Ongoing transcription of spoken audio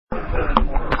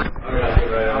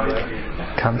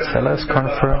Kant-Sellars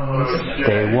Conference,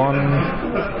 Day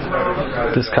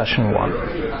 1, Discussion 1.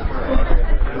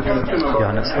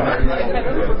 Johannes Haag.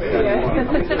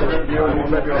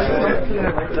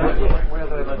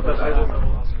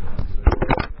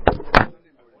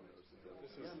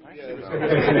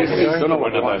 I don't know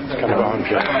whether that's kind of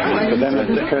armchair, but then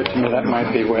it occurred to me that might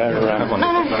be where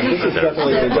this is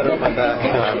definitely better on my back.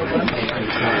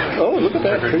 Oh, look at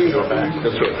that tree.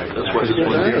 That's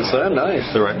right. Nice.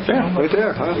 Right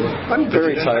there. Huh? I'm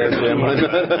very tired, Jim.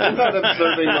 I'm not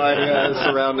observing my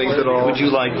surroundings at all. Would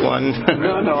you like one?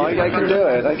 No, I can do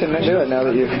it. I can do it now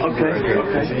that you've... Okay.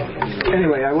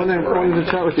 Anyway, I wanted to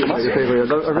chat with you about your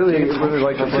favorite. I really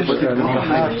like to look at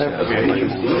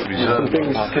some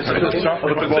things.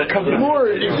 More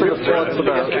sort of thoughts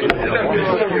about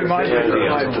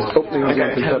opening the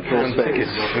conceptual space.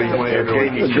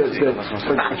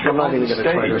 I'm not even going to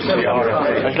try to it's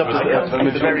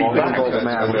very difficult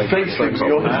math. I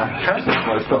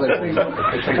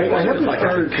haven't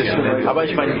started to how about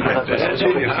you find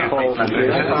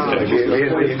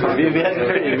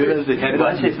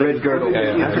red girdle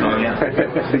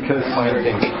because I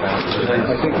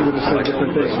think you would have said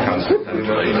different things.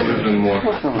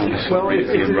 Well, it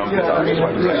could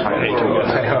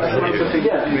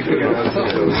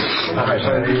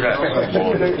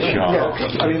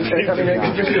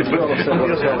just be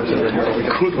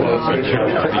could work. I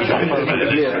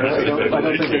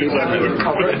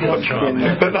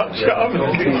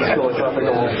don't think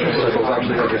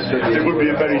it would be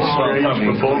a very strange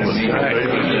performance.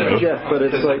 Yes, but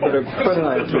it's like but it's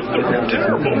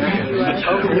terrible.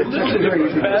 It's very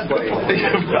easy to explain.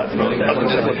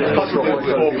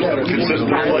 Consistent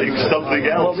playing something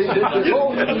else.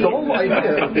 The whole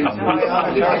idea is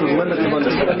limits of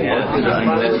understanding.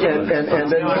 And then,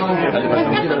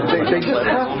 they just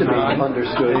have to be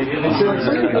understood.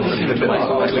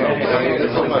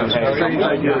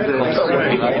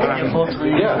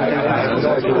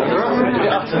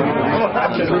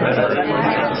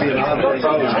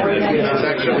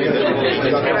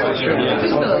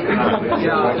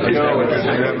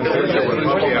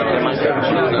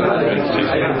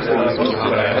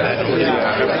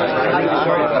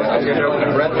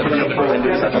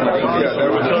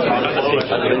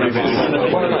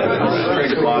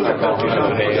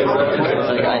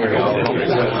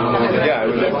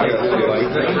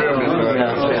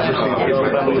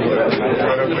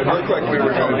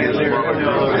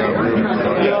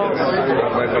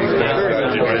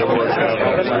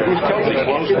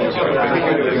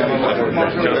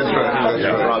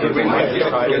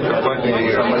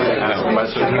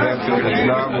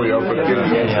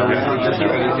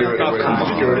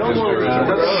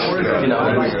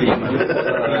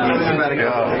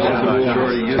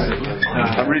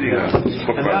 I'm reading a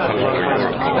book about one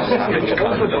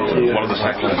of the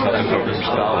cyclists has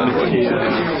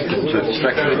to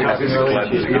sexually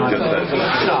cleansing it just says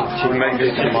to make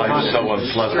life so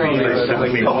unpleasant they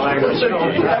simply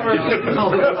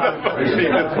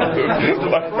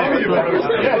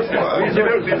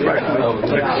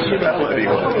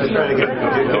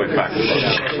going back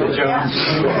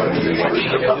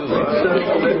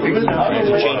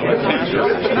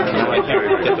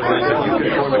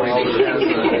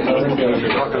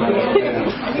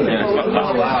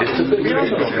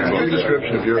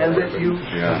description of your I'm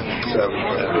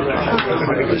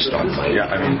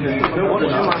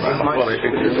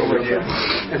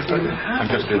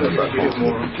just in the structure.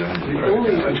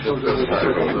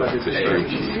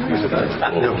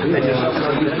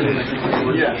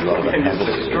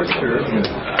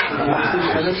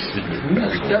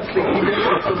 That's the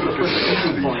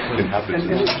point.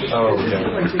 Oh, yeah.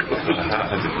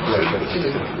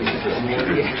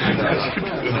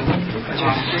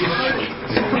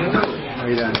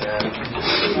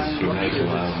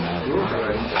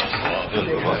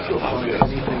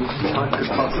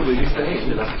 Possibly be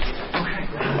saying,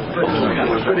 But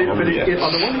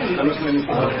on the one hand,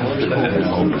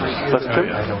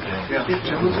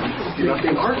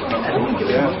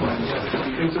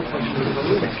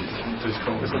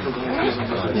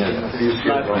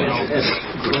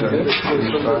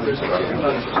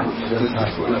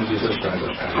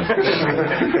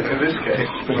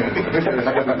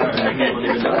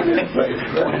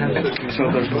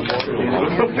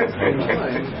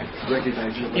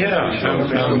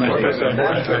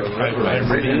 that's true. I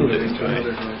really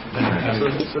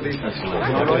So these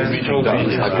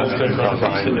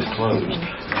It's closed.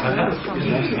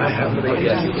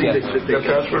 The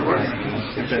password was?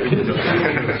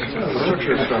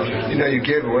 You know, you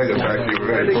gave away the fact that you were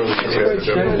very poorly prepared.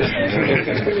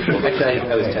 Actually,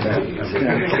 I was 10 minutes.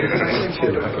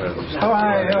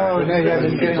 Oh, no, you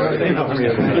haven't been getting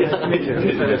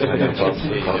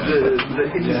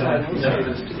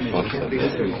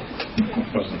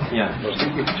Yeah.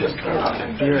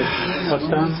 You're what's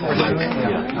done?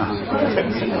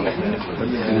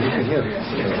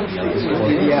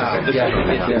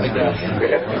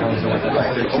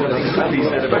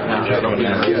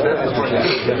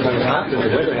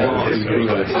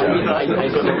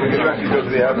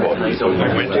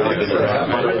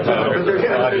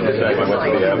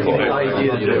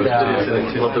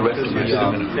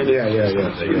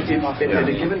 At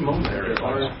a given moment,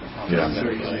 there are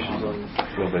variations on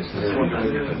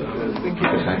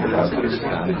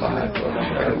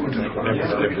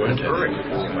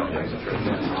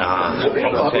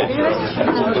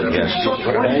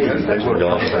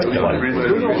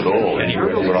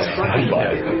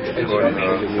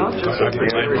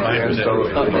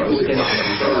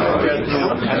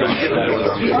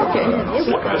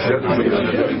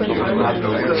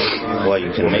Well,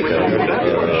 you can make a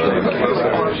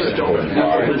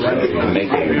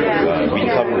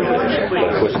recovery version, but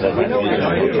of course that might use in a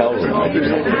hotel room. I didn't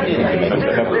know you can make a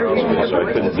recovery version, so I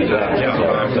couldn't do that.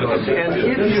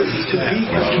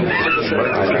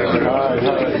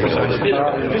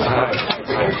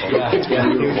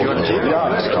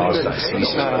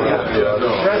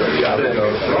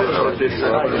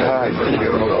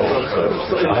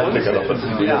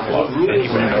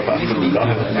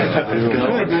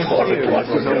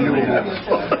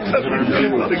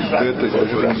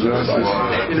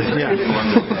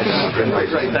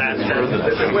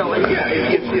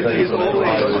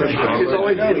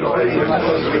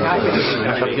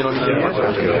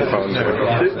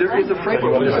 There is a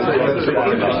framework.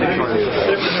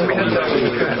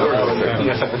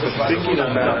 Thinking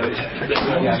about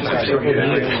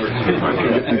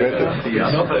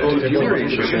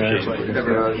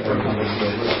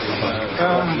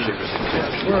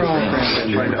we're all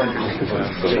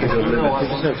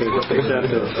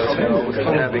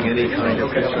having any kind of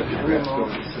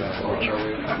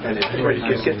and it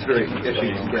gets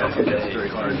very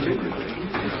hard to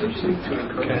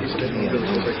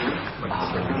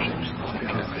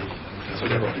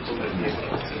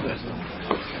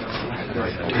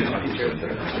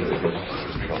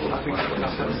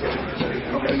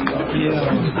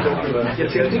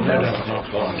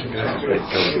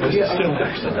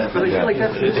but I feel like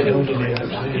that's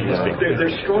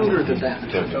they're stronger than that.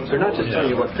 They're not just telling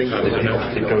you what things they do.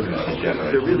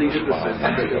 They're really in the sense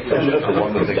that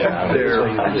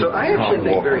so I actually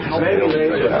think very helpful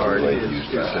regard is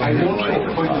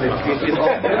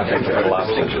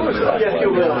yes,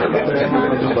 you will.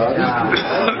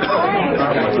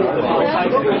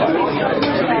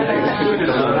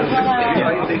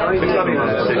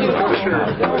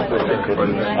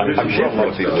 I'm sure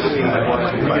most people would have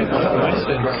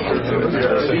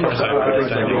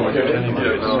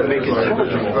make it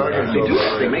intelligible. They do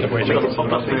that. They make it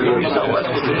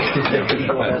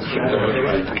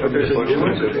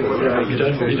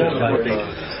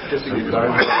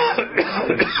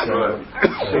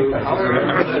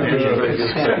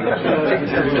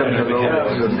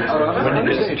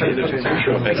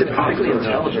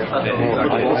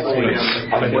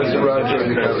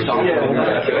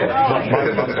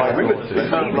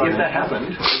if that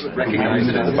happened, recognize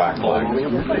it as a backline.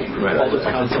 All this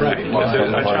concept.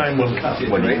 A time will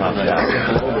come when he comes down,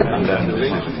 and then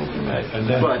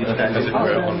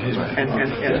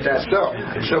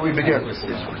so we begin.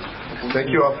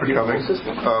 Thank you all for coming.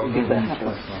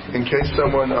 In case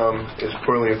someone is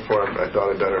poorly informed, I thought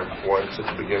I'd better once at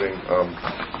the beginning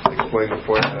explain the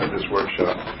format of this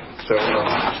workshop. So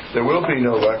there will be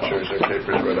no lectures or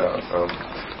papers read out.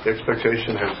 The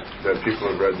expectation is that people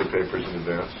have read the papers in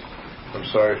advance. I'm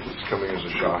sorry if it's coming as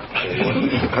a shock.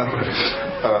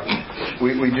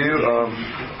 We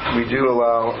do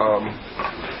allow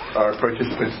our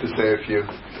participants to say a few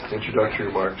introductory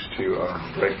remarks to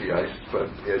break the ice, but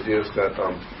the idea is that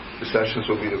the sessions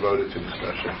will be devoted to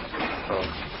discussion,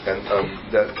 and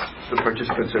that the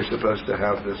participants are supposed to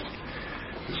have this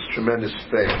tremendous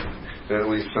faith that at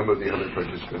least some of the other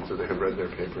participants that they have read their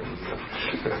paper.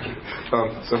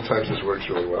 Sometimes this works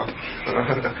really well.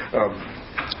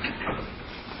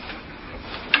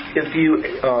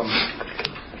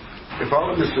 If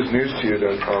all of this is news to you,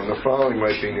 then the following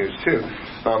might be news too.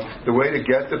 The way to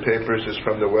get the papers is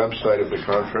from the website of the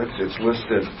conference. It's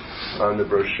listed on the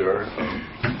brochure.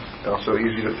 Also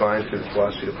easy to find through the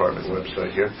philosophy department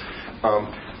website here.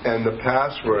 And the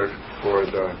password for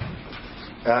the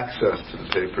access to the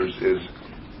papers is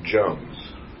JONES.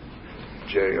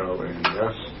 JONES,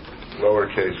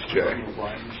 lowercase j.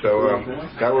 So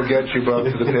that will get you both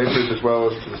to the papers as well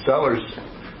as to the Sellars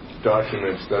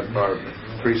documents that are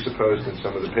presupposed in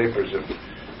some of the papers, if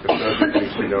those are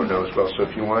things we don't know as well. So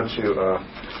if you want to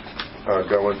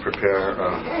go and prepare,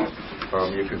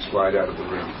 you can slide out of the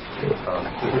room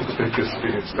because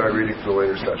you can start reading for the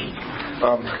later sessions.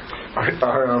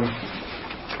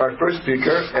 Our first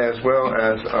speaker, as well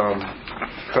as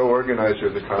co-organizer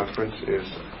of the conference, is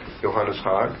Johannes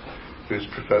Haag, who's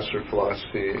professor of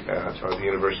philosophy at the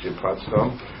University of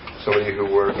Potsdam, somebody who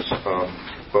works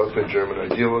both in German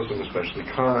idealism, especially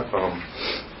Kant,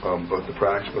 both the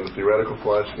practical and the theoretical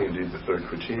philosophy, indeed the third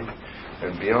critique,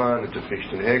 and beyond, into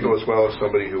Fichte and Hegel, as well as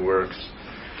somebody who works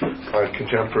on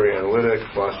contemporary analytic,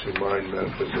 philosophy of mind,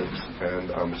 metaphysics,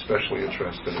 and especially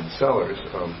interested in Sellars.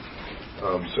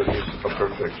 So he's a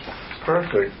perfect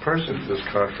person for this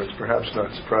conference, perhaps not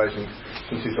surprising,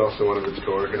 since he's also one of its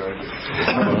co-organizers.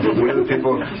 One of the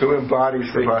people who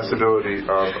embodies the possibility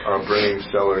of bringing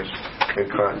Sellars and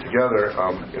Kant together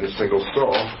in a single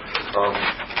soul.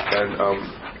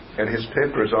 And his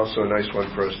paper is also a nice one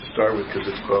for us to start with, because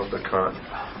it's both a Kant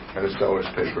and a Sellars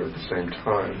paper at the same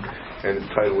time. And its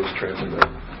title is Transcendental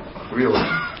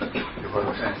Realism.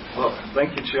 Okay. Well,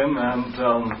 thank you, Jim, and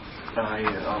I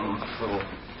will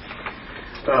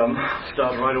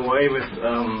start right away with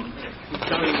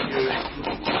telling you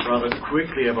rather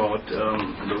quickly about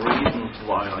the reasons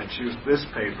why I choose this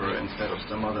paper instead of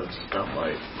some other stuff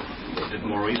I did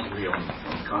more recently on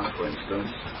Kant, for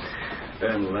instance,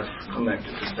 and less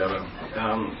connected to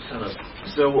Sellars.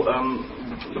 So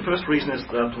the first reason is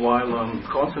that while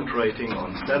concentrating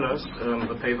on Sellars,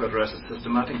 the paper addresses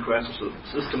systematic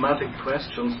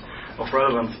questions of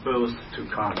relevance both to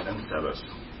Kant and Sellars.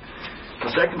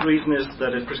 The second reason is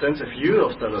that it presents a view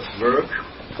of Sellars' work,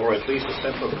 or at least the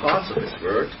central parts of his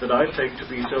work, that I take to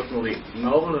be certainly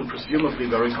novel and presumably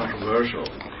very controversial.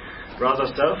 Rather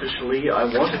selfishly, I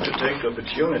wanted to take the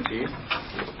opportunity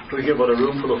to hear what a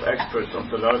room full of experts on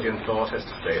Sellarsian thought has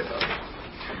to say about it.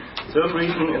 Third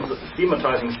reason is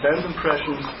thematizing sense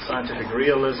impressions, scientific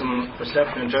realism,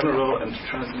 perception in general, and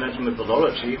transcendental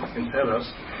methodology in Sellars.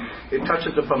 It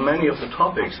touches upon many of the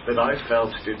topics that I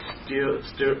felt did steer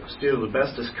the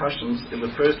best discussions in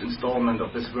the first installment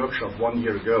of this workshop 1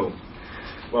 year ago.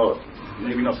 Well,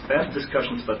 maybe not the best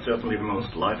discussions, but certainly the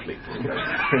most lively discussions.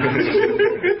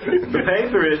 The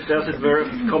paper is, as it were,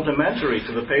 complementary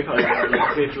to the paper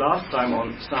I gave last time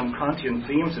on some Kantian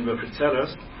themes in Wilfrid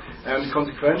Sellars, and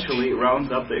consequentially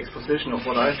rounds up the exposition of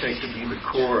what I take to be the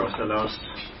core of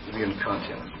Sellarsian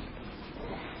Kantianism.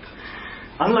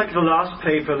 Unlike the last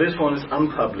paper, this one is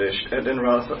unpublished and in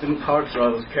parts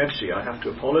rather sketchy. I have to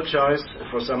apologize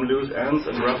for some loose ends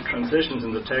and rough transitions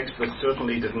in the text that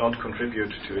certainly did not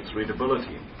contribute to its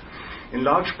readability. In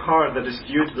large part, that is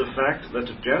due to the fact that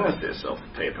the genesis of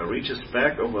the paper reaches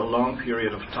back over a long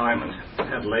period of time and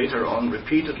had later on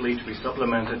repeatedly to be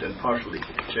supplemented and partially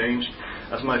changed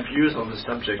as my views on the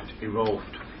subject evolved.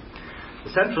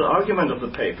 The central argument of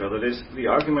the paper, that is, the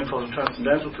argument for the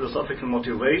transcendental philosophical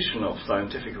motivation of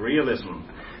scientific realism,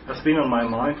 has been on my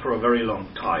mind for a very long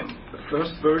time. The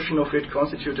first version of it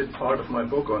constituted part of my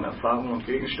book on Erfahrung und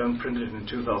Gegenstand, printed in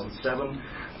 2007,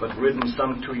 but written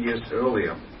some 2 years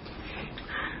earlier.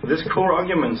 This core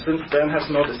argument since then has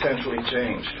not essentially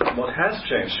changed. What has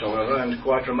changed, however, and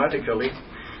quite dramatically,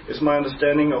 is my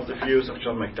understanding of the views of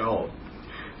John McDowell.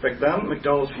 Back then,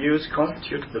 McDowell's views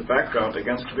constituted the background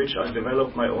against which I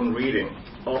developed my own reading,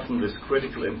 often with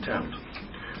critical intent.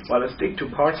 While I stick to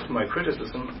parts of my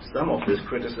criticism, some of this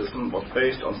criticism was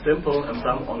based on simple and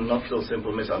some on not so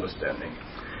simple misunderstanding.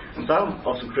 And some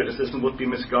of the criticism would be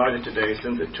misguided today,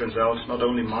 since it turns out not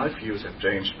only my views have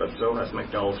changed, but so has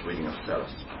McDowell's reading of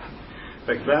Sellars.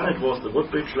 Back then it was the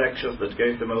Woodbridge lectures that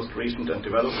gave the most recent and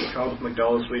developed account of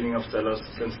McDowell's reading of Sellars.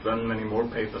 Since then many more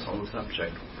papers on the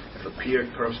subject have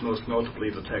appeared, perhaps most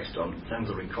notably the text on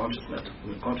sensory consciousness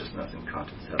in Kant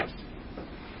and Sellars.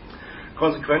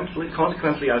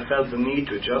 Consequently, I felt the need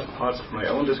to adjust parts of my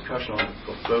own discussion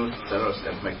of both Sellars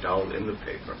and McDowell in the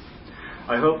paper.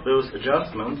 I hope those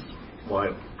adjustments,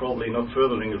 while probably not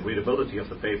furthering the readability of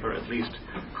the paper, at least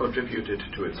contributed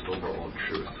to its overall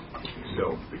truth.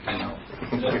 So, we can now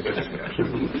skip the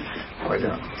discussion. Why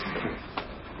not?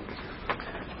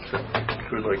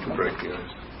 Who would like to break the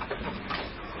ice?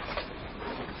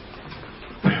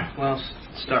 Well, I'll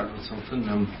start with something.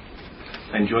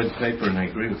 enjoyed the paper and I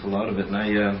agree with a lot of it.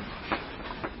 And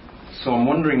so I'm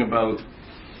wondering about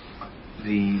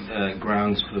the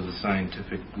grounds for the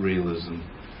scientific realism.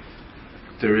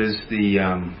 There is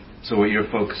so what you're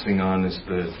focusing on is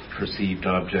the perceived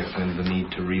object and the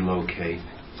need to relocate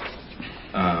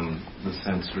the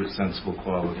sensible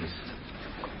qualities.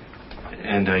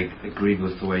 And I agreed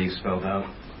with the way you spelled out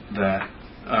that.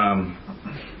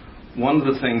 One of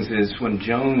the things is when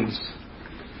Jones,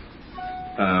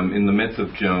 in the myth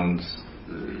of Jones,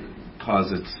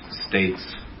 posits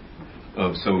states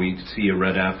of, so we see a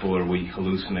red apple or we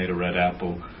hallucinate a red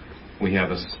apple, we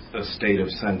have a state of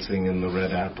sensing in the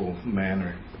red apple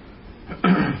manner.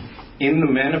 In the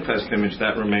manifest image,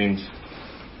 that remains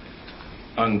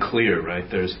unclear, right?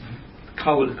 There's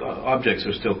colored objects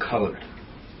are still colored.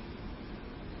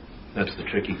 That's the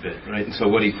tricky bit, right? And so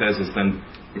what he says is then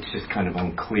it's just kind of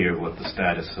unclear what the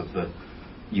status of the.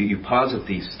 You posit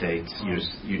these states.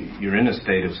 You're in a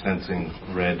state of sensing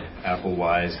red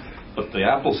apple-wise, but the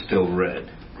apple's still red.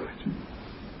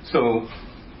 So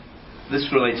this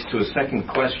relates to a second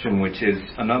question, which is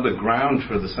another ground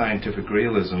for the scientific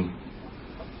realism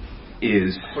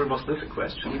is... Or was this a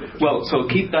question? Well, so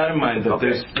keep that in mind, that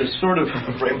there's sort of...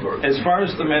 As far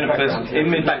as the manifest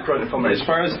image... As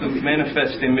far as the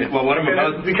manifest image... Well, what I'm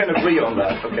about... We can agree on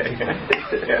that, okay.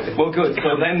 Well, good.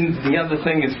 So then the other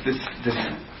thing is this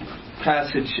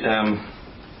passage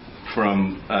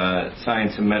from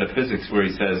Science and Metaphysics where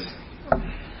he says...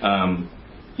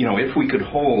 if we could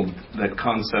hold that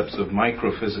concepts of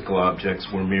microphysical objects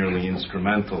were merely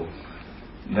instrumental,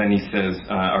 then he says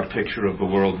our picture of the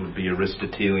world would be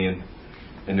Aristotelian,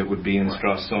 and it would be in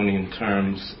Straussonian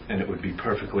terms, and it would be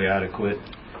perfectly adequate,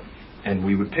 and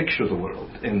we would picture the world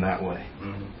in that way.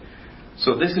 Mm-hmm.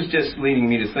 So this is just leading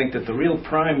me to think that the real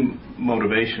prime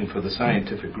motivation for the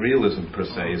scientific realism, per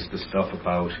se, is the stuff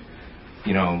about,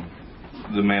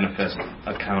 the manifest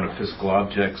account of physical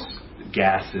objects,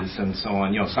 gases, and so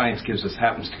on. Science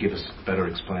happens to give us better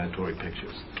explanatory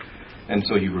pictures. And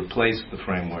so you replace the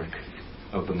framework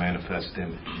of the manifest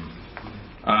image.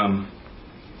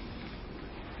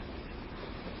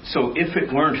 So if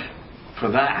it weren't for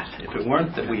that, if it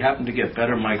weren't that we happen to get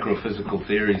better microphysical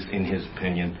theories, in his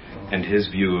opinion, and his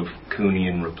view of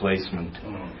Kuhnian replacement,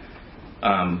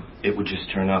 it would just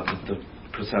turn out that the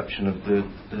perception of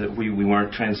we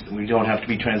don't have to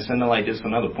be transcendental idealists.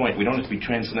 Another point, we don't have to be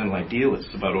transcendental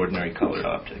idealists about ordinary colored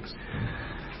objects.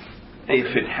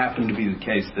 If it happened to be the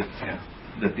case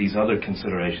that these other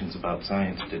considerations about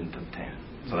science didn't obtain.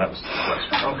 So that was the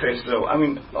question. Okay, so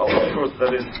of course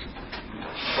that is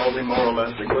probably more or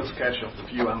less a good sketch of the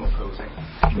view I'm opposing.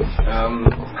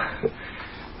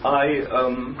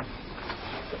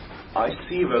 I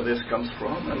see where this comes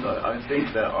from, and I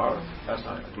think there are, as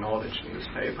I acknowledged in this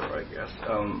paper, I guess,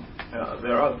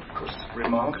 there are, of course,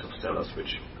 remarks of Sellars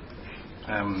which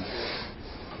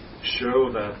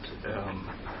show that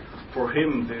for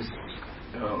him this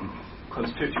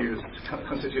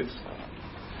constitutes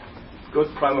good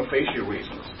prima facie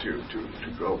reasons to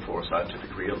go for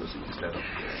scientific realism instead of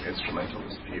the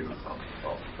instrumentalist view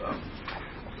of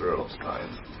the role of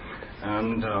science.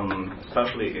 And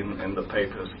especially in the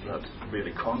papers that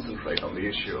really concentrate on the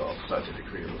issue of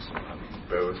scientific realism,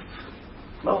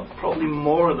 probably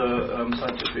more the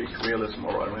scientific realism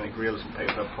or ironic realism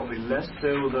paper, probably less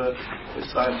so the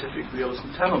scientific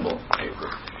realism tenable paper.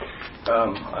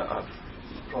 I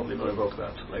probably will evoke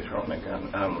that later on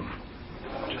again.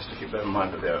 Just to keep that in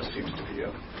mind that there seems to be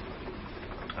a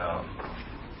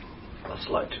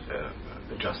slight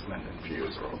adjustment in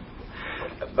views.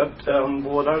 But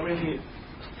what I really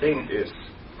think is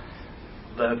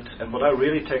that, and what I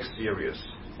really take serious,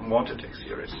 and want to take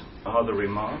serious, are the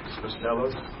remarks where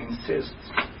Sellars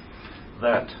insists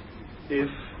that if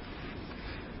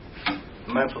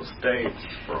mental states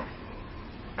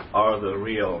are the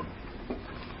real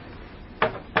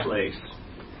place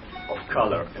of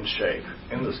color and shape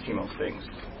in the scheme of things,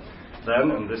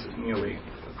 then, and this is merely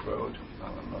a quote,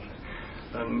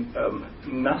 then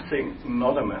nothing,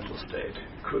 not a mental state,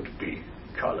 could be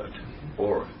colored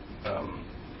or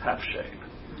have shape.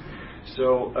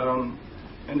 So,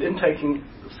 and in taking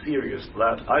serious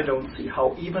that, I don't see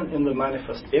how even in the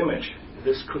manifest image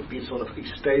this could be sort of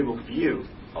a stable view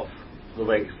of the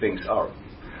way things are.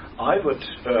 I would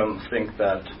think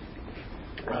that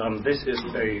this is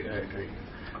a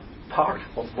part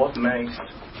of what makes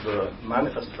the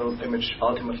manifest image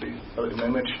ultimately an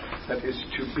image that is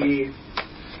to be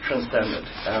transcended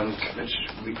and which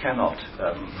we cannot.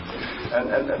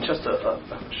 And just a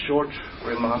short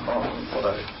remark on what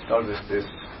I started with this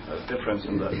difference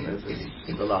in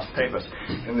the last papers.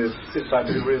 In this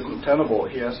scientific realism tenable,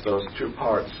 he has those two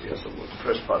parts. He has the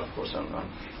first part, of course,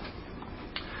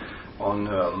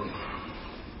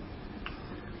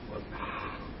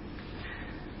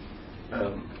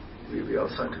 we are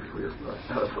scientific realism,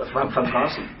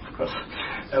 Fantasen, of course,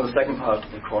 and the second part,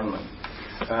 Kornmann.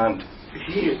 And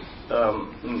he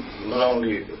not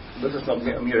only, this is not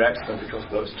a mere accident because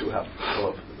those two have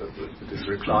sort of this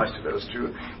replies to those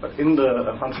two, but in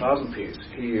the Fantasen piece,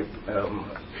 he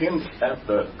hints at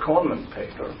the Kornmann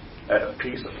paper,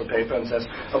 piece of the paper, and says,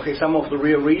 okay, some of the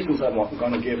real reasons I'm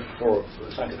going to give for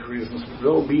scientific reasons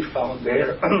will be found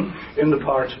there in the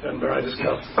part where I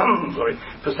discuss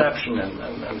perception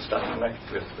and stuff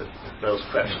connected with those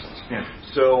questions. Yeah.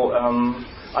 So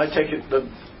I take it that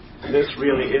this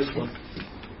really is what,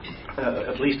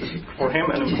 at least for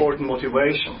him, an important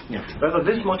motivation. Yeah. Whether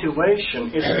this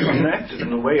motivation is connected in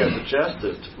the way I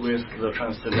suggested with the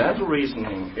transcendental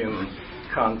reasoning in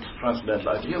Kant, transcendental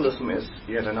idealism, is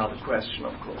yet another question,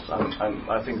 of course.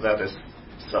 I think that is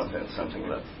something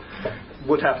that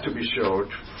would have to be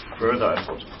showed further. I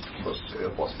thought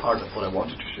was part of what I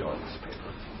wanted to show in this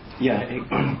paper.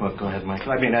 Yeah, well, go ahead,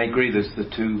 Michael. I mean, I agree there's the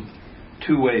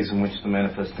two ways in which the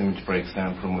manifest image breaks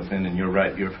down from within, and you're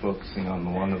right, you're focusing on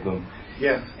the one of them.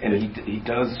 Yeah. And he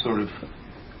does sort of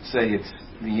say it's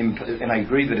and I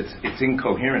agree that it's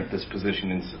incoherent, this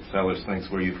position in Sellars' things,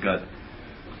 where you've got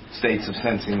states of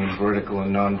sensing in vertical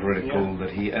and non-vertical,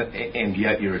 and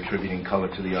yet you're attributing color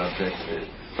to the object.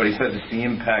 But he says it's the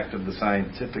impact of the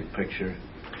scientific picture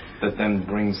that then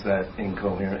brings that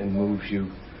incoherent and moves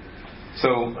you.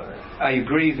 So I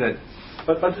agree that.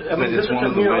 But I mean, this is a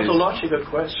mere ontological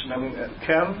question. I mean,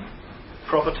 can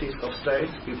properties of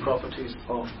states be properties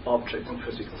of objects in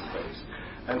physical space?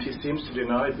 And he seems to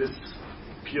deny this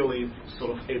purely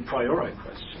sort of a priori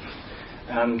question.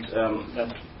 And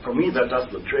that, for me, that does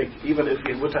the trick. Even if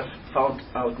we would have found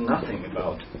out nothing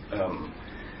about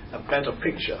a better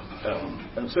picture.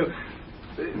 And so,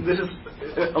 this is,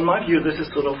 on my view, this is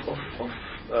sort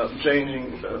of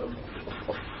changing,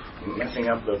 of messing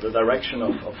up the direction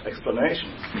of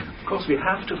explanation. Of course, we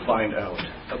have to find out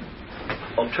an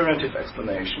alternative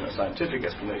explanation, a scientific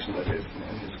explanation, that is,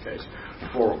 in this case,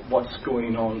 for what's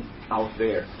going on out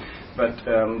there. But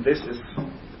this is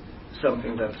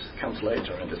something that comes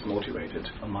later and is motivated,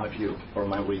 on my view, or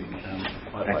my reading,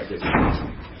 by this.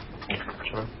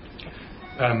 Sure.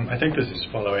 I think this is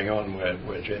following on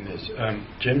where Jim is.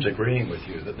 Jim's agreeing with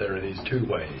you that there are these two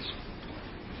ways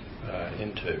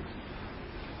into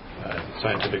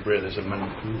scientific realism,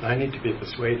 and I need to be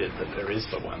persuaded that there is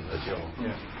the one that you're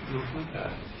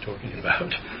talking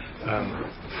about.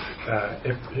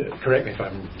 Correct me if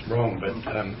I'm wrong, but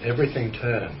everything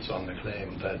turns on the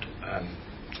claim that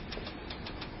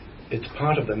it's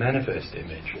part of the manifest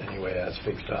image, anyway, as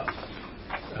fixed up,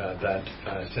 that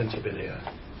sensibilia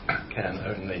can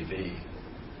only be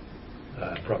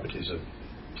properties of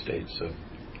states of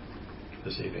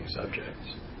perceiving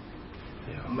subjects.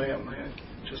 Yeah. May I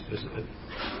just...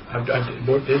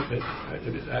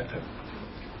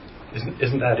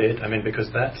 Isn't that it? I mean,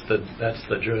 because that's the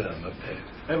germ of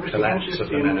the collapse of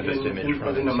the manifest image.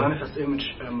 But in the manifest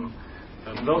image,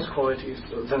 those qualities,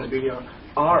 sensibilia,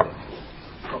 are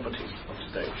properties of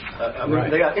states. I mean,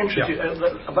 they are introduced,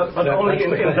 but only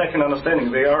in second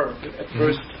understanding. They are at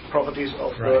first properties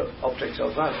of the objects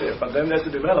outside there. But then there's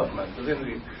a development within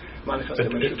the manifest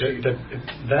image.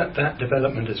 That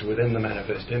development is within the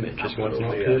manifest image is what's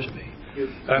not clear to me.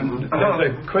 There's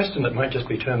a question that might just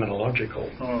be terminological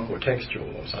or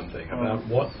textual or something about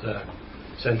what the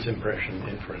sense impression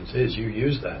inference is. You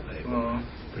use that label,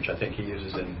 which I think he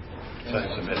uses in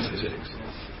Science and Metaphysics.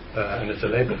 And it's a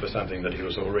label for something that he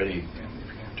was already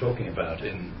talking about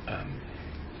in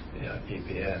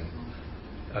EPM.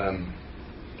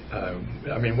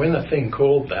 I mean, when a thing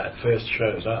called that first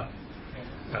shows up,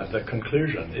 the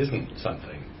conclusion isn't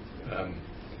something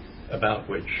about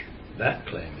which that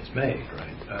claim is made,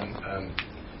 right?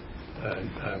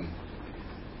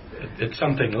 It's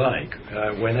something like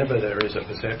whenever there is a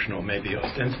perception, or maybe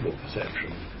ostensible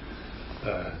perception,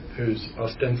 whose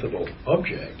ostensible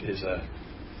object is a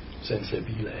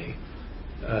sensibile,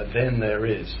 then there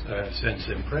is a sense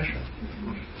impression.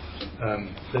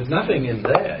 There's nothing in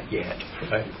there yet,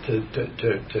 right, to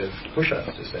push us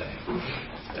to say.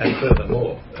 And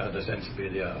furthermore, the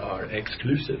sensibilia are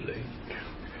exclusively.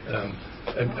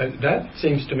 That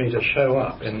seems to me to show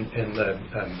up in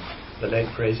the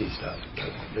late crazy stuff,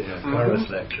 the Chorus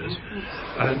lectures,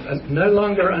 and no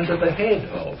longer under the head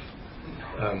of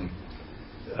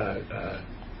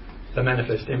the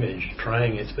manifest image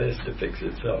trying its best to fix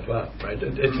itself up. Right?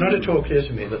 It's not at all clear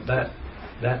to me that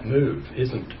that move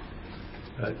isn't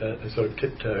a sort of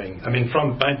tiptoeing. I mean,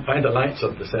 by the lights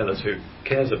of the Sellars, who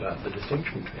cares about the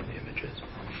distinction between the images,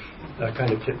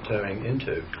 kind of tiptoeing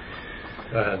into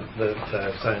the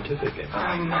scientific image.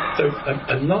 So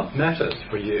a lot matters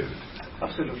for you.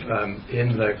 Absolutely.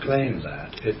 In the claim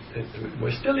that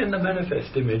we're still in the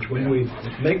manifest image when we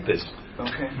make this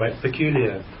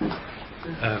peculiar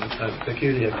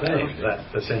claim that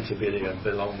the sensibilia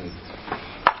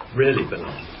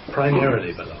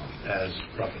primarily belong as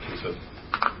properties of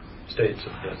states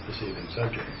of the perceiving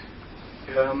subject.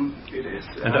 It is.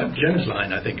 And Jim's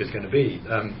line, I think, is going to be,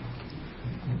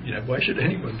 why should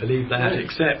anyone believe that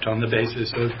except on the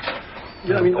basis of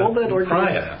all that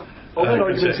prior? All that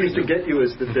argument seems to get you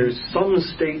is that there's some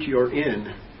state you're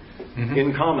in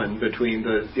common between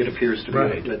it appears to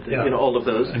be all of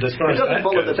those. And as far it doesn't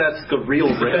follow that that's the real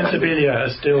red.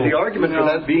 Sensibilia is still the argument for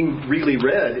that being really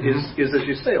red is as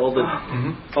you say, all the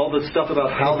stuff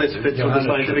about how this fits with the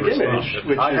scientific image,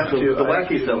 which is the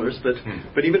wacky Sellars.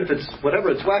 But even if it's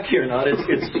whatever it's wacky or not,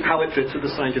 it's how it fits with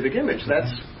the scientific image.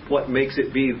 That's what makes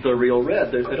it be the real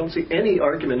red. I don't see any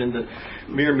argument in the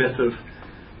mere myth of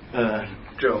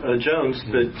Jones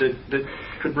that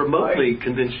could remotely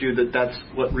convince you that that's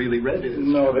what really red is.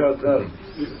 No, we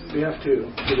have to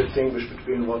distinguish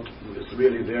between what is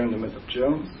really there in the myth of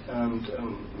Jones and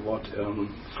what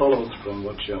follows from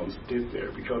what Jones did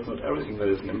there, because not everything that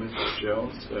is in the myth of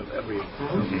Jones,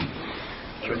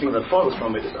 everything that follows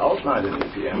from it is outlined in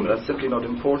EPM, but that's simply not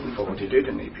important for what he did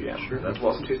in EPM. Sure. That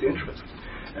wasn't his interest.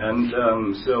 And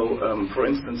for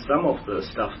instance, some of the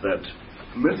stuff that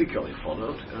mythically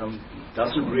followed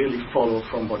doesn't really follow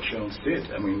from what Jones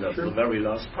did. I mean, that's the very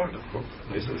last part of the book.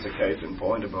 This is a case in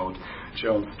point about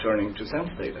Jones turning to sense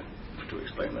data to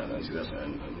explain that. And he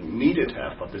doesn't need it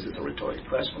have, but this is a rhetorical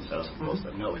question. So I suppose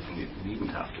that no, it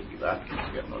needn't have to be that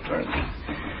because we have an alternative.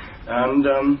 And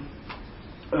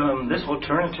this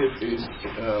alternative is,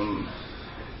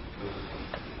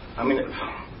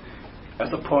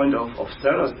 as a point of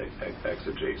Sellars'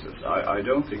 exegesis, I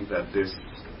don't think that this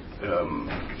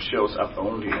shows up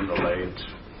only in the late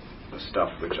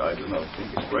stuff, which I do not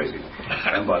think is crazy.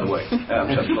 And by the way,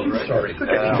 just for the record. Sorry.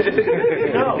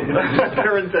 No,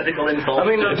 parenthetical insult. I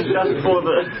mean, just for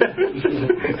the...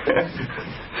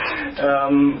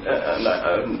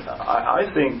 I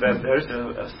think that there's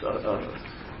a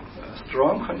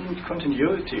strong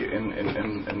continuity in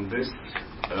this,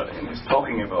 in his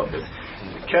talking about this.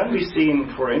 It can be seen,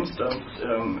 for instance,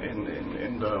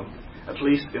 in the at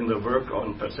least in the work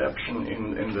on perception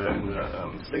in the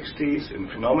 60s, in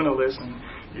phenomenalism,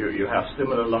 you have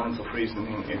similar lines of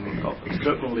reasoning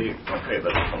certainly,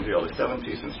 that's from the early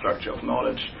 70s, in Structure of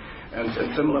Knowledge, and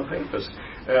similar papers.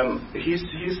 He's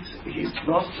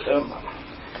not,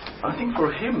 I think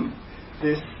for him,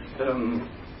 this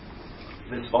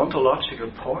ontological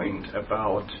point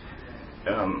about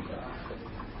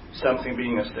something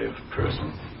being a state of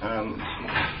person,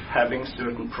 having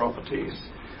certain properties,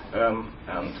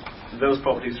 and those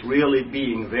properties really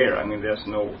being there. I mean, there's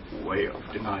no way of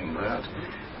denying that.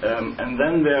 And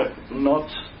then they're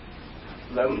not.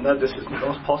 Then that this is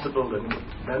not possible. Then would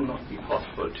then not be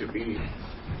possible to be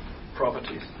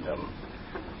properties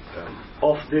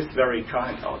of this very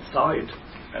kind outside,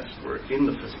 as were in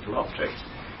the physical objects,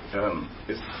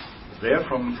 is there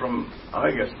from I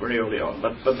guess very early on.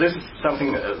 But this is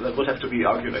something that would have to be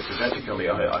argued exegetically.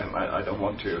 I don't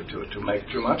want to make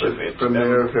too much of it. From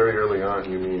there, very early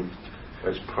on, you mean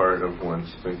as part of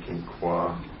one's thinking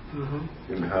qua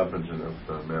inhabitant of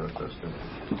the manifest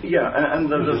image? Yeah, and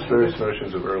there's various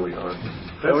notions of early on.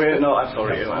 No, I'm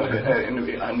sorry.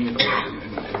 I mean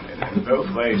in both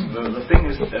ways. The thing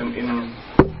is, in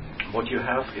what you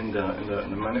have in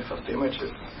the manifest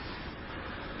images.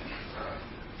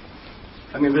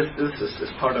 I mean, this is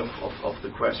part of the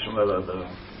question whether the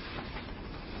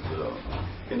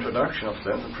introduction of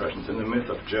sense impressions in the myth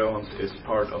of Jones is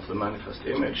part of the manifest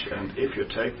image, and if you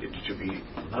take it to be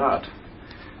that,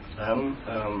 then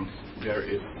there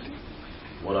is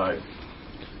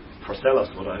for Sellars,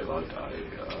 what I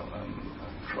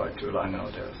try to line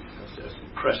out as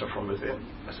pressure from within,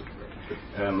 as it were.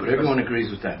 But everyone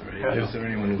agrees with that, right? Yeah. Is there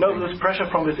anyone who there's pressure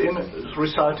from within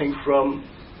resulting from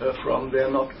there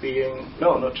not being...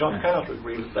 No, John cannot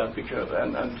agree with that, because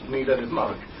and neither did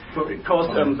Mark. Because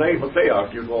what they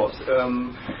argued was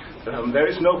there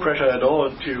is no pressure at all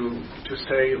to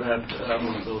say that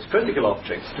those physical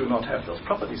objects do not have those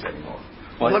properties anymore.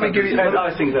 Well, let me give you. And I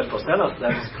think that for Sellars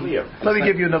that is clear. Let me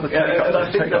give you another. And I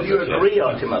think that you agree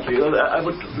ultimately. I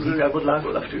would love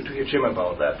to hear Jim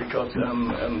about that, because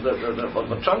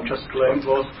what John just claimed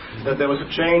was that there was a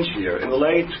change here in the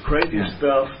late crazy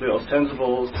stuff. The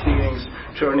ostensible seeings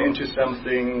turn into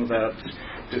something that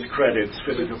discredits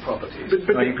physical properties.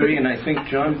 I agree, and I think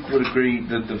John would agree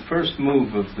that the first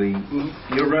move of the...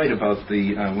 You're right about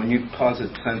the... when you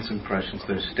posit sense impressions,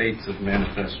 they're states of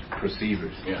manifest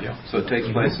perceivers. Yeah. So it takes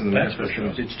place in the manifest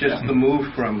image. It's just the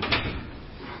move from...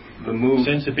 The move...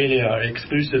 Sensibilia are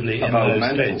exclusively in those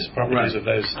states, properties of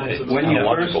those states. When you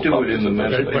first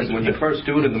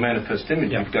do it in the manifest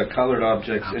image, you've got colored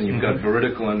objects and you've got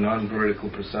veridical and non-veridical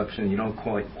perception. You don't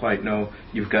quite know.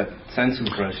 You've got sense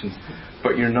impressions,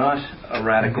 but you're not a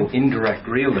radical indirect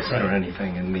realist or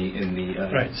anything in the.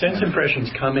 Right. Sense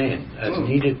impressions come in as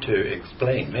needed to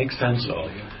explain, make sense of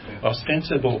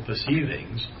ostensible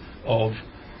perceivings of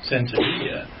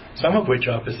sensibilia. Some of which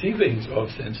are perceivings of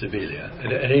sensibilia,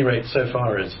 at any rate, so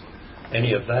far as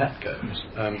any of that goes.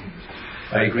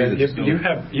 I agree. You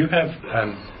have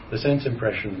the sense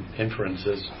impression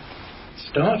inferences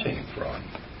starting from,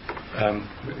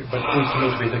 but it seems to me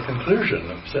to be the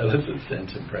conclusion of Sellars'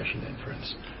 sense impression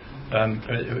inference.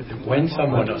 When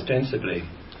someone ostensibly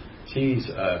sees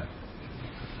a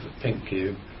pink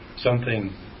cube,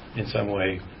 something in some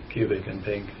way cubic and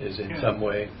pink is in some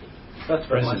way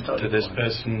present to this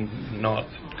person, not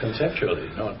conceptually,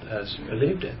 not as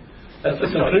believed in. That's the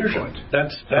conclusion.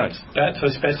 That's a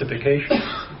specification.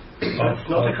 That's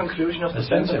not the conclusion of the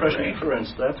sense impression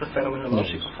inference. That's a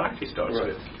phenomenological fact he starts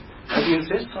with. And he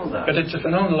insists on that. But it's a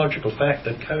phenomenological fact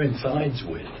that coincides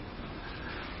with.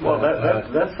 Well,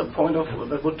 that's the point of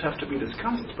that would have to be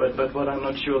discussed. But what I'm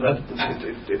not sure that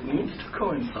it needs to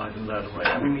coincide in that way.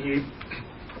 I mean,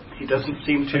 he doesn't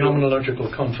seem to...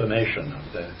 Phenomenological confirmation of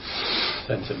the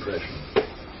sense impression.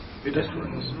 It is...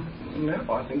 No,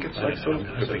 I think it's like sort of...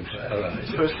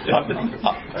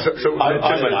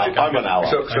 I'm an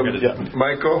ally. So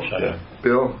Michael,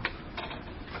 Bill,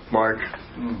 Mark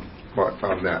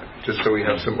on that, just so we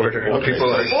have some order. People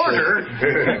are order!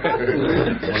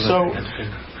 So,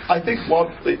 I think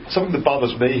something that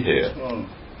bothers me here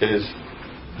is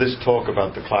this talk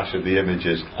about the clash of the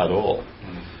images at all.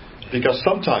 Because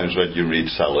sometimes when you read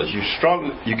Sellars,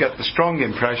 you get the strong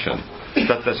impression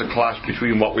that there's a clash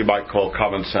between what we might call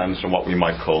common sense and what we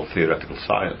might call theoretical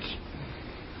science.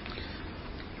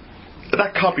 But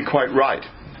that can't be quite right.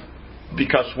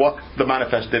 Because what the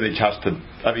manifest image has to...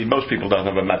 I mean, most people don't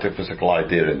have a metaphysical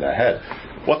idea in their head.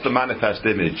 What the manifest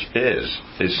image is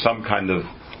some kind of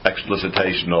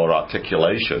explicitation or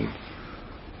articulation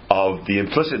of the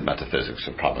implicit metaphysics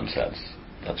of common sense.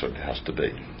 That's what it has to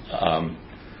be.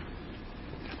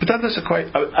 But then there's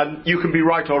and you can be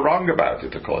right or wrong about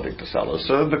it, according to Sellars.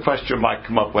 So the question might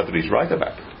come up whether he's right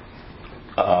about it,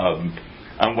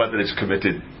 and whether it's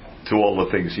committed to all the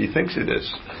things he thinks it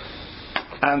is.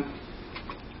 And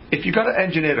if you've got to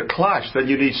engineer a clash, then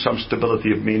you need some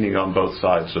stability of meaning on both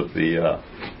sides of the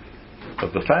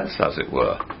fence, as it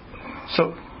were.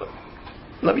 So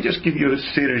let me just give you a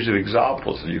series of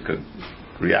examples and you can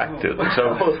react to them.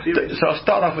 So I'll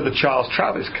start off with the Charles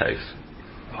Travis case.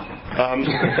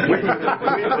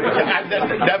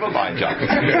 Never mind, John.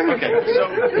 Okay, so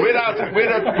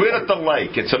we're at the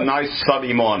lake. It's a nice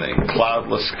sunny morning,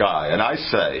 cloudless sky, and I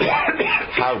say,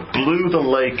 how blue the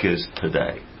lake is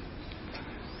today.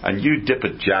 And you dip a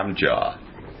jam jar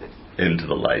into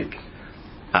the lake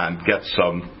and get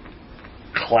some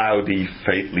cloudy,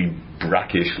 faintly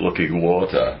brackish-looking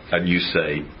water, and you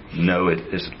say, no, it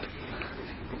isn't.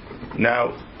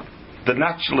 Now, the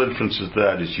natural inference is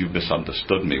there is you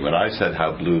misunderstood me. When I said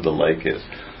how blue the lake is,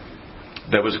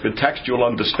 there was a contextual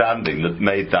understanding that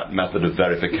made that method of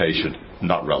verification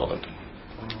not relevant.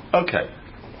 Okay.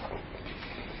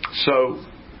 So,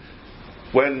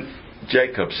 when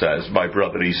Jacob says, my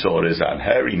brother Esau is an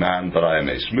hairy man, but I am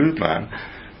a smooth man,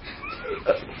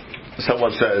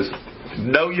 someone says,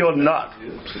 no, you're not.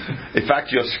 In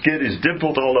fact, your skin is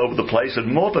dimpled all over the place, and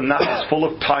more than that, it's full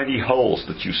of tiny holes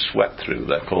that you sweat through.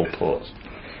 They're called pores.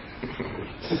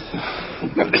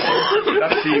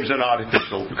 That seems an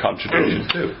artificial contradiction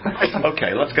too.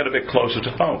 Okay, let's get a bit closer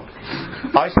to home.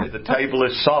 I say the table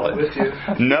is solid.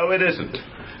 No, it isn't.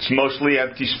 It's mostly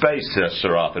empty space, says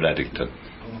Sir Arthur Eddington.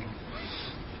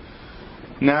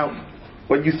 Now,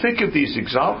 when you think of these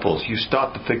examples, you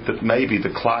start to think that maybe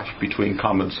the clash between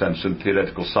common sense and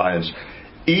theoretical science,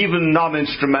 even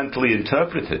non-instrumentally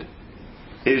interpreted,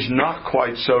 is not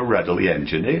quite so readily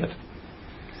engineered.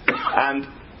 And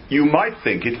you might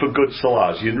think it for good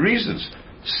Sellarsian reasons.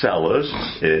 Sellars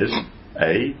is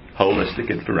a holistic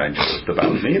inferentialist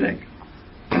about meaning.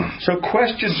 So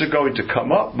questions are going to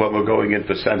come up when we're going in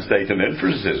for sense datum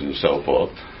inferences and so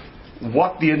forth,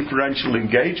 what the inferential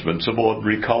engagements of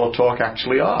ordinary colour talk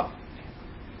actually are,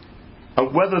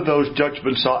 and whether those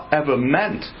judgments are ever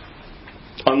meant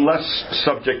unless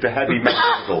subject to heavy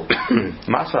metaphysical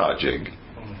massaging,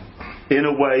 in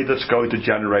a way that's going to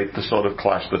generate the sort of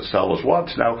clash that Sellars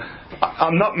wants. Now,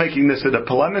 I'm not making this in a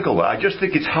polemical way. I just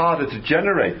think it's harder to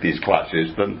generate these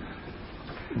clashes than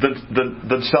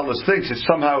Sellars thinks. It's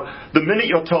somehow, the minute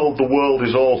you're told the world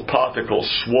is all particles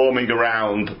swarming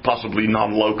around, possibly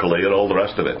non-locally, and all the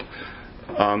rest of it,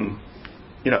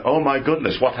 oh my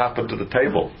goodness, what happened to the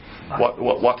table?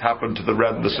 What happened to the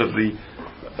redness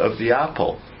of the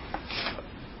apple?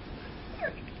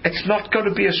 It's not going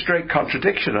to be a straight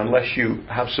contradiction unless you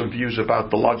have some views about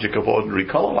the logic of ordinary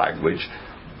colour language.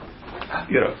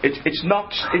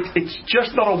 It's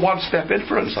just not a one-step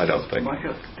inference, I don't think.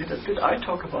 Michael, did I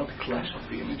talk about the clash of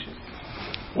the images?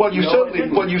 Well, you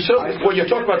certainly. When you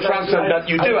talk about transcendental,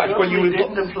 you do. I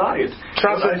didn't imply it.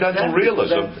 Transcendental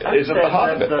realism is at the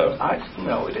heart of it, though.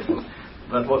 No, it isn't.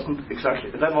 That was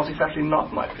exactly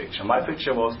not my picture. My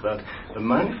picture was that the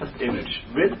manifest image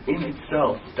within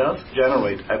itself does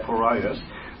generate aporias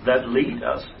that lead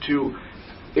us to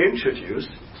introduce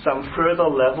some further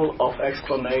level of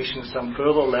explanation, some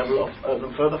further level of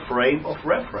the further frame of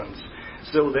reference.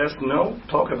 So there's no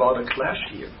talk about a clash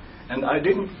here. And I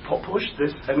didn't push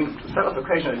this. I mean, Sellars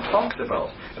occasionally talked about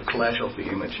a clash of the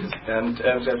images and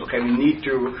said, okay, we need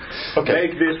to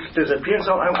make this disappear.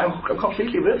 So I'm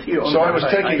completely with you on that. So I was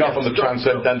taking off on the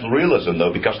transcendental realism,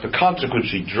 though, because the consequence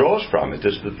he draws from it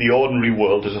is that the ordinary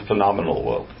world is a phenomenal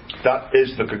world. That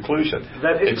is the conclusion.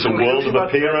 It's a world of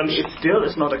appearance. It still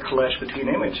is not a clash between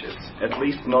images. At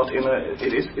least not in a.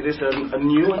 It is a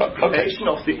new interpretation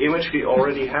of the image we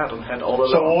already had and had all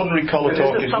along. So ordinary colour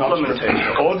talk is not.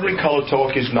 Ordinary colour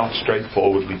talk is not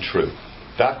straightforwardly true.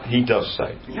 That he does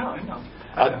say. Yeah, I know.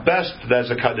 At best, there's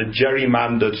a kind of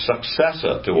gerrymandered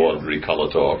successor to ordinary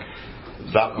colour talk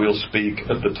that will speak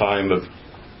at the time of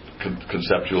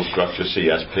conceptual structure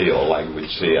CSP or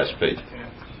language CSP.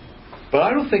 But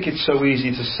I don't think it's so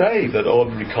easy to say that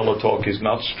ordinary colour talk is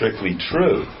not strictly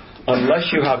true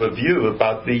unless you have a view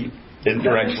about the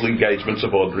inferential engagements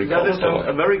of ordinary colour talk.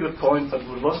 That is a very good point, but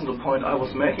it wasn't the point I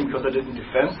was making because I didn't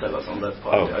defend Sellars on that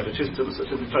point. I just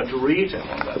tried to read him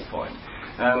on that point.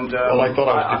 And, I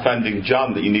thought I was defending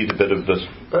John that you need a bit of this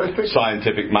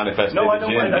scientific manifest image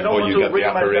before you get the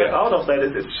aporia. Out of that.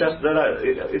 It's just that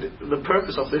the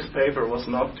purpose of this paper was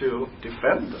not to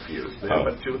defend the views there,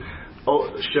 but to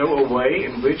show a way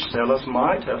in which Sellars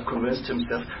might have convinced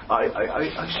himself,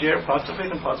 I share parts of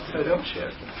it and parts of it I don't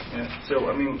share. Yeah. So,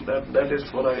 I mean, that is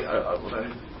what I...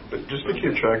 But just to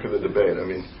keep track of the debate, I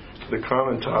mean, the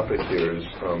common topic here is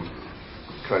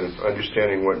kind of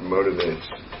understanding what motivates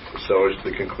Sellars to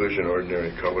the conclusion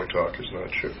ordinary colour talk is not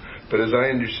true. But as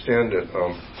I understand it,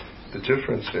 the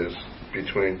difference is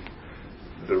between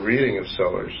the reading of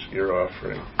Sellars you're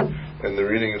offering and the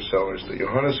reading of Sellars that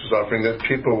Johannes was offering that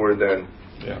people were then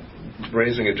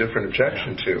raising a different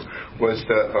objection to was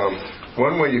that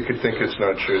one way you could think it's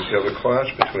not true is you have a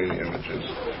clash between the images,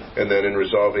 and then in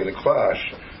resolving the clash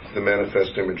the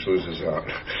manifest image loses out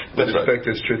with respect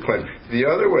to its truth claim. The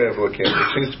other way of looking at it,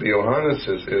 which seems to be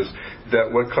Johannes's, is that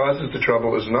what causes the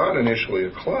trouble is not initially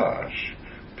a clash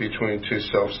between two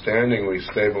self-standingly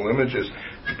stable images,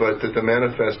 but that the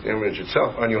manifest image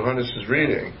itself, on Johannes's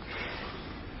reading,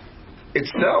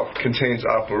 itself contains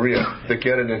aporia that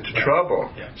get it into trouble.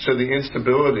 So the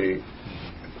instability,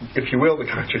 if you will, the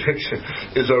contradiction,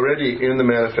 is already in the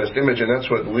manifest image, and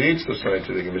that's what leads the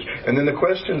scientific image. And then the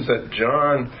questions that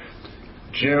John,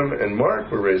 Jim, and Mark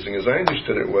were raising, as I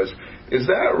understood it, was, is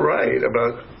that right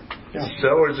about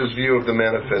Sellars' view of the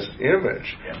manifest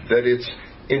image, that it's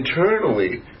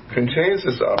internally contains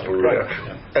this aporia,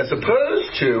 as opposed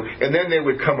to, and then they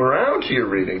would come around to your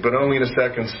reading, but only in a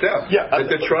second step. That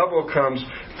the trouble comes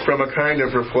from a kind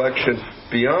of reflection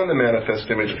beyond the manifest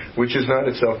image, which is not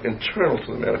itself internal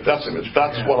to the manifest image.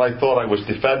 That's what I thought I was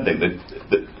defending,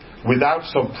 that without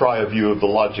some prior view of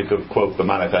the logic of, quote, the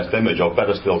manifest image, or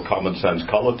better still, common sense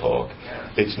colour talk,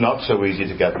 it's not so easy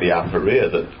to get the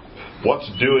aporia that what's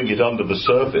doing it under the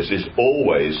surface is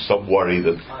always some worry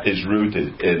that is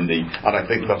rooted in the, and I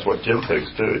think that's what Jim thinks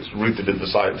too, it's rooted in the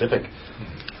scientific.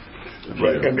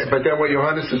 Right. But then what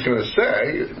Johannes is going to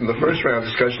say in the first round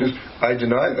discussion is, I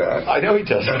deny that. I know he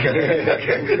does. Okay.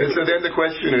 And so then the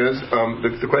question is,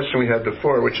 the question we had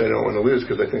before, which I don't want to lose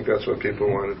because I think that's what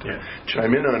people wanted to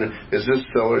chime in on, is this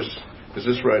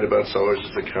right about Sellars'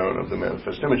 account of the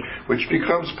manifest image, which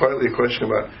becomes partly a question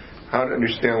about how to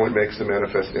understand what makes the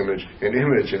manifest image an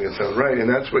image in its own right. And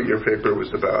that's what your paper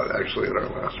was about, actually, at our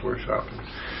last workshop.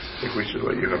 I think we should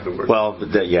let you have the word. Well,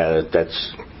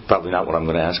 that's probably not what I'm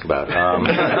going to ask about.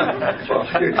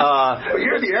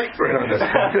 You're the expert on this.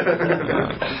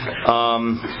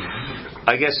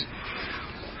 I guess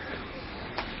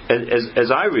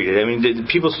as I read it, I mean,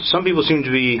 some people seem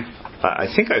to be, I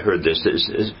think I heard this,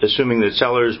 assuming that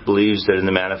Sellars believes that in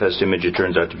the manifest image it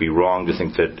turns out to be wrong to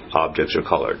think that objects are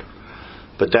colored.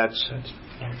 But that's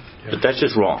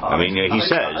just wrong. I mean, he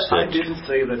says that... I didn't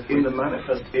say that in the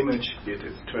manifest image it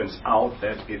turns out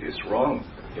that it is wrong.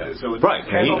 Yeah. So it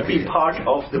cannot be part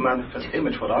of the manifest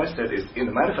image. What I said is, in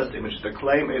the manifest image, the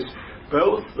claim is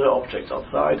both the objects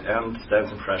outside and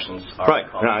Stan's impressions are right.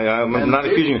 No, I'm not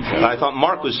accusing you. I thought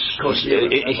Mark was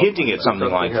hinting at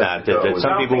something like that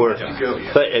some people were...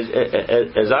 But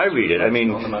as I read it, I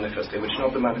mean... On the manifest image,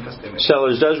 not the manifest image.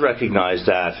 Sellars does recognize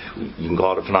that, you can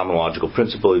call it a phenomenological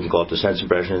principle, you can call it the sense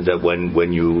impression, that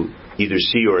when you either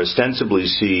see or ostensibly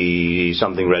see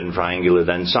something red and triangular,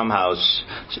 then somehow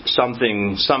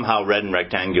red and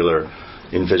rectangular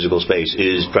in physical space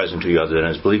is present to you other than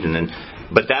is believed in.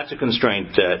 But that's a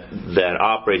constraint that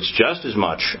operates just as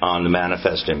much on the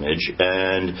manifest image,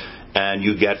 and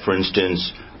you get, for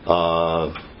instance,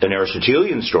 an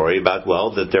Aristotelian story about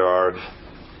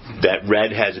that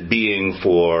red has a being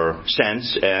for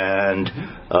sense and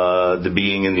the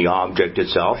being in the object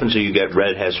itself, and so you get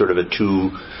red has sort of a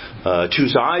two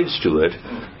sides to it.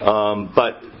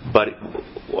 But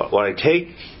what I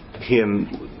take him,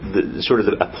 the sort of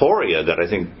the aporia that I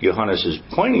think Johannes is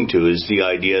pointing to is the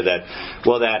idea that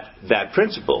that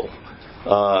principle,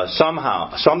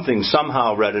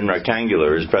 somehow red and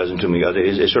rectangular is present to me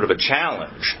is sort of a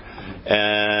challenge.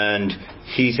 And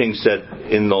he thinks that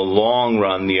in the long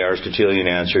run the Aristotelian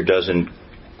answer doesn't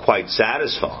quite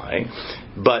satisfy.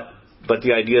 But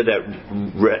the idea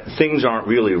that things aren't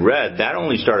really red, that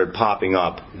only started popping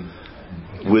up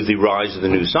with the rise of the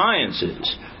new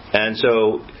sciences. And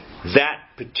so that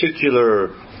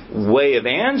particular way of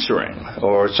answering,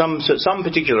 or some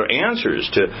particular answers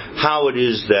to how it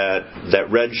is that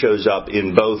red shows up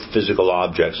in both physical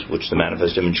objects, which the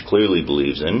manifest image clearly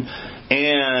believes in,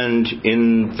 and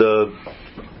in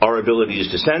our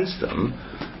abilities to sense them,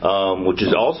 which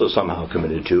is also somehow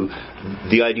committed to,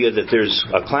 the idea that there's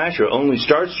a clash here only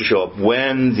starts to show up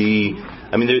when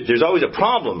there's always a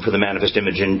problem for the manifest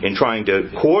image in trying to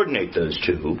coordinate those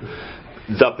two.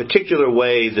 The particular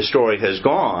way the story has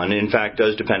gone, in fact,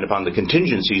 does depend upon the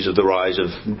contingencies of the rise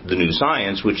of the new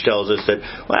science, which tells us that,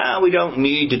 we don't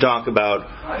need to talk about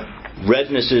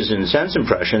rednesses and sense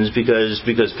impressions because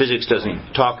physics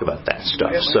doesn't talk about that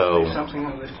stuff. So,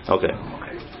 okay.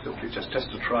 So just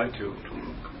to try to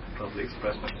probably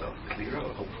express myself clearer,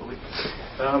 hopefully.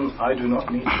 I do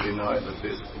not need to deny that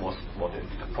this was what in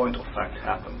point of fact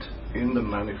happened in the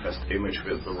manifest image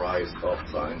with the rise of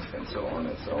science and so on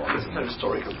and so on. This is a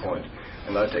historical point,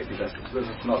 and I take it as this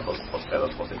is not what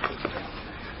Sellars was interested in.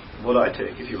 What I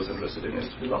take, if he was interested in,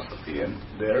 is philosophy, and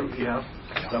there we have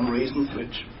some reasons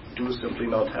which do simply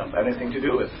not have anything to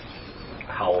do with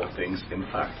how things in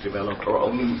fact developed, or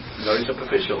only very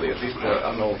superficially. At least there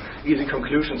are no easy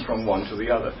conclusions from one to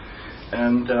the other.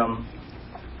 And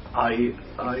I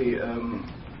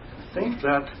think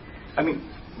that,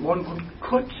 one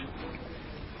could,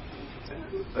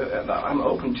 I'm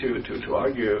open to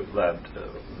argue that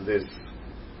this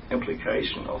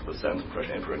implication of the sense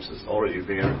impression inference is already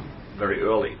there very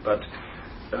early, but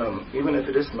even if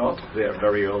it is not there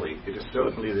very early, it is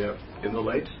certainly there in the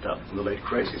late stuff, in the late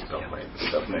crazy stuff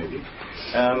maybe.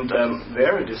 And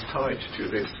there it is tied to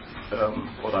this,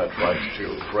 what I tried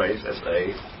to phrase as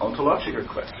a ontological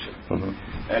question. Mm-hmm.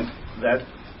 And that,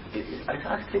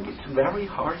 I think it's very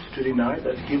hard to deny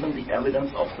that given the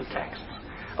evidence of the texts.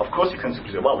 Of course you can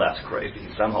simply say, that's crazy, he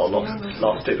somehow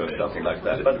lost it or something like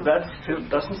that. But that still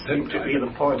doesn't seem to be the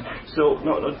point. So,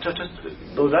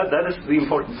 that is the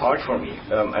important part for me,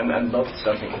 and not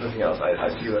anything else. I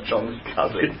see that John is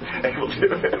hardly able to.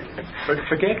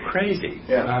 Forget crazy.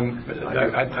 Yeah.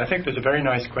 I think there's a very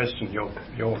nice question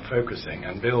you're focusing,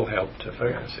 and Bill helped to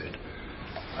focus it.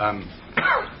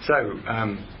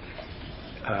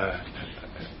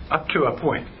 Up to a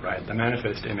point, right, the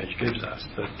manifest image gives us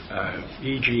that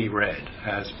e.g. red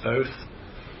has both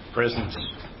presence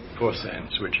for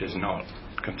sense, which is not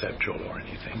conceptual or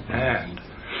anything, and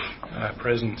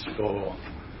presence for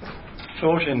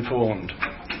thought-informed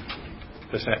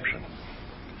perception.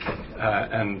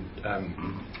 And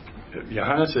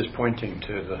Johannes is pointing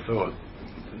to the thought,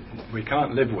 we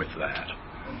can't live with that.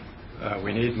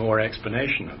 We need more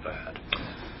explanation of that.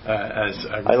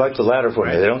 I like the latter for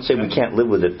you. They don't say we can't live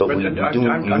with it, but we need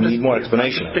more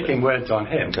explanation. I'm sticking words on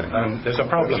him. Okay. There's a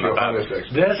problem about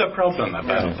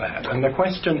that. And the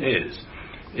question is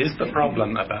the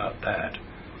problem about that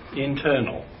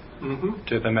internal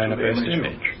to the manifest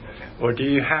image? Or do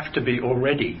you have to be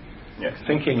already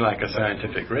thinking like a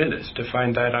scientific realist to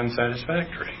find that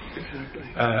unsatisfactory? Exactly.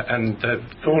 And the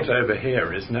thought over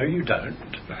here is, no, you don't.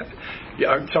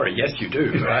 I'm sorry, yes, you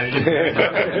do.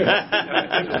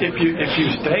 If you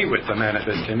stay with the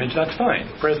manifest image, that's fine.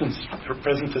 Presence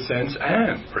to sense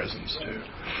and presence to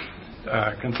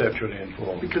conceptually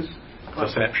informed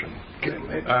perception.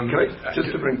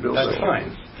 Just to bring Bill that's back.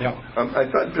 Fine. Yeah. I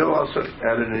thought Bill also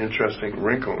added an interesting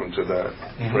wrinkle into that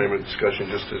frame of discussion,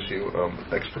 just as you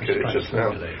explicated just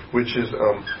now, which is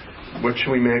what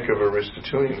should we make of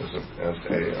Aristotelianism as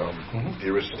the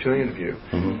Aristotelian view,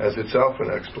 as itself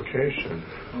an explication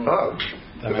of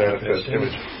the manifest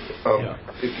image.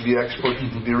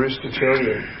 The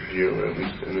Aristotelian view, at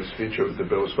least in this feature that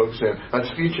Bill was focusing on,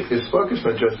 is focused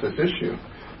on just this issue,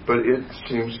 but it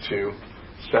seems to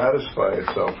satisfy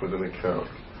itself with an account,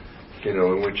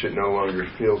 in which it no longer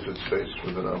feels it's faced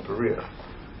with an aporia.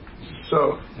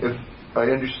 So, if I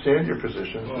understand your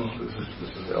position, this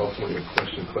is ultimately a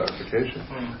question clarification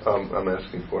I'm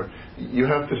asking for. You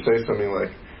have to say something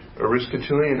like,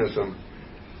 Aristotelianism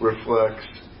reflects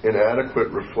an adequate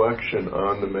reflection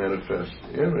on the manifest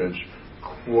image,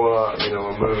 qua, a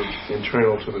mood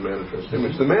internal to the manifest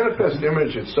image. The manifest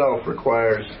image itself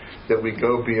requires that we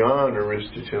go beyond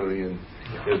Aristotelianism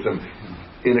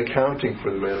in accounting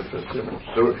for the manifest image.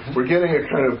 So we're getting a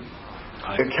kind of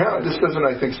account. This doesn't,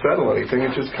 I think, settle anything.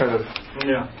 It just kind of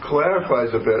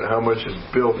clarifies a bit how much is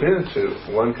built into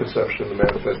one conception of the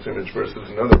manifest image versus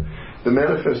another. The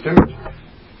manifest image,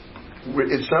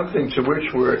 it's something to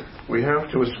which we have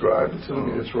to ascribe. It doesn't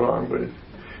mean it's wrong, but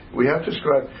we have to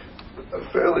ascribe a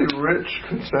fairly rich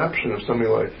conception of something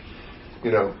like,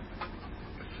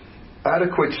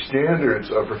 adequate standards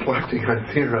of reflecting on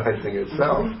theorizing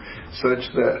itself,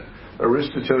 such that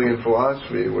Aristotelian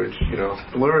philosophy, which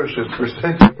flourishes for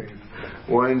centuries,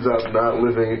 winds up not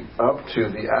living up to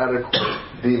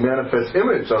the manifest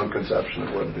image's own conception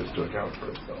of what it is to account for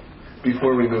itself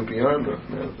before we move beyond the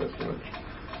manifest image.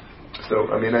 So,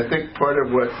 I think part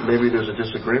of what maybe there's a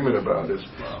disagreement about is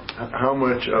how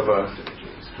much of a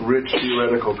rich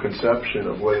theoretical conception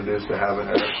of what it is to have an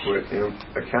adequate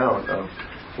account of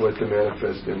what the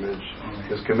manifest image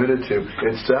is committed to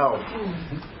itself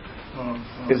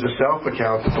is a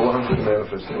self-account that belongs to the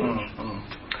manifest image.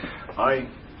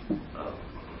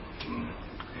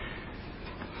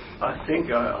 I think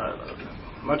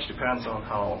much depends on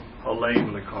how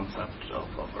laden the concept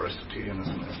of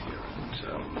Aristotelianism is here.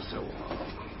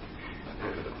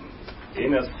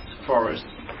 In as far as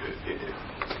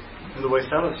in the way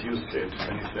Sellars used it,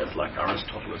 and he said, like,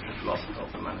 Aristotle is the philosopher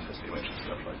of the manifest image and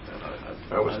stuff like that.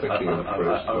 I was thinking of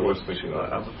first. I would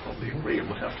probably agree.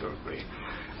 Would have to agree.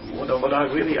 What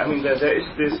I really, there is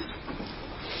this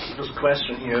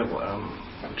question here,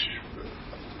 which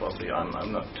probably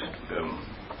I'm not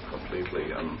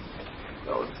completely.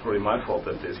 It's probably my fault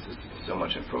that this is so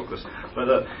much in focus.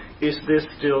 But is this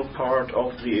still part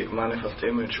of the manifest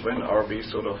image? When are we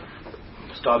sort of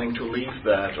starting to leave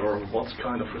that, or what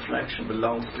kind of reflection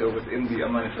belongs still within the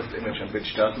manifest image and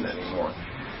which doesn't anymore?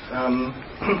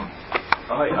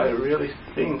 I really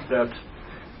think that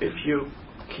if you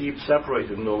keep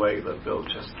separated in the way that Bill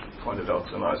just pointed out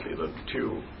so nicely, the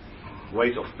two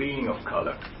ways of being of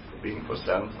color, the being for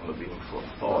sense and the being for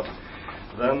thought,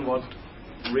 then what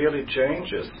really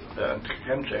changes and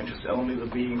can change is only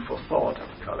the being for thought of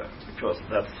color, because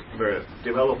that's where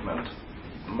development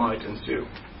might ensue.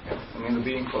 The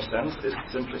being for sense is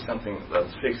simply something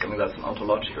that's fixed. That's an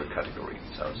ontological category.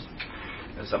 So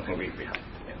it's something we have.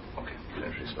 Okay,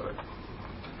 clearly started.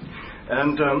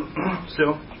 And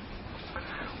so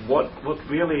what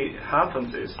really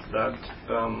happens is that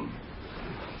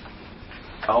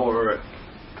our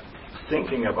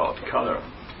thinking about color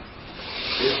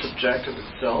is subjected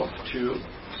itself to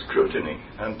scrutiny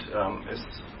and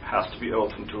has to be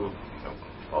open to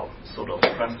sort of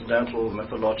transcendental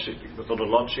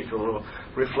methodological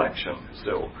reflection.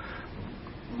 So,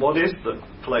 what is the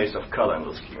place of color in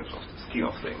the scheme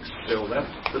of things? So that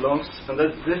belongs, and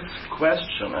this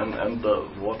question and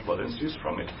what ensues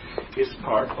from it is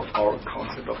part of our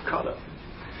concept of color.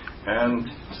 And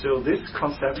so this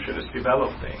conception is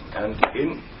developing, and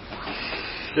in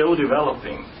still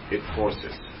developing, it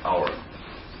forces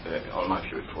on my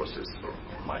view, it forces, or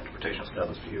my interpretation of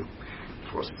Sellars' view,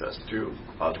 forces us to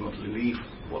ultimately leave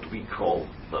what we call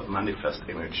the manifest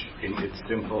image in its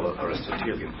simple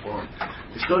Aristotelian form.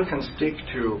 We still can stick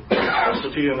to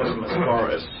Aristotelianism as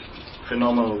far as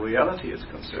phenomenal reality is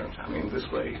concerned. This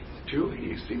way too,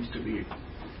 he seems to be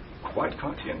quite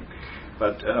Kantian,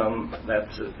 but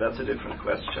that's a different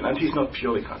question. And he's not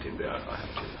purely Kantian there, I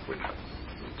have to retract.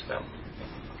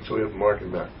 So we have Mark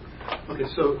in back. Okay,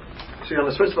 so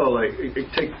Johannes, first of all,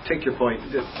 take your point.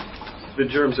 the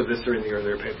germs of this are in the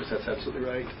earlier papers. That's absolutely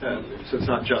right. So it's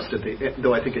not just at the,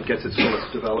 though I think it gets its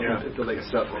fullest development at the later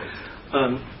stuff.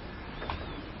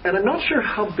 And I'm not sure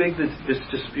how big this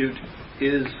dispute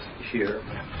is here.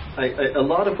 A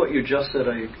lot of what you just said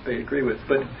I agree with,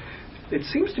 but it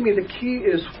seems to me the key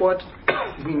is what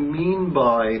we mean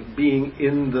by being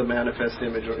in the manifest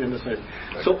image or in the state.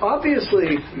 So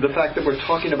obviously the fact that we're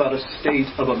talking about a state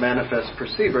of a manifest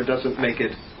perceiver doesn't make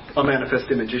it a manifest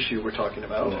image issue we're talking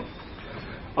about.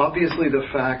 Obviously the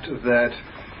fact that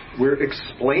we're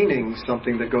explaining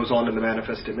something that goes on in the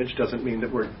manifest image doesn't mean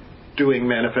that we're doing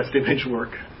manifest image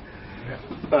work.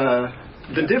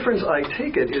 The difference, I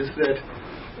take it, is that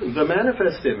the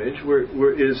manifest image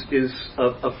is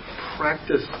a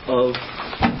practice of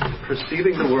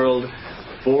perceiving the world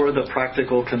for the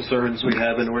practical concerns we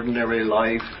have in ordinary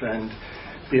life and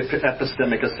the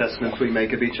epistemic assessments we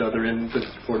make of each other in the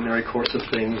ordinary course of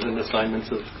things and assignments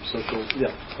of social,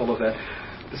 all of that.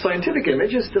 The scientific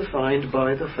image is defined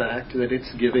by the fact that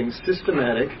it's giving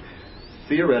systematic,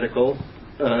 theoretical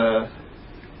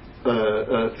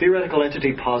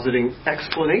entity positing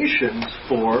explanations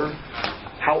for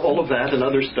how all of that and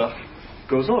other stuff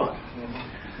goes on.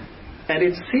 And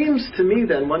it seems to me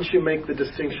then, once you make the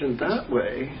distinction that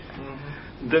way,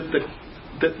 that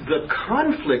the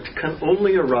conflict can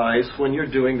only arise when you're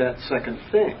doing that second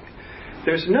thing.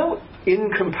 There's no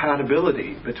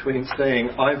incompatibility between saying,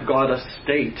 I've got a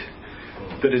state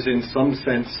that is in some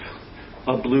sense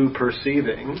a blue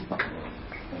perceiving,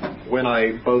 when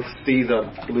I both see the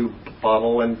blue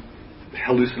bottle and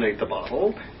hallucinate the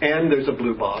bottle, and there's a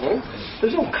blue bottle.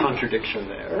 There's no contradiction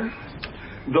there.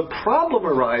 The problem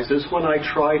arises when I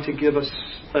try to give a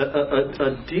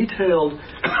detailed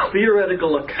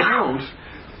theoretical account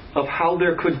of how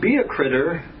there could be a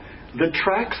critter that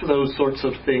tracks those sorts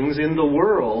of things in the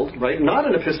world, right? Not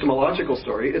an epistemological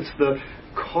story. It's the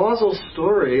causal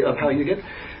story of how you get.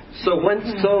 So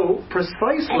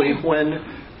precisely when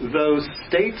those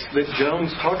states that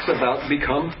Jones talks about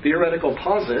become theoretical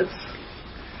posits,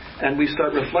 and we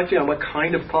start reflecting on what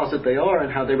kind of posit they are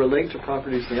and how they relate to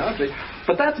properties of the object,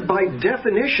 but that's by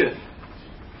definition.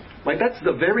 Like, that's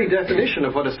the very definition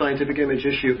of what a scientific image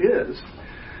issue is.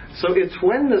 So it's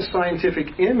when the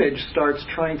scientific image starts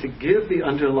trying to give the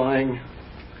underlying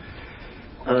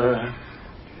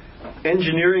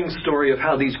engineering story of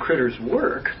how these critters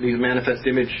work, these manifest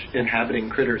image inhabiting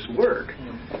critters work,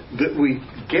 that we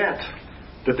get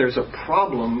that there's a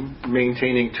problem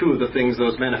maintaining two of the things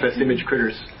those manifest image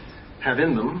critters have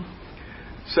in them.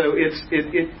 So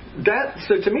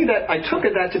so to me that I took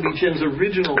that to be Jim's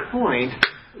original point,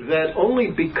 that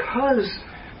only because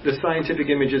the scientific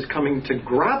image is coming to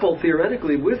grapple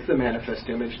theoretically with the manifest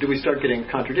image do we start getting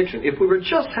a contradiction. If we were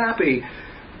just happy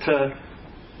to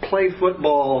play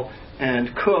football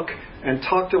and cook and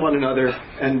talk to one another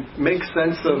and make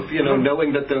sense of,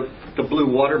 knowing that the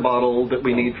blue water bottle that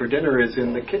we need for dinner is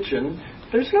in the kitchen,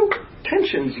 there's no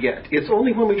tensions yet. It's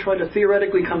only when we try to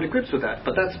theoretically come to grips with that.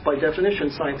 But that's by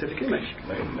definition scientific image.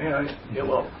 May I? Yeah,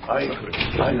 well, I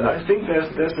think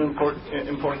there's an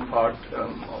important part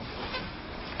of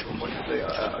what you say.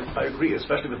 I agree,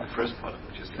 especially with the first part of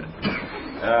what you said.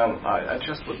 I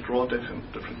just would draw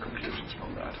different conclusions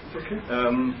from that. Okay.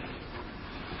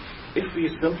 If we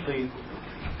simply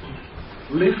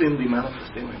live in the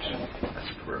manifest image, as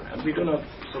it were, and we do not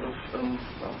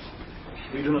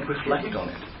we do not reflect on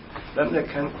it, then there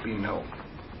can be no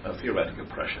theoretical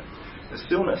pressure. As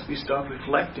soon as we start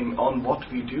reflecting on what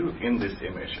we do in this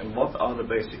image and what are the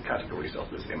basic categories of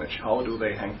this image, how do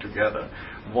they hang together,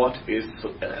 what is,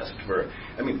 as it were,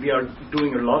 we are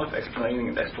doing a lot of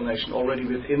explaining and explanation already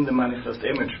within the manifest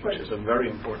image, which is a very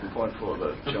important point for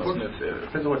the John Smith.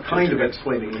 Depends on what kind of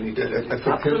explaining you need to do. I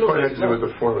think his point has to do with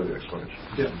the form of the explanation.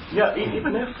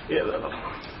 Even if...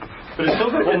 but it's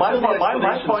also, my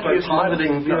point is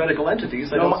positing theoretical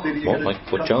entities. I don't see that you're like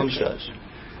what Jones does.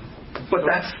 But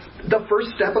that's the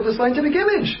first step of the scientific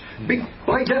image.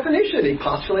 By definition, he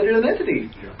postulated an entity.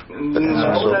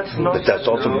 But that's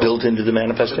also built into the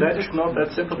manifest image. That is not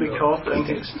that simple because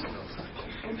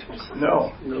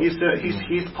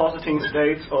he's positing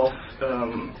states of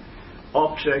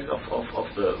objects of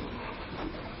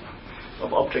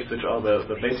objects which are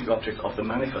the basic objects of the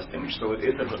manifest image. So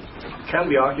it can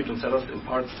be argued, and Sellars in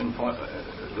parts,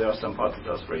 there are some parts of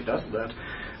Sellars where he does that,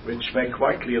 which make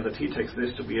quite clear that he takes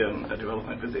this to be a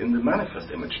development within the manifest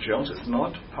image. Jones is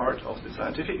not part of the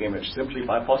scientific image simply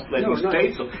by postulating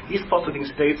he's postulating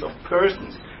states of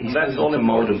persons. That's all a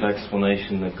mode of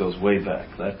explanation that goes way back,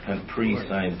 that kind of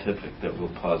pre-scientific that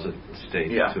will posit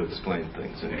states to explain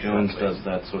things. And Jones does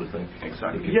that sort of thing.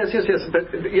 Exactly. Yes. But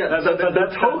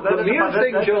the mere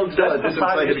thing Jones does isn't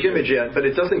scientific image yet, but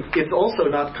it doesn't. It's also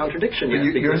not contradiction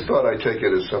yet. Your thought, I take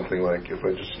it, is something like, if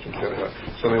I just get it out,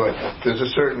 something like there's a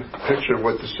certain picture of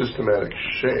what the systematic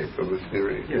shape of a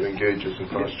theory that engages in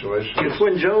postulation. It's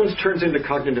when Jones turns into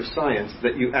cognitive science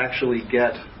that you actually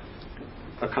get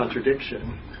a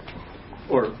contradiction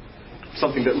or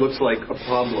something that looks like a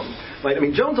problem. Right? I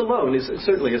mean, Jones alone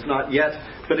certainly is not yet,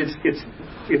 but it's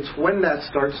when that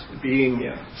starts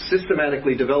being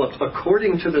systematically developed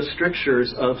according to the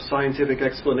strictures of scientific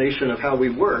explanation of how we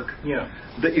work.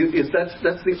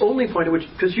 That's the only point at which,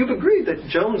 because you've agreed that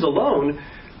Jones alone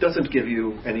doesn't give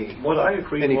you any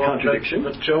contradiction.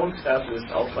 That Jones, as is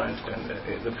outlined in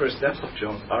the first steps of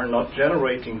Jones, are not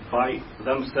generating by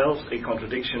themselves a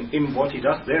contradiction in what he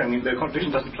does there. I mean, the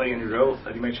contradiction doesn't play any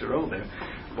major role there.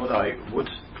 What I would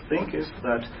think is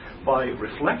that by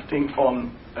reflecting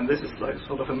on, and this is like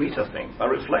sort of a meta thing, by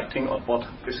reflecting on what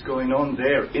is going on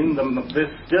there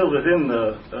still within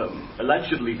the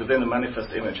allegedly within the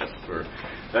manifest image, as it were,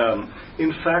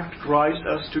 in fact drives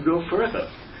us to go further.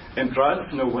 And drive us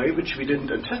in a way which we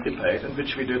didn't anticipate and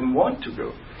which we didn't want to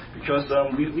go. Because the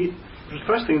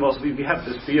first thing was we had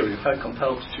this theory, we felt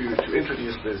compelled to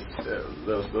introduce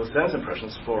those sense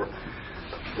impressions for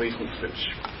reasons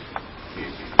which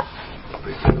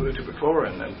we alluded to before,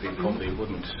 and we probably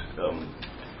wouldn't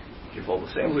give all the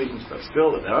same reasons, but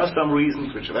still there are some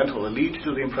reasons which eventually lead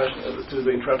to the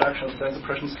introduction of sense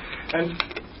impressions. And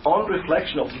on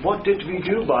reflection of what did we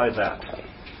do by that,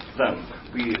 then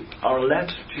we are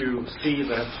led to see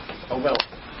that,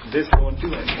 this won't do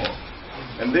anymore.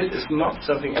 And this is not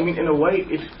something, I mean, in a way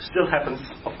it still happens,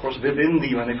 of course, within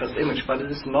the manifest image, but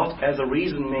it is not as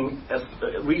reasoning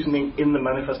in the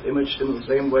manifest image in the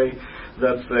same way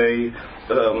that say,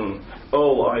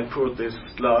 I poured this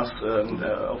glass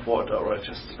of water, or I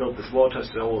just spilled this water,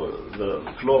 so the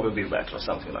floor will be wet, or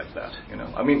something like that.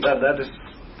 I mean, that is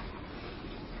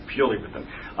purely within.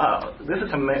 This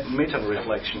is a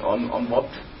meta-reflection on what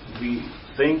we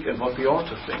think and what we ought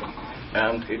to think.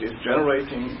 And it is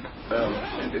generating,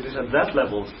 and it is at that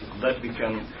level that we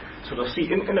can sort of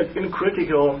see in our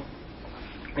critical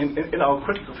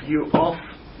view of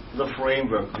the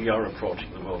framework we are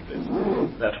approaching the world with,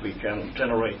 that we can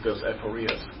generate those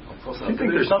aphorias. Of course,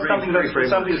 there's not something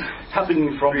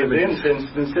happening from within, since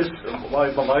this,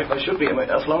 why should we? I mean,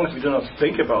 as long as we do not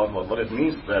think about what it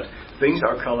means that things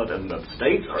are colored and that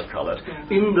states are colored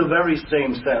in the very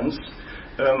same sense.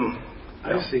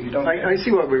 I see. I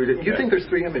see what we were doing. You think there's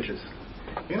three images?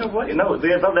 You know what? Don't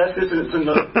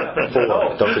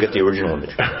forget the original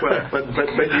image.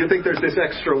 But you think there's this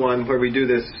extra one where we do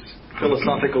this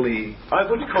philosophically? I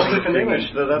would call it an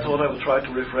image. That's what I would try to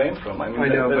refrain from. I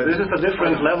know, but this is a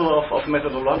different level of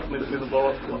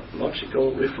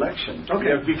methodological reflection.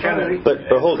 Okay. But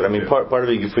hold it. I mean, part of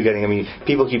it you're forgetting. I mean,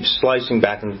 people keep slicing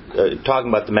back and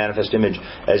talking about the manifest image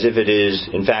as if it is,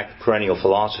 in fact, perennial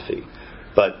philosophy.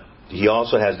 But he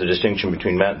also has the distinction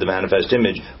between the manifest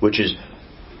image, which is,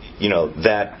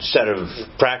 that set of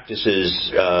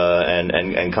practices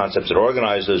and concepts that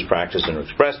organize those practices and are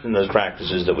expressed in those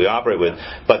practices that we operate with.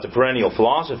 But the perennial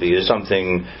philosophy is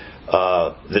something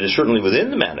that is certainly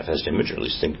within the manifest image, or at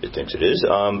least it thinks it is,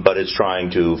 but it's trying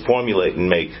to formulate and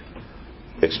make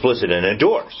explicit and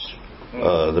endorse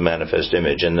the manifest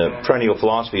image. And the perennial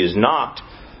philosophy is not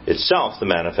itself the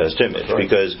manifest image,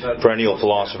 because perennial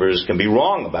philosophers can be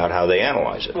wrong about how they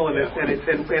analyze it. Well, and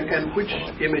which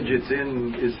image it's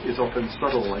in is often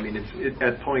subtle. I mean,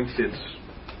 at points it's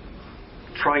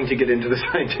trying to get into the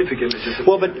scientific image.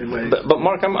 Well, but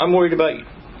Mark, I'm worried about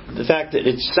the fact that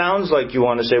it sounds like you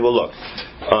want to say, well, look,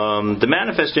 the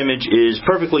manifest image is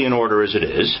perfectly in order as it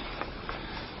is.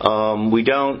 We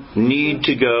don't need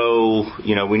to go,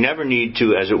 we never need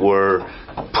to, as it were,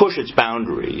 push its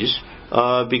boundaries,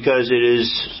 because it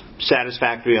is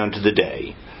satisfactory unto the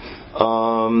day.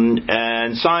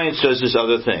 And science does this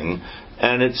other thing.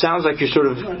 And it sounds like you're sort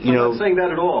of, I'm not saying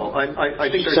that at all. I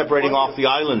think separating off the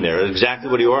island there. Exactly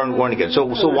what you are going to get. So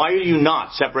why are you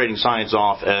not separating science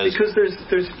off as because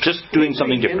there's just doing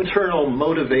something different? Internal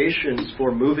motivations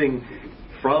for moving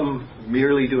from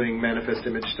merely doing manifest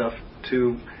image stuff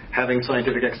to having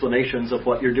scientific explanations of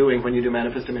what you're doing when you do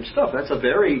manifest image stuff. That's a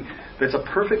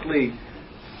perfectly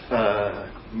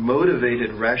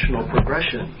motivated rational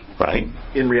progression Right.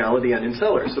 in reality and in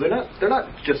Sellars. So they're not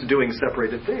just doing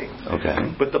separated things. Okay.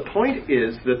 But the point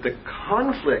is that the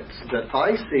conflicts that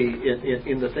I see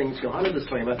in the things Johannes is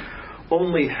talking about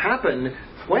only happen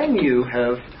when you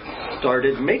have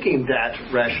started making that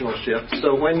rational shift.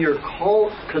 So when you're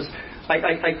called, because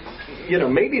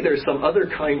maybe there's some other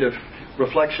kind of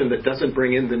reflection that doesn't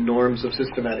bring in the norms of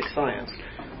systematic science.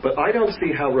 But I don't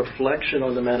see how reflection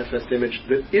on the manifest image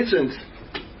that isn't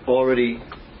already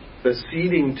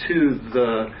acceding to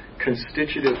the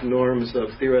constitutive norms of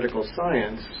theoretical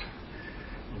science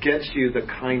gets you the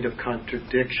kind of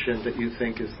contradiction that you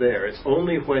think is there. It's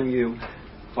only when you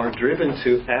are driven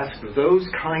to ask those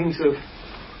kinds of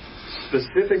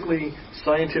specifically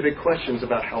scientific questions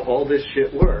about how all this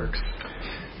shit works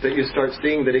that you start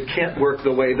seeing that it can't work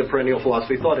the way the perennial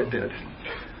philosophy thought it did.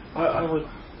 I would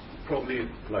probably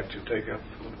like to take up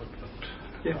what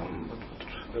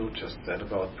Bill just said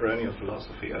about perennial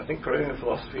philosophy. I think perennial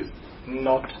philosophy is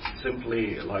not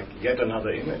simply like yet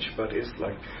another image, but is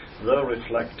like the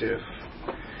reflective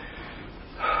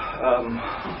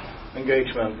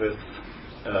engagement with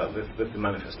the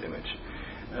manifest image.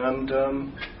 And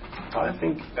I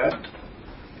think that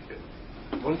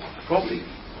probably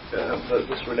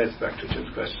this relates back to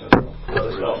Jim's question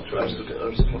as well.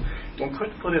 One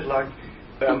could put it like,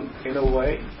 in a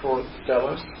way, for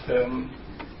Sellars,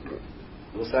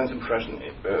 the sense impression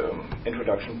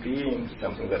introduction being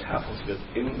something that happens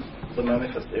within the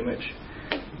manifest image.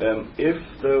 If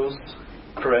those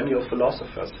perennial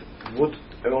philosophers would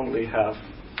only have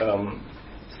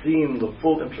seen the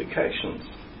full implications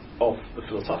of the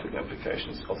philosophical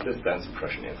implications of this sense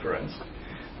impression inference,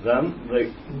 then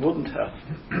they wouldn't have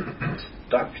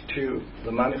stuck to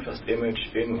the manifest image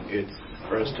in its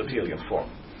Aristotelian form.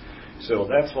 So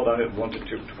that's what I wanted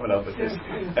to point out with this.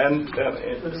 And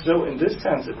so in this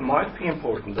sense, it might be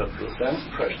important that the sense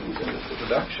impression in this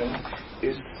introduction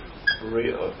is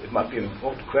real. It might be an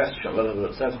important question whether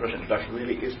the sense impression introduction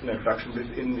really is an introduction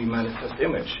within the manifest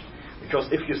image. Because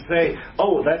if you say,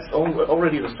 oh, that's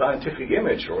already the scientific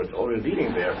image, or it's already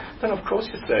leading there, then of course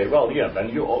you say, well, yeah, then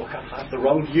you all have the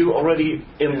wrong view already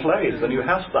in place, then you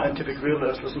have scientific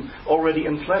realism already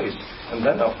in place. And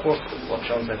then, of course, what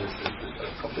John said is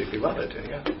completely valid.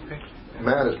 Yeah.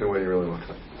 Matt is the way you really want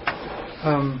to.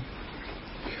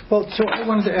 Well, so I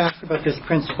wanted to ask about this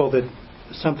principle that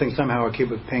something, somehow a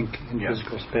cube of pink in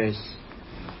physical space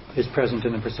is present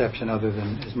in the perception other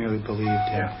than is merely believed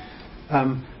in.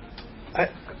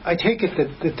 I take it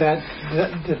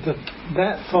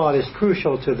that thought is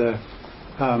crucial to the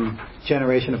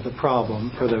generation of the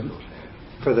problem for the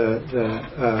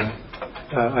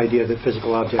idea that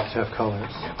physical objects have colors,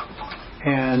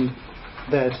 and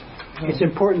that it's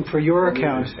important for your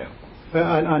account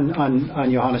on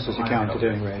Johannes's account at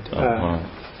any rate.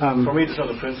 For me, it's not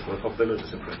a principle. For Bill, it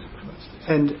is a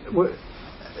principle.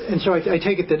 And so I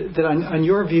take it that on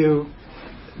your view,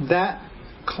 that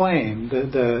claim,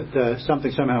 the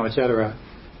something, somehow, etc.,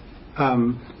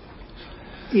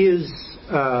 is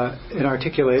an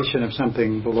articulation of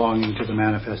something belonging to the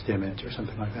manifest image or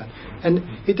something like that. And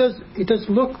it does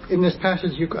look in this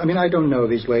passage. I don't know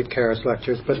these late Karras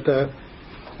lectures, but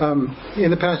in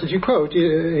the passage you quote,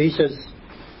 he says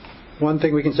one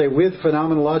thing we can say with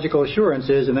phenomenological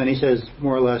assurances, and then he says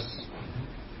more or less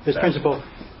this principle.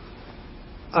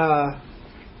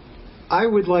 I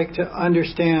would like to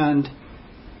understand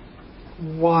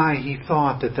why he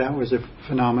thought that was a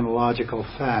phenomenological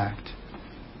fact.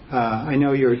 I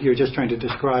know you're just trying to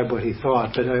describe what he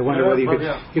thought, but I wonder whether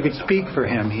you could speak for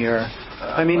him here.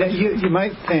 You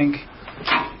might think,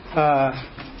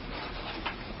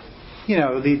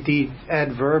 the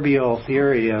adverbial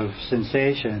theory of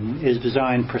sensation is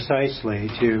designed precisely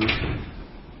to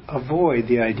avoid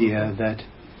the idea that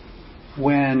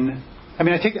when I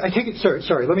take it.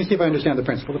 Sorry. Let me see if I understand the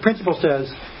principle. The principle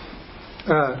says,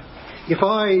 if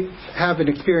I have an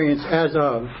experience as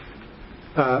of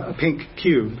a pink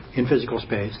cube in physical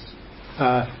space,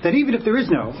 then even if there is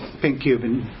no pink cube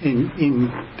in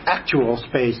actual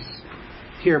space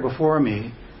here before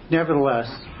me, nevertheless,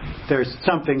 there's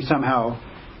something, somehow,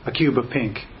 a cube of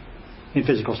pink in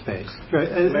physical space.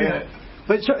 Right?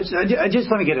 But just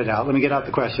let me get it out. Let me get out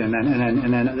the question,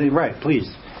 and then right, please.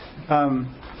 And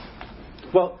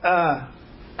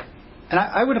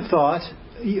I would have thought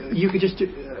you could just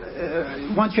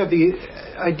once you have the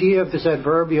idea of this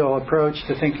adverbial approach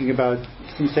to thinking about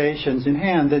sensations in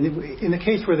hand, then in the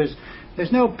case where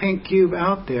there's no pink cube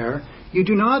out there, you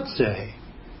do not say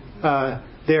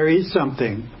there is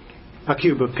something, a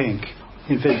cube of pink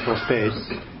in physical space,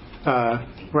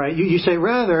 right? You say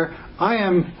rather, I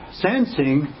am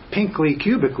sensing pinkly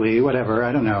cubically, whatever,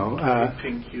 I don't know.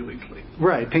 Pink cubically.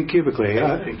 Right, pink cubically.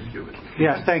 Pink cubically.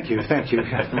 Yeah, thank you. I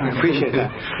appreciate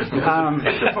that. It's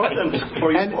important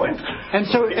for your point. And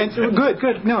so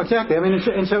good. No, exactly. I mean, if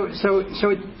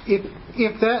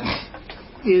that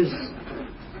is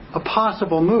a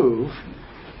possible move,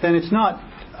 then it's not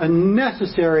a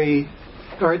necessary,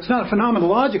 or it's not a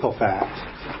phenomenological fact.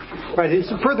 Right,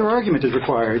 a further argument is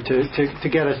required to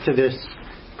get us to this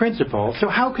principle. So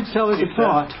how could Sellars have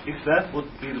thought... If that would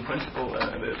be the principle,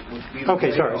 it would be...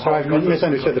 Okay, sorry, so I've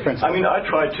misunderstood the principle. I mean, I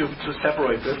tried to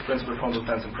separate this principle from the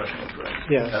sense impression inference.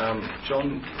 Yes.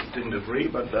 John didn't agree,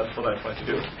 but that's what I tried to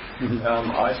do. Mm-hmm.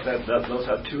 I said that those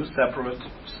are two separate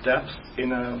steps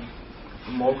in a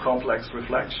more complex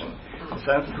reflection. The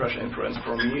sense impression inference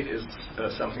for me is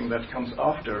something that comes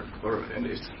after and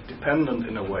is dependent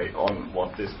in a way on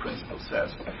what this principle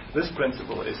says. This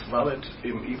principle is valid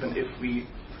even if we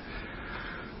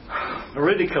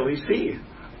veridically see.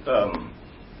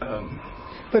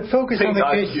 But focus on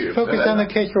the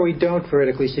case where we don't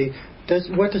veridically see.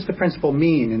 What does the principle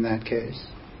mean in that case?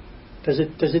 Does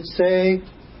it say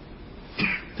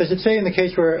in the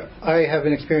case where I have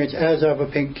an experience as of a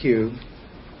pink cube?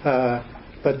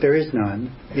 But there is none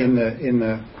in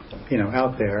the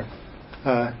out there.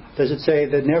 Does it say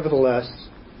that nevertheless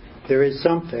there is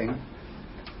something?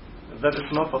 That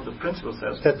is not what the principle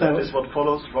says. That is what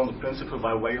follows from the principle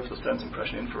by way of the sense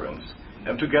impression inference,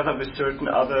 and together with certain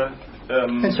other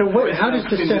and so how does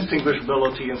the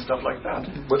indistinguishability and stuff like that?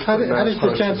 How does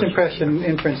the sense impression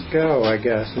inference go? I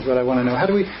guess is what I want to know. How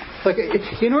do we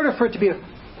in order for it to be a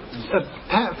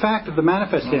fact of the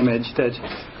manifest image that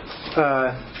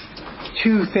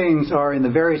two things are in the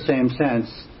very same sense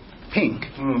pink.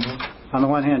 Mm-hmm. On the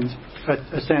one hand,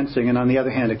 a sensing, and on the other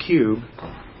hand, a cube.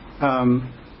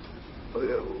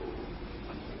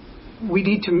 We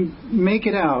need to make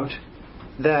it out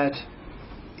that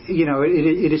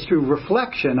it is through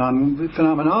reflection on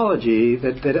phenomenology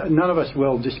that none of us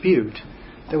will dispute,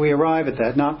 that we arrive at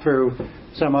that, not through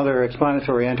some other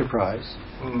explanatory enterprise,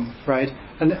 right?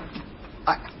 And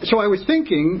so I was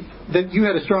thinking that you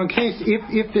had a strong case,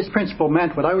 if this principle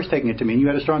meant what I was taking it to mean, you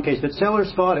had a strong case that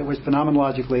Sellars thought it was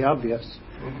phenomenologically obvious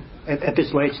at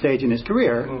this late stage in his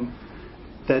career,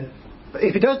 that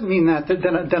if it doesn't mean that,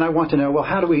 then I want to know, well,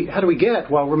 how do we get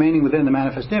while remaining within the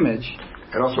manifest image?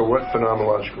 And also, what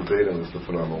phenomenological datum is the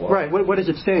phenomenology? Right, what is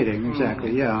it stating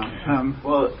exactly? Yeah.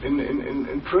 Well,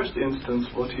 in first instance,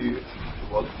 what I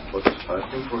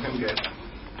think for him gave,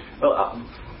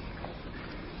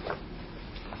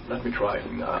 let me try.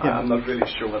 I'm not really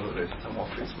sure whether there's some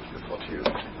office with what you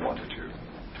wanted to do.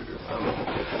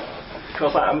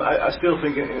 Because I still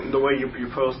think in the way you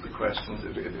posed the questions,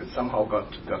 it somehow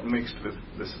got mixed with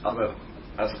this other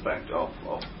aspect of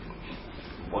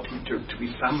what he took to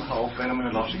be somehow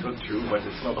phenomenological too, but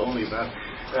it's not only that.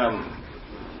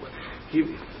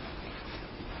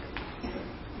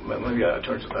 Maybe I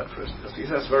turn to that first. Because he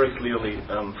says very clearly,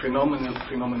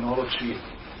 phenomenology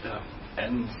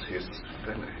ends his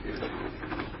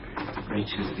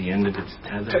reaches the end of its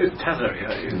tether. Tether,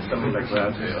 something like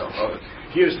that.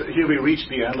 Here we reach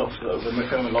the end of the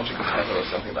phenomenological tether, or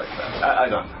something like that. I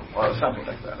don't know, or something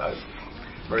like that.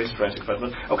 Very strange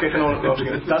expression. But okay,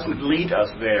 phenomenological. It doesn't lead us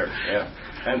there,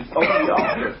 and only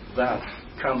after that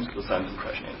comes the sense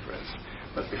impression inference.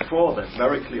 But before that,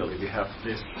 very clearly, we have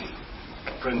this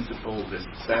principle, this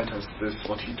sentence, this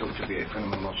what he took to be a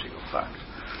phenomenological fact.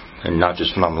 And not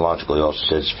just phenomenological, he also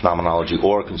says phenomenology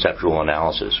or conceptual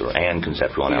analysis and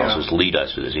conceptual analysis lead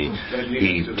us to this.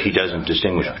 He doesn't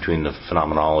distinguish between the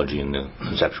phenomenology and the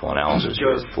conceptual analysis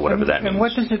for whatever that means. And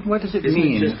what does it Isn't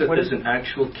mean? It just that there's an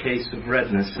actual case of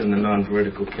redness in the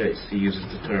non-veridical case. He uses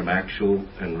the term actual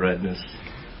and redness.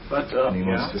 But and he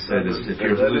wants to say this: if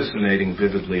you're hallucinating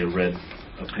vividly a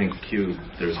pink cube,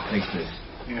 there's pinkness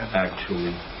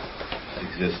actually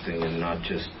existing and not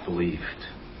just believed.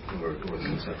 Or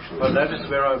conceptual. But that is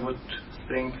where I would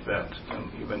think that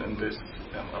even in this,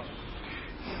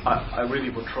 I really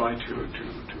would try to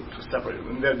separate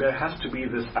it. There has to be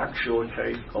this actual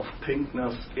case of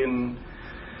pinkness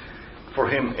for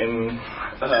him in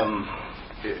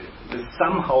the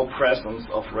somehow presence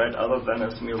of red other than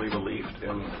as merely believed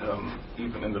in,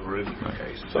 even in the veridical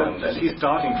case. And he's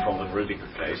starting from the veridical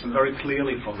case, and very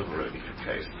clearly from the veridical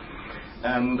case.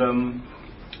 And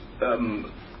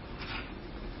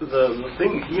the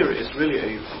thing here is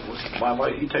really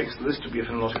why he takes this to be a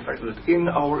phenomenological fact, that in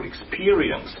our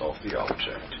experience of the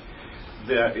object,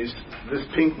 there is this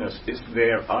pinkness is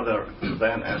there other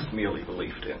than as merely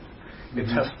believed in. It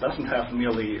doesn't have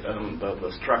merely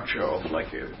the structure of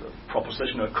like a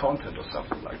propositional content or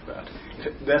something like that.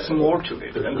 There's more to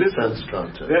it. And this sense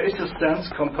content. There is a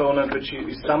sense component which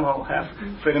you somehow have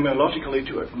phenomenologically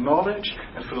to acknowledge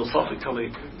and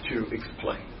philosophically to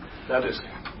explain. That is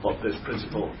what this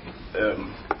principle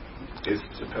is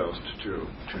supposed to do.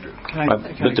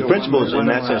 But the principle is, in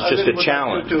that sense, just a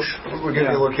challenge. We're going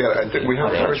to look at it. I think we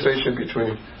have a conversation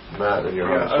between Matt and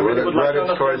Johannes. So we're right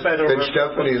its course. Then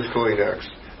Stephanie is fully next,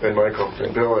 and Michael,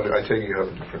 and Bill, and I take it you have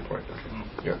a different point. Okay.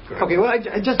 Yeah. Go ahead. Okay. Well,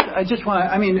 I just want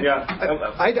to. I mean,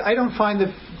 I don't find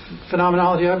the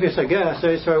phenomenology obvious. I guess.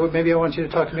 So maybe I want you to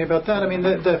talk to me about that. I mean,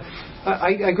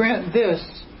 I grant this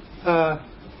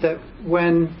that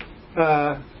when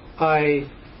I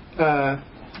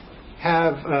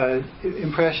have an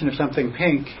impression of something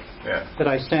pink, that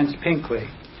I sense pinkly.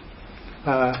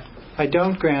 I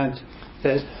don't grant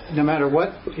that no matter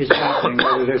what is happening,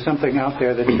 whether there's something out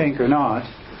there that's pink or not,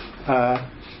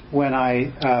 when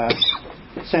I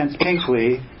sense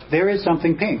pinkly, there is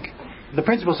something pink. The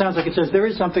principle sounds like it says there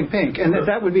is something pink, and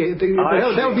that would be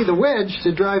the wedge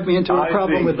to drive me into a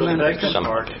problem with the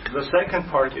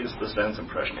second part is the sense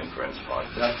impression inference part.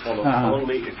 That follows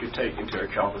only if you take into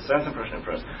account the sense impression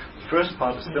inference. The first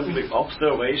part is simply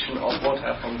observation of what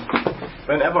happens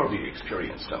whenever we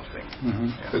experience something.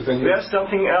 There's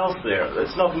something else there.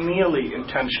 It's not merely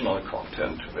intentional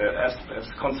content as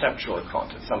conceptual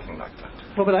content, something like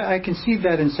that. Well, but I concede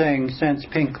that in saying sense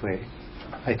pinkly.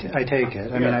 I take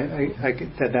it. I mean,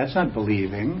 that's not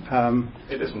believing.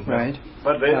 It isn't, right?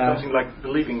 But there's something like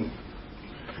believing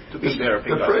to be there.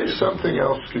 The phrase "something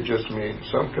else" could just mean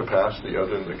some capacity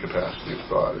other than the capacity of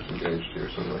thought is engaged here,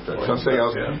 something like that. Something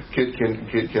else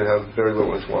can have very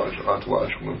little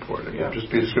ontological import. It can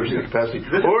just be a description of capacity,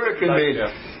 or it can mean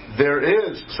there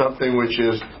is something which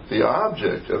is the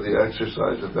object of the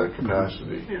exercise of that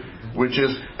capacity, which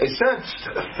is a sensed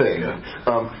thing.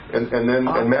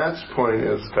 And Matt's point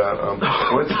is that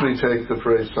once we take the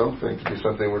phrase "something" to be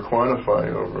something we're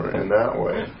quantifying over in that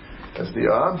way, as the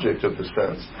object of the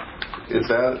sense, is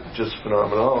that just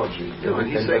phenomenology? And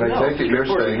I take it you're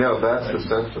saying, no, that's the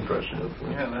sense impression.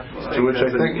 To which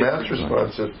I think Matt's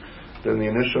response is, then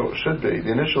the initial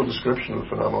description of the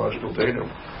phenomenological datum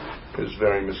is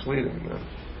very misleading.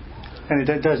 And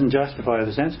it doesn't justify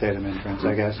the sense datum inference,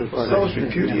 I guess. It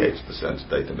repudiates the sense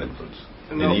datum inference.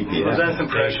 No, the sense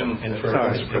impression.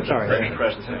 Sorry.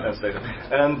 Sense datum.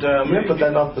 And but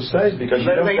they're not the same because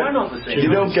they are not the same. You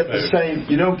don't get the same.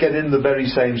 You don't get in the very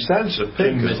same sense of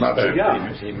pink. I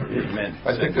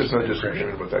think there's no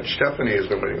disagreement about that. Stephanie has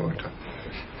been waiting a long time.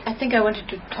 I think I wanted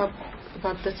to talk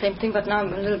about the same thing, but now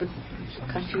I'm a little bit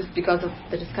confused because of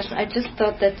the discussion. I just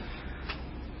thought that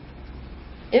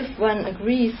if one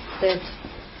agrees that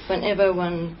whenever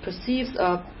one perceives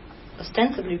or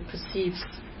ostensibly perceives,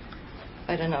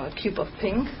 I don't know, a cube of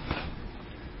pink,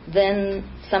 then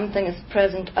something is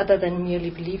present other than merely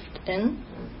believed in.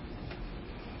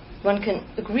 One can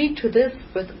agree to this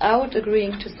without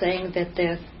agreeing to saying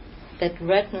that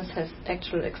redness has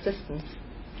actual existence.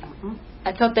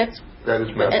 I thought that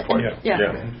is Matt's point.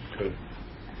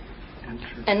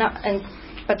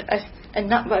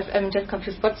 I'm just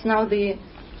confused. What's now the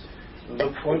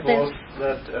point was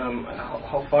that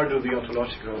how far do the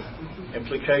ontological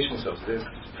implications of this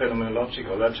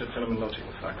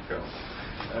phenomenological fact go?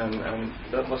 And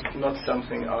that was not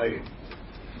something I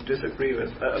disagree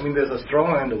with. I mean, there's a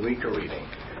stronger and a weaker reading,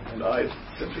 and I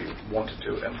simply wanted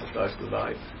to emphasize that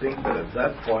I think that at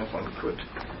that point one could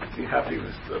be happy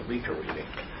with the weaker reading,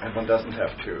 and one doesn't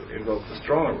have to invoke the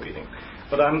stronger reading.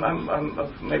 But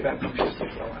maybe I'm confused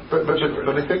as well.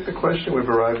 But I think the question we've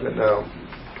arrived at now,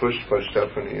 pushed by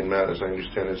Stephanie and Matt, as I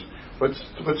understand, is let's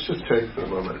just take for a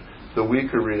moment the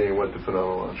weaker reading of what the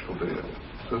phenomenological datum is.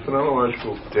 So the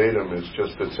phenomenological datum is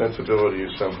just that sensibility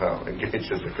is somehow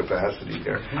engaged as a capacity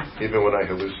here, even when I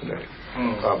hallucinate.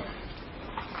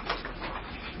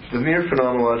 The mere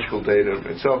phenomenological datum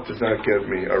itself does not give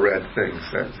me a red thing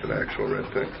sense, an actual red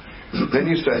thing. Then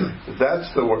you say,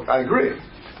 that's the work. I agree.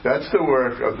 That's the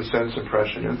work of the sense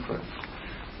impression inference.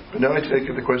 But now I take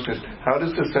it the question is, how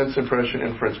does the sense impression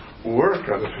inference work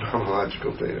on the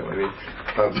phenomenological datum? I mean,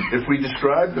 if we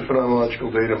describe the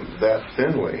phenomenological datum that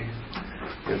thinly,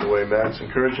 in the way Matt's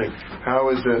encouraging, how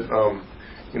is it,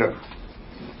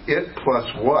 it plus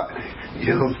what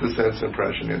yields the sense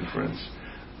impression inference?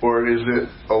 Or is it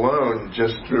alone,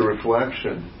 just through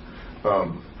reflection,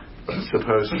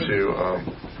 supposed to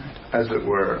as it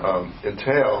were,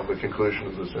 entail the conclusion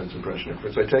of the sense impression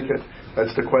inference? I take it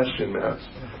that's the question that's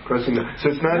pressing. So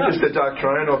it's not just a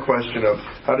doctrinal question of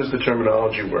how does the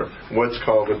terminology work? What's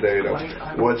called a datum?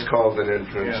 What's called an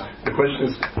inference? The question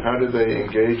is how do they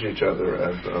engage each other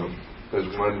as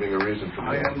one being a reason for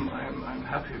that? I'm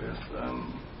happy with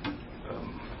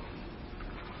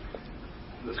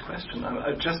this question.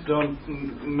 I just don't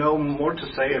know more to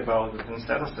say about it than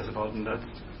Sellars says about it, and that's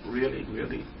really,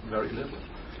 really very little.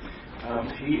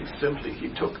 He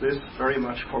took this very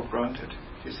much for granted.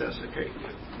 He says, okay,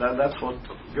 that's what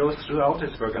goes throughout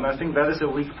his work, and I think that is a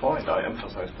weak point. I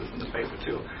emphasize this in the paper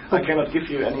too. I cannot give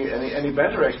you any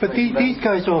better explanation. But these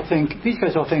guys all think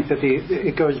that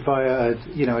it goes by a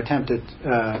attempt at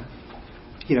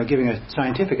giving a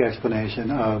scientific explanation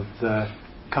of the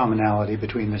commonality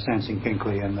between the sensing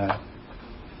pinkly and the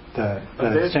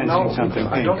sensing something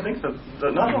pink. I don't think that.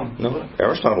 No,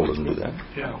 Aristotle doesn't do that.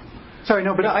 Yeah. Sorry,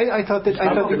 no, but I thought that the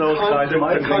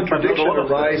contradiction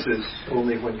arises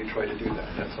only when you try to do that.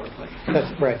 That's our point.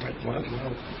 That's right.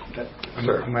 I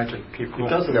might keep it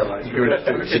doesn't arise.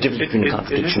 It's a difference between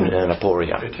contradiction and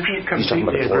aporia. It isn't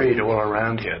completely agreed all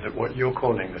around here that what you're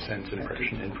calling the sense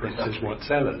impression inference is what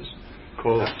Sellars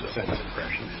calls the sense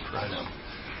impression inference.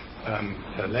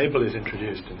 The label is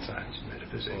introduced in science and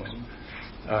metaphysics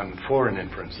for an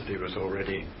inference that he was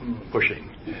already pushing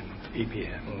in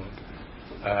EPM.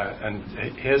 And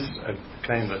here's a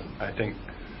claim that I think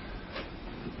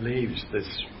leaves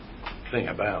this thing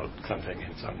about something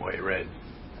in some way read,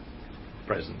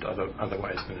 present,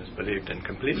 otherwise than is believed in,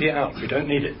 completely out. We don't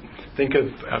need it. Think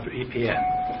of EPM.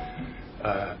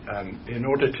 In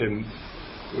order to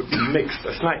mix,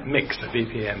 a slight mix of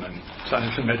EPM and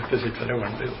science and metaphysics, I don't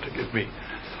want Bill to give me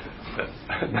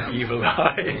the evil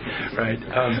eye, right?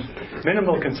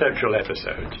 Minimal conceptual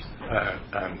episodes.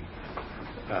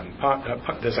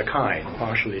 There's a kind,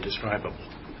 partially describable,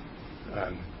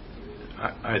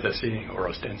 either seeing or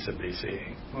ostensibly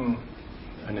seeing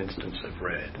an instance of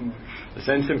red. The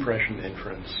sense impression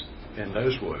inference in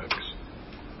those works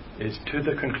is to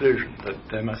the conclusion that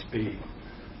there must be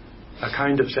a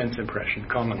kind of sense impression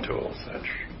common to all such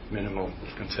minimal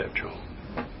conceptual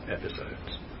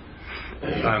episodes.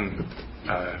 And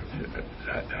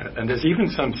there's even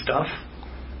some stuff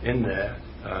in there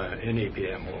in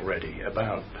EPM already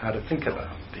about how to think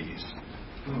about these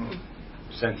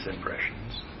sense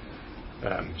impressions,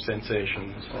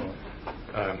 sensations,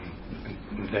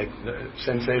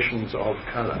 sensations of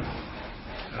colour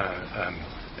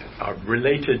are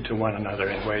related to one another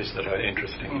in ways that are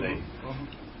interestingly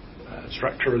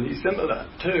structurally similar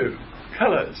to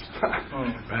colours,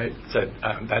 right? So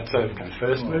that's a kind of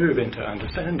first move into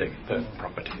understanding the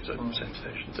properties of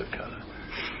sensations of colour.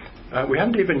 We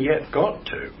haven't even yet got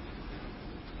to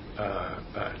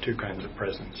two kinds of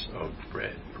presence of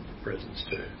red: presence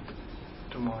to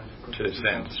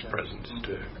sense, presence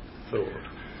to thought.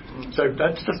 So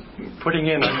that's just putting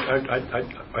in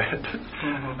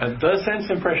the sense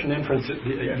impression inference.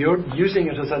 You're using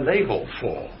it as a label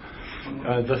for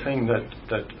the thing that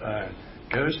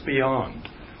goes beyond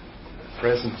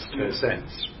presence to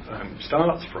sense,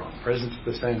 starts from presence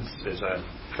to sense is a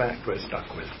fact we're stuck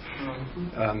with,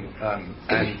 and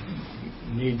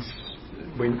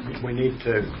we need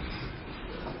to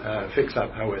fix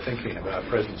up how we're thinking about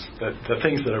presence, the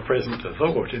things that are present to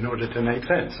thought, in order to make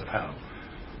sense of how,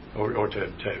 or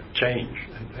to change,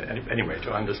 anyway,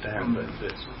 to understand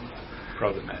this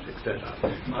problematic setup.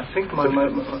 I think my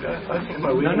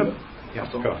reading. Yeah,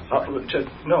 go on.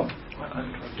 No.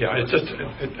 Yeah, it's just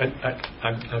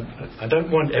I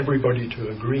don't want everybody to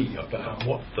agree about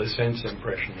what the sense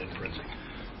impression inference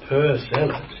per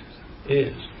Sellars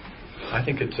is. I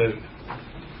think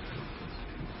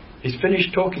he's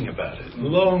finished talking about it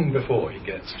long before he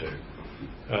gets to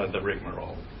the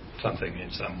rigmarole. Something in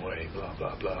some way, blah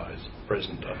blah blah, is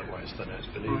present otherwise than as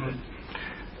believed.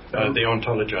 The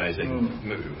ontologizing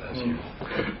move, as you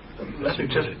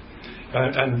put it.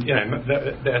 And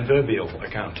the adverbial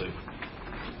account of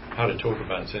how to talk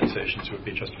about sensations would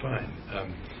be just fine.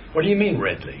 What do you mean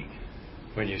redly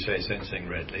when you say sensing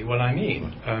redly? Well, I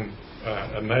mean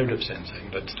a mode of sensing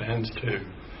that stands to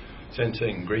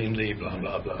sensing greenly, blah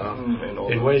blah blah,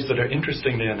 in ways that are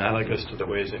interestingly analogous to the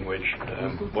ways in which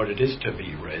what it is to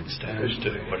be red stands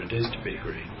to what it is to be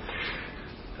green.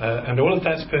 And all of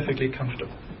that's perfectly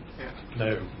comfortable.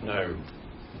 No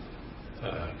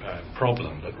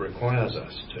problem that requires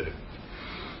us to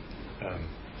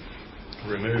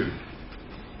remove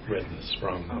redness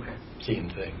from seen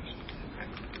things.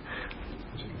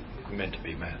 It's meant to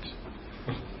be maths.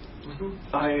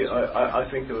 I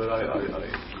think that I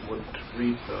would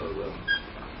read the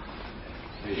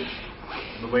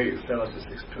the way Sellars is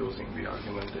exposing the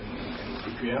argument in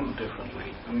EPM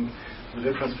differently. I mean, the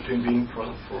difference between being for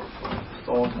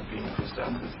thought and being for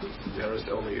sense is there is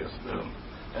only as the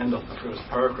end of the first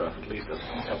paragraph, at least as a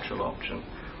conceptual option.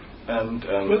 And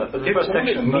the first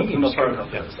section, not paragraph.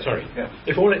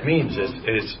 If all it means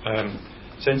is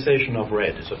sensation of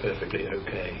red is a perfectly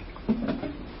okay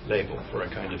label for a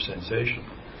kind of sensation.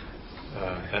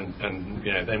 And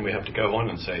then we have to go on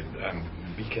and say,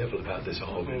 be careful about this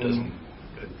orb.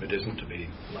 It isn't to be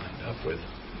lined up with,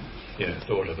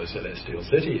 thought of a celestial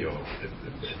city or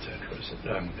etc.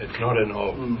 It's not an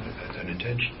orb, an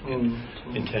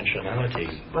intentionality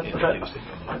introduced in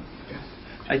the orb.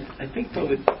 I think though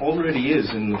it already is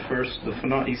in the first.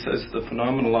 He says the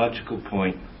phenomenological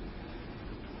point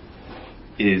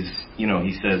is,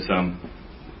 he says.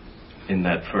 In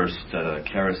that first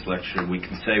Karras lecture, we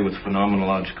can say with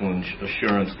phenomenological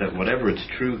assurance that whatever its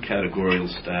true categorical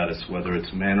status, whether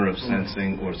it's manner of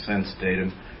sensing or sense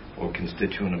datum or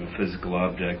constituent of a physical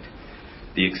object,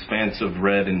 the expanse of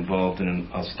red involved in an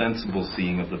ostensible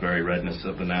seeing of the very redness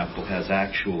of an apple has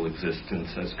actual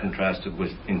existence as contrasted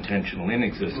with intentional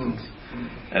inexistence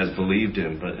as believed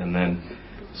in.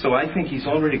 So I think he's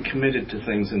already committed to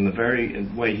things in the very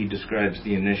way he describes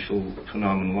the initial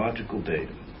phenomenological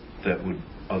datum that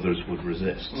others would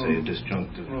resist, say a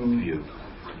disjunctive view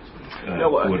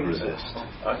would resist.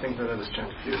 I think that a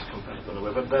disjunctive view is compatible in a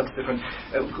way, but that's different.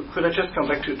 Could I just come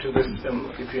back to this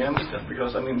EPM stuff?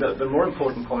 Because, I mean, the more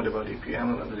important point about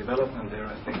EPM and the development there,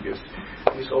 I think, is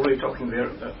he's already talking there,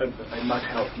 it might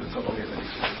help, it's not only an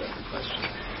answer to the question,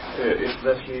 is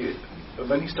that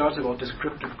when he starts about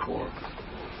descriptive core,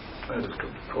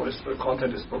 the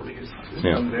content is probably his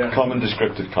there. Common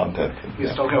descriptive content.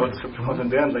 He's talking about descriptive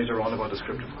content there and later on about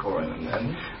descriptive core.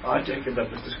 And I take it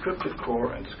that with descriptive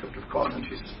core and descriptive content,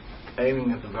 he's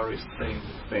aiming at the very same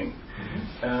thing.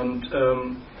 And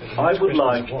I would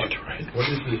like... What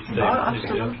is this thing?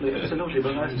 Absolutely.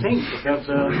 But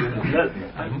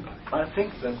I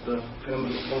think that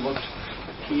what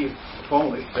he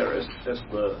formulates there is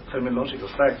the phenomenological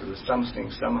fact that the something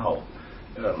somehow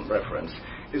reference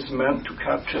is meant to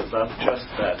capture just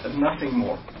that and nothing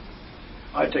more.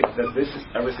 I take that this is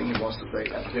everything he wants to say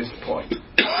at this point.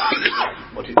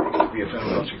 What he thinks to be a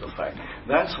phenomenological fact.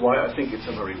 That's why I think it's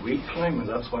a very weak claim, and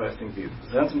that's why I think the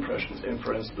sense impressions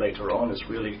inference later on is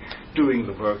really doing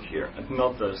the work here, and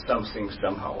not the something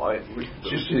somehow.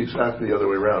 You see exactly the other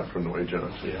way around from the way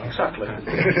John sees it. Exactly.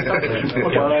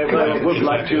 But I would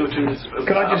like to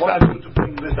Can I just add to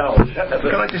bring this out?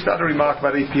 Can I just add a remark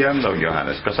about EPM though,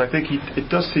 Johannes? Because I think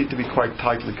it does seem to be quite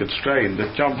tightly constrained.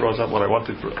 That John brought up what I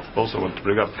also want to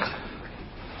bring up.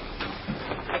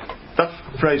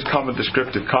 That phrase common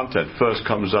descriptive content first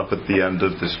comes up at the end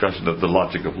of the discussion of the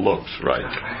logic of looks, right?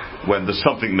 When there's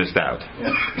something missed out.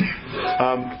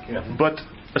 But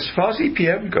as far as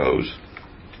EPM goes,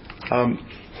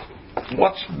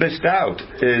 what's missed out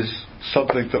is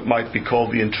something that might be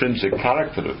called the intrinsic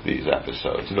character of these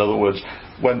episodes. In other words,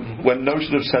 when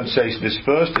notion of sensation is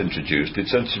first introduced,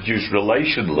 it's introduced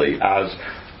relationally as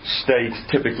state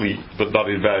typically but not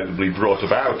invariably brought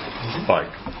about by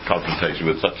confrontation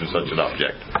with such and such an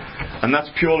object, and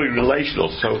that's purely relational.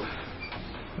 So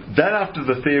then after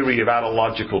the theory of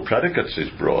analogical predicates is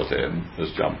brought in,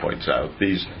 as John points out,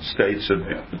 these states of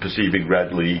perceiving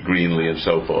redly, greenly and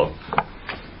so forth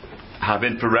have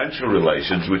inferential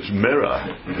relations which mirror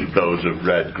those of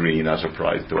red, green as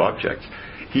applied to objects.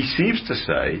 He seems to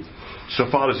say, so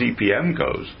far as EPM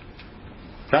goes,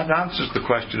 that answers the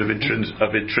question of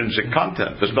intrinsic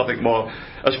content. There's nothing more.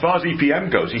 As far as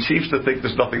EPM goes, he seems to think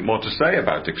there's nothing more to say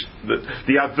about it.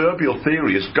 The adverbial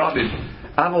theory has got it.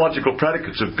 Analogical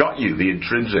predicates have got you the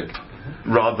intrinsic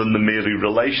rather than the merely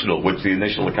relational, which the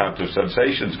initial account of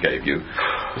sensations gave you.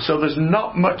 So there's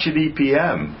not much in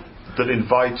EPM that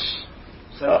invites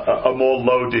a more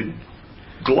loaded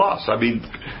gloss. I mean,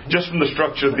 just from the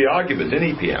structure of the argument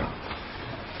in EPM.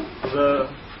 The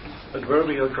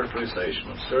adverbial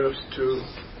characterization serves to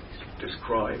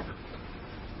describe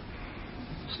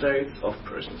states of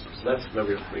persons. That's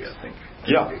very clear, I think.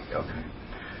 Yeah. Okay.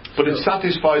 But it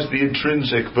satisfies the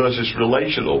intrinsic versus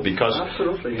relational because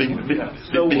absolutely.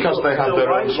 Because they have their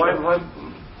own.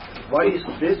 Why is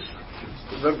this?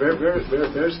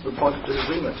 Where's the point of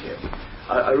disagreement here?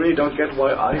 I really don't get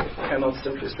why I cannot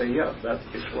simply say, yeah, that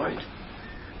is right.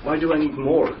 Why do I need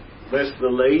more? Where's the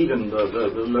laden,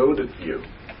 the loaded view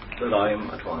that I am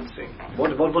advancing?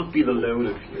 What would be the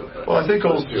loaded view? Well, I think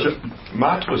all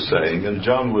Matt was saying and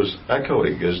John was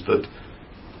echoing is that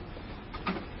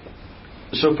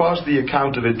so far as the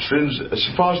account of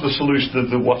so far as the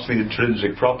solution of what's the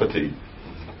intrinsic property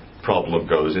problem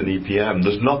goes in EPM,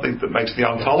 there's nothing that makes the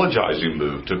ontologizing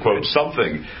move, to quote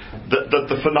something, that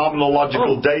the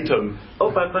phenomenological datum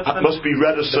must be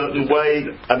read a certain way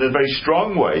and a very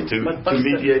strong way to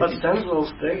mediate. But sensible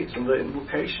states and the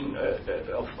invocation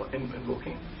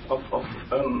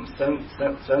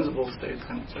sensible states,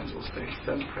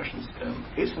 sense impressions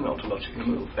is an ontological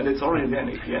move, and it's already there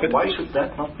in EPM. But why should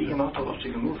that not be an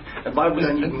ontological move? And why would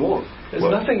I need more? There's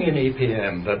nothing in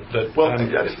EPM that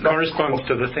corresponds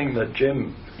to the thing that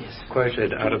Jim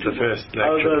quoted out of the first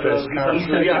lecture.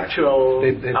 The actual...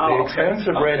 The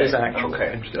expansive red is actual.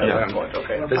 There's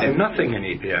Okay. nothing in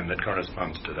EPM that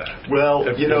corresponds to that. Well,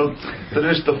 there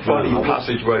is the funny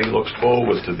passage where he looks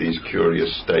forward to these curious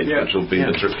states, which will be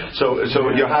the truth. So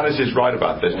Johannes is right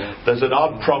about this. There's an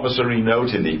odd promissory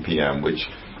note in EPM, which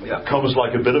comes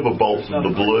like a bit of a bolt from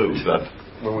the blue. That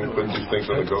when we put these things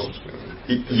on the goals.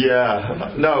 When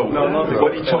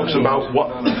he talks about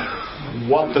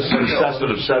what the successor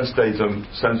of sense datum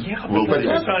will be.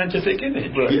 That's a scientific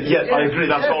image. Yes, I agree.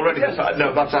 That's already that's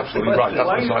absolutely right. That's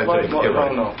the scientific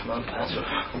image. No.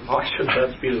 Why should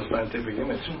that be the scientific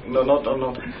image? No, not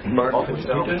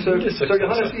itself. So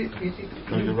Johannes,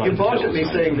 you bought at me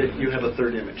saying that you have a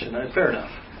third image, and fair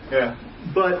enough. Yeah.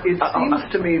 But it seems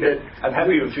to me that I'm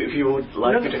happy if you would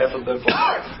like me to have a third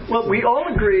one. Well, we all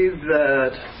agree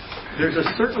that there's a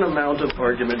certain amount of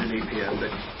argument in EPM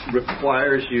that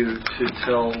requires you to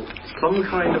tell some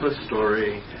kind of a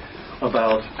story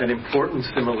about an important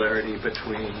similarity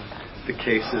between the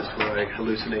cases where I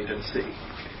hallucinate and see.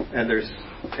 And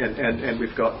and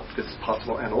we've got this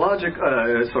possible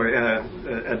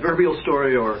adverbial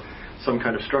story, or some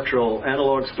kind of structural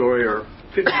analog story, or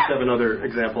 57 other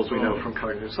examples we know from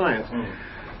cognitive science.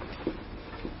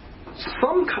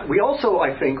 We also,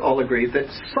 I think, all agree that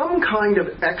some kind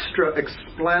of extra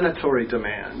explanatory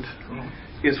demand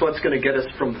is what's going to get us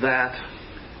from that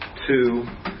to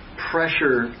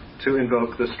pressure to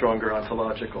invoke the stronger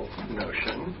ontological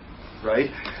notion, right?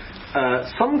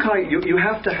 You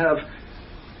have to have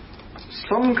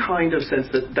some kind of sense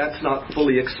that that's not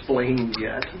fully explained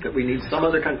yet, that we need some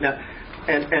other kind. Now,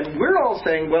 and we're all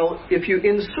saying, well, if you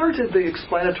inserted the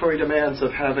explanatory demands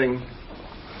of having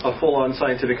a full-on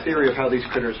scientific theory of how these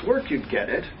critters work, you'd get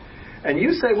it. And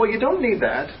you say, well, you don't need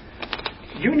that.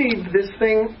 You need this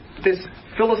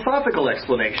philosophical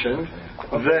explanation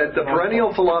that the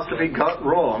perennial philosophy got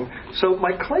wrong. So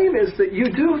my claim is that you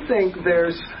do think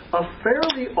there's a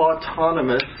fairly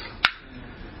autonomous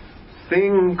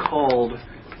thing called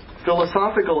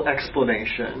philosophical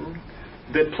explanation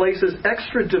that places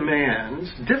extra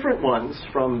demands, different ones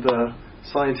from the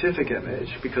scientific image,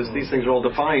 because these things are all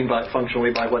defined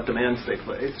functionally by what demands they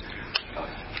place.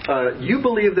 You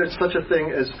believe there's such a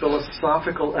thing as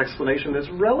philosophical explanation that's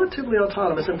relatively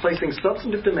autonomous in placing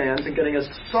substantive demands and getting us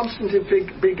substantive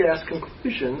big-ass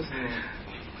conclusions.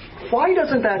 Why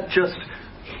doesn't that just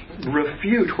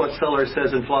refute what Sellars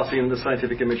says in Philosophy and the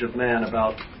Scientific Image of Man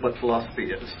about what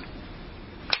philosophy is?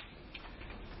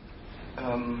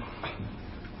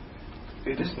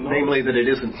 It is not. Namely, that it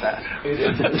isn't that. It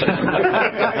is.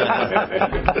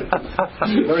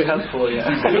 Very helpful, yeah.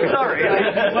 Sorry.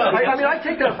 I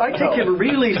take it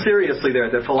really seriously there,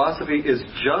 that philosophy is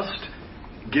just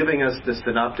giving us the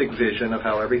synoptic vision of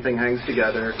how everything hangs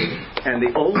together, and the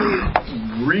only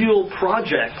real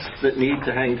projects that need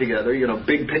to hang together,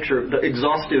 big picture, the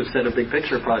exhaustive set of big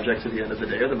picture projects at the end of the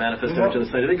day are the manifest image and the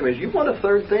scientific image. You want a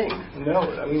third thing. No,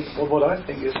 what I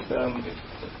think is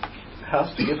has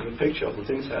to give the picture of the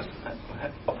things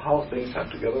of how things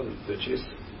have together, which is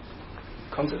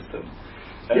consistent,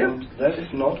 and that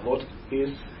is not what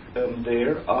is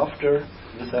there after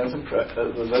the sense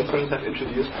impressions have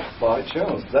introduced by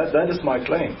Jones. That is my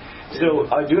claim.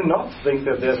 So I do not think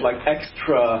that there's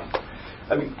extra.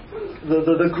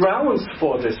 The grounds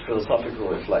for this philosophical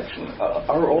reflection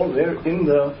are all there in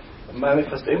the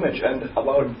manifest image and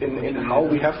about in how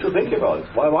we have to think about it.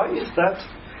 Why is that?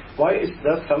 Why is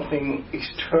that something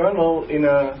external in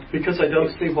a... Because I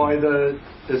don't see why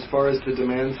as far as the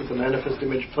demands that the manifest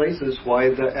image places, why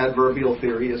the adverbial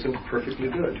theory isn't perfectly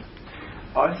good.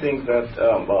 I think that,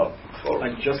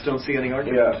 I just don't see any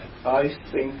argument. Yeah, I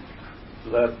think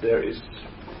that there is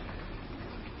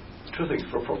two things.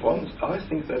 For one, I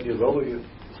think that the value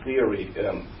theory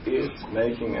is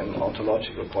making an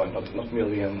ontological point, not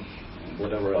merely an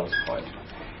whatever else point.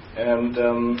 And...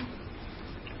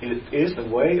 it is a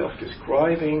way of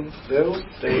describing those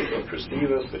states of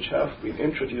perceivers which have been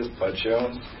introduced by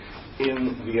Jones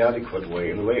in the adequate way,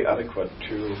 in the way adequate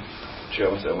to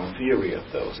Jones' own theory of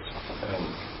those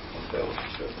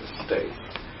states.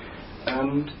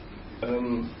 And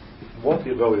what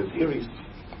the evaluative theory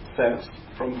says,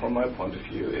 from my point of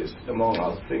view, is, among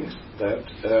other things, that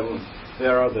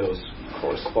there are those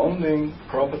corresponding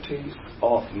properties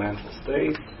of mental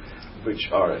states which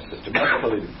are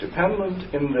systematically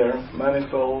dependent in their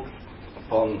manifold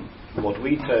upon what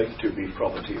we take to be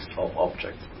properties of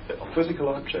objects, of physical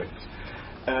objects.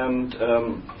 And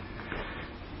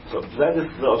so that is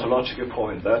the ontological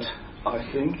point that I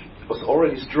think was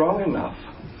already strong enough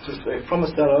to say, from a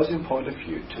Sellarsian point of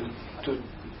view, to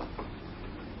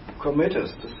commit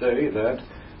us to say that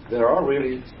there are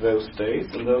really those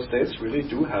states, and those states really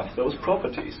do have those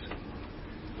properties.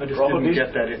 I just didn't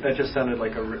get that. That just sounded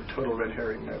like a total red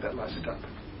herring there, that last step.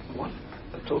 What?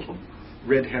 A total?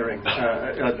 Red herring.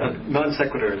 A non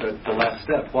sequitur, the last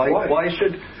step. Why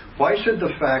should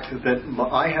the fact that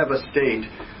I have a state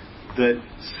that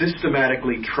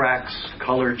systematically tracks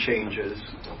color changes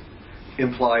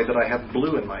imply that I have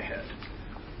blue in my head?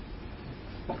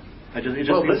 It just this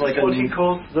seems like is what he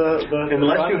calls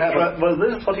unless you have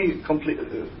this is what he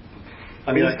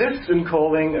insists in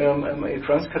calling a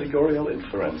transcategorial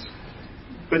inference.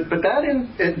 But that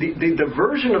the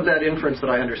version of that inference that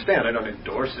I understand, I don't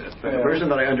endorse it, but the version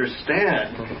that I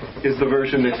understand is the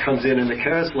version that comes in the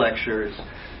Keres lectures,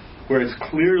 where it's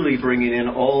clearly bringing in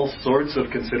all sorts of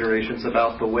considerations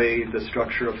about the way the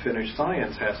structure of finished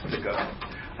science has to go.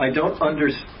 I don't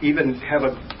even have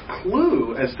a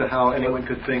clue as to how anyone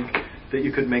could think that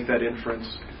you could make that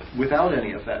inference without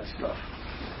any of that stuff.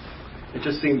 It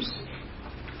just seems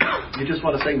you just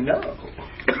want to say no.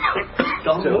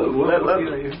 I'll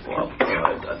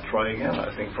try again.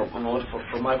 I think from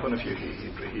my point of view,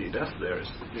 he does there.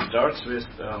 He starts with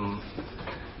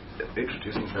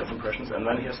introducing self-impressions, and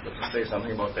then he has to say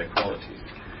something about their qualities.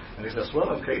 And he says, well,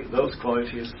 okay, those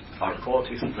qualities are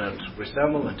qualities that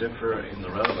resemble and differ in the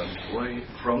relevant way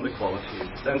from the qualities,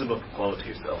 sensible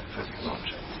qualities of physical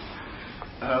objects.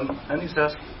 And he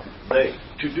says,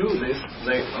 to do this,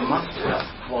 they must have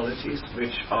qualities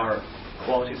which are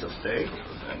qualities of state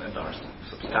and are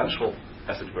substantial,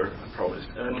 as it were, properties.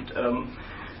 And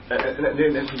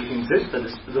he insists that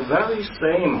it's the very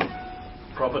same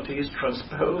properties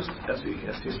transposed, as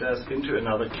he says, into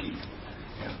another key.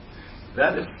 Yeah.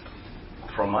 That is,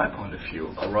 from my point of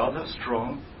view, a rather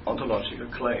strong ontological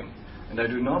claim. And I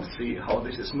do not see how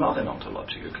this is not an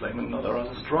ontological claim and not a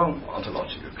rather strong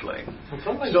ontological claim.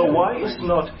 So why is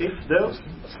not, if those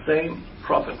same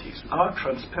properties are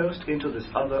transposed into this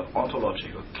other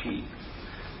ontological key,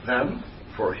 then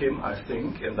for him, I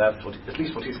think, and that's at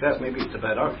least what he says, maybe it's a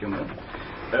bad argument,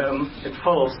 it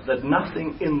follows that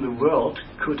nothing in the world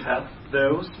could have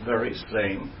those very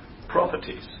same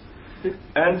properties.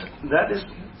 And that is,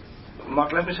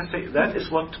 Mark, let me just say, that is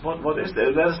what is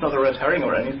there. That is not a red herring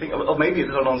or anything. Or maybe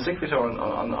it's a non sequitur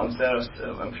on Sarah's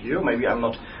view. Maybe I'm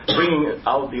not bringing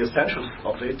out the essentials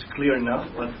of it clear enough,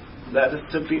 but that is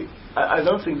simply, I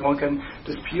don't think one can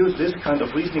dispute this kind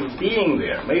of reasoning being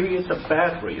there. Maybe it's a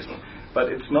bad reason, but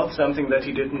it's not something that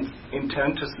he didn't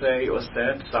intend to say or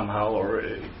said somehow, or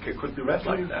it could be read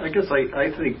like that. I guess I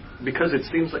think, because it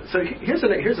seems like, so here's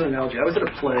an analogy. I was at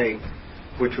a play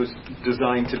which was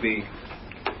designed to be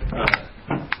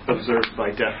observed by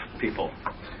deaf people,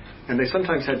 and they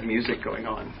sometimes had music going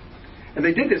on, and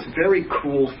they did this very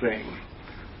cool thing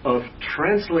of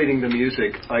translating the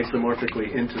music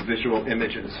isomorphically into visual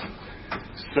images.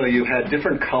 So you had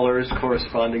different colors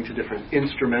corresponding to different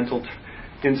instruments.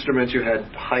 You had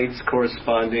heights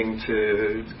corresponding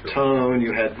to tone.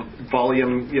 You had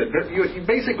volume.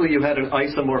 Basically, you had an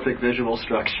isomorphic visual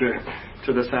structure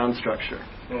to the sound structure.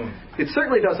 It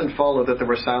certainly doesn't follow that there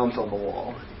were sounds on the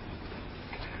wall,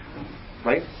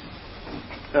 right?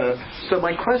 So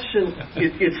my question,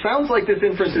 it sounds like this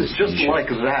inference is just like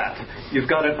that. You've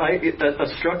got a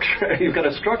structure. You've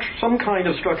got some kind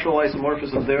of structural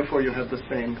isomorphism. Therefore, you have the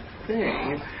same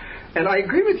thing. And I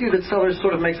agree with you that Sellars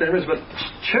sort of makes that inference, but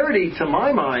Charity, to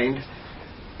my mind,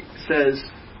 says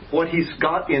what he's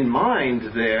got in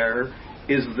mind there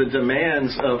is the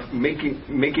demands of making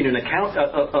an account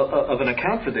of an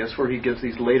account for this, where he gives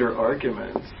these later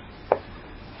arguments.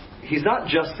 He's not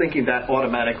just thinking that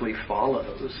automatically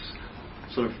follows,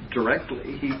 sort of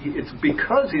directly. It's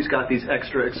because he's got these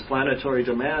extra explanatory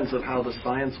demands of how the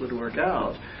science would work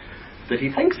out that he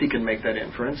thinks he can make that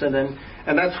inference, and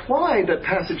that's why that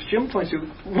passage Jim points to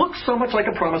looks so much like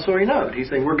a promissory note. He's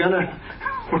saying we're gonna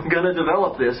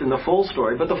develop this in the full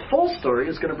story, but the full story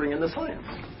is going to bring in the science.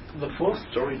 The full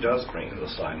story does bring in the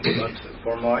science, but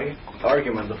for my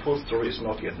argument, the full story is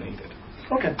not yet needed.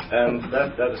 Okay. And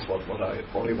that is what I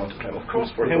only want to claim. Of course,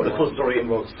 for him, the full story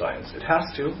invokes science. It has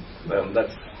to. That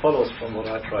follows from what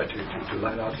I try to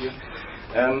line out here.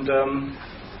 And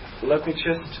let me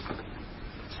just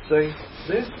say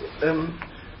this.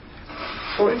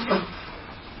 For instance,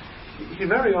 he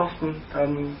very often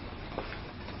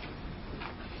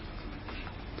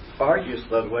argues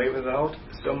that way without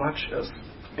so much as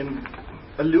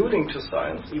alluding to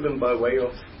science, even by way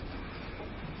of,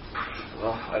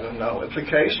 I don't know,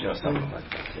 implication or something like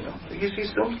that. You know,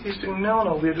 he's doing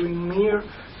no. We're doing mere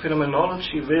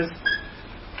phenomenology with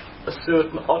a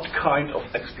certain odd kind of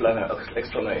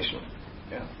explanation.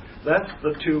 Yeah, that's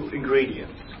the two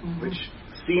ingredients which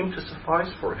seem to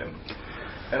suffice for him,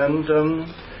 and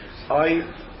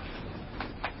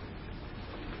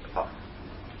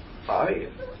I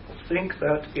think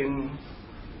that in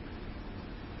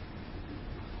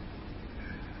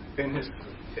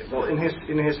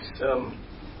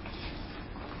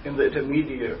the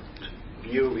intermediate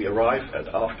view we arrive at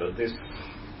after this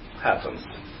happens,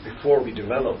 before we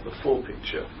develop the full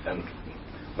picture and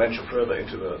venture further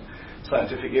into the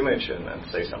scientific image and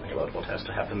say something about what has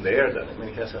to happen there, then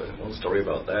he has a own story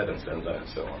about that and that and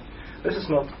so on. This is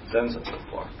not censored so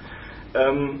far.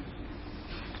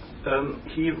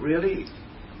 He really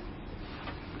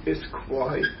is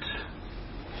quite.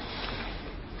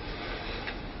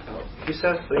 He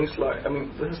says things like,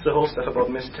 this is the whole stuff about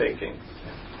mistaking,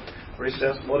 where he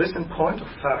says, what is in point of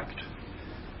fact,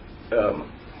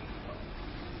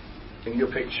 in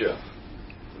your picture,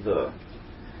 the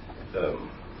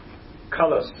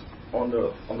colors on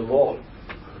the wall,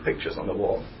 pictures on the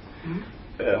wall.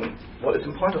 What is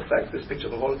in point of fact, this picture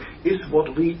on the wall, is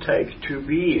what we take to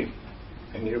be,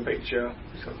 in your picture,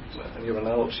 in your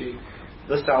analogy,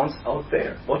 the sounds out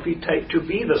there. What we take to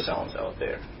be the sounds out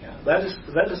there. Yeah.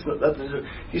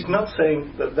 He's not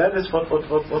saying that is what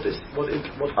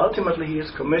ultimately he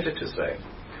is committed to say,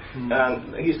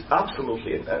 and he's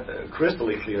absolutely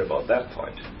crystally clear about that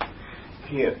point.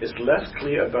 He is less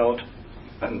clear about,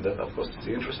 and that of course is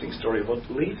the interesting story, what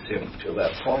leads him to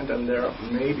that point, and there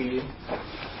may be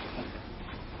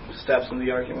steps in the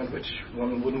argument which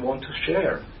one wouldn't want to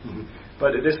share,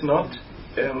 but it is not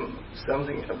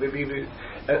something.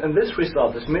 And this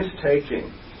result, this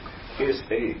mistaking, is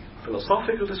a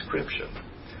philosophical description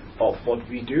of what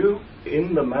we do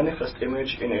in the manifest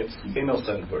image in its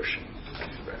innocent version,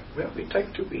 where we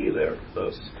take to be there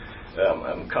those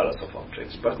colors of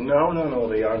objects. But no,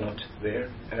 they are not there,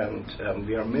 and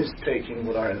we are mistaking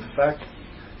what are in fact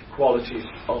qualities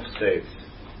of states,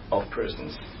 of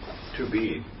persons, to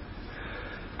be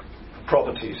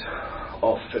properties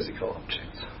of physical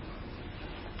objects.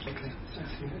 Okay.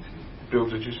 Bill,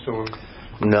 did you still want?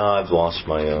 No, I've lost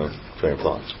my train of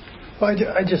thoughts. Well,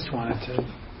 I just wanted to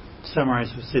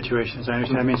summarize the situation as I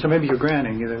understand. So maybe you're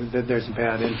granting that there's a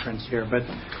bad inference here, but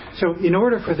so in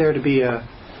order for there to be a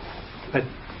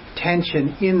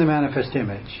tension in the manifest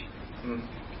image,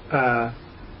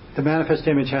 the manifest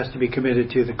image has to be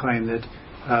committed to the claim that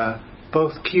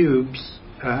both cubes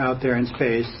out there in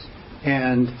space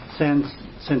and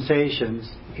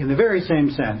sensations in the very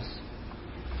same sense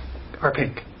are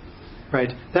pink,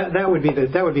 right? That would be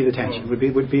the tension. Would be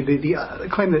the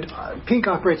claim that pink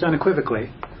operates unequivocally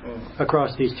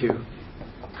across these two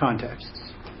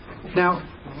contexts. Now,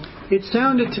 it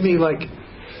sounded to me like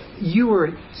you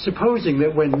were supposing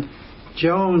that when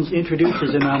Jones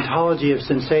introduces an ontology of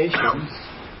sensations,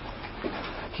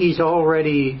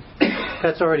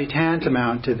 that's already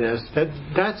tantamount to this.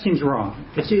 That seems wrong.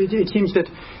 It seems that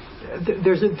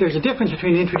there's a difference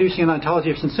between introducing an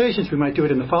ontology of sensations. We might do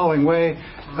it in the following way.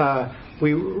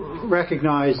 We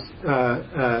recognize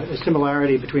a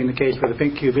similarity between the case where the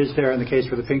pink cube is there and the case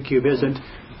where the pink cube isn't.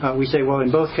 We say, well,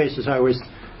 in both cases I was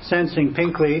sensing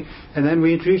pinkly, and then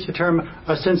we introduce the term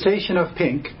a sensation of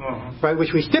pink, right,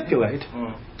 which we stipulate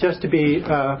just to be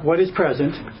what is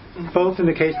present, both in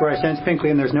the case where I sense pinkly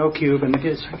and there's no cube, and the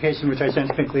case in which I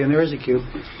sense pinkly and there is a cube.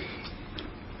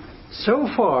 So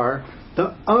far,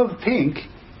 the of pink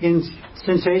in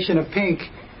sensation of pink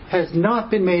has not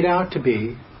been made out to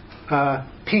be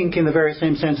pink in the very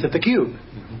same sense that the cube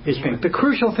is pink. The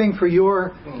crucial thing for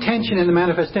your tension in the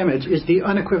manifest image is the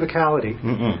unequivocality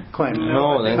claim.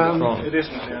 No, that's wrong. It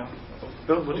isn't. Yeah.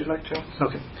 Bill, would you like to?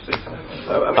 Okay.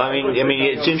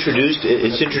 It's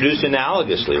introduced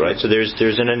analogously, right? So there's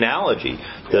an analogy.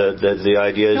 The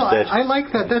idea is that I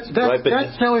like that. That's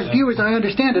Sellars' view, as I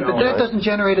understand it. But that doesn't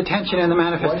generate a tension in the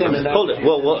manifest image. Hold it.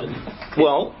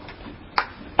 Well.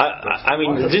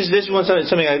 This was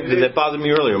something that bothered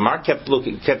me earlier. Mark kept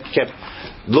looking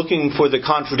for the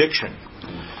contradiction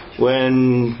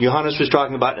when Johannes was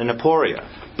talking about an aporia.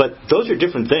 But those are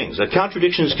different things.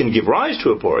 Contradictions can give rise to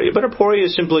aporia, but aporia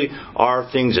simply are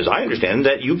things, as I understand,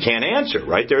 that you can't answer,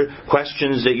 right? They're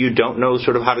questions that you don't know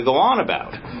sort of how to go on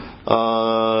about.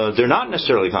 they're not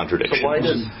necessarily contradictions. So why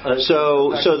does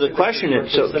so the question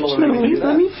is, so just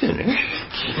let me finish.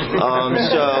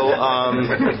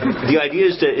 The idea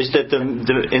is that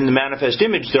in the manifest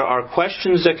image there are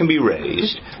questions that can be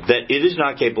raised that it is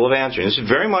not capable of answering. This is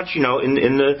very much, in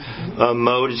the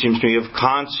mode, it seems to me, of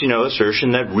Kant's,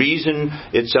 assertion that reason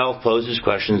itself poses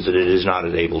questions that it is not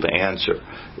able to answer.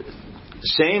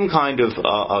 Same kind of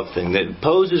thing that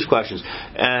poses questions,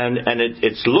 and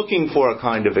it's looking for a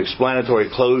kind of explanatory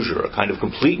closure, a kind of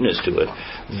completeness to it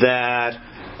that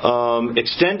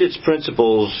extend its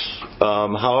principles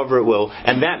however it will,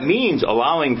 and that means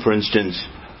allowing, for instance,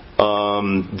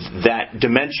 that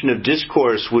dimension of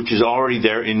discourse which is already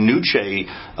there in Nietzsche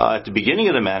at the beginning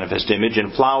of the manifest image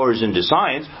and flowers into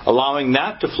science, allowing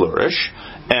that to flourish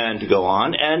and to go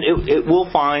on, and it will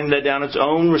find that on its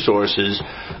own resources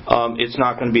it's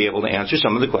not going to be able to answer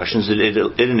some of the questions that it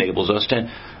enables us to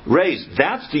raise.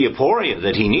 That's the aporia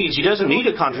that he needs. He doesn't need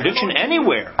a contradiction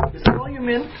anywhere. Is that all you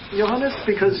meant, Johannes?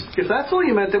 Because if that's all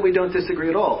you meant, then we don't disagree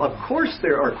at all. Of course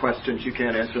there are questions you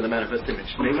can't answer in the manifest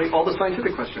image, namely all the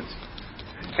scientific questions.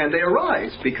 And they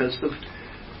arise because of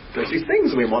there's these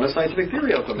things, and we want a scientific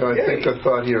theory of them. No, I think the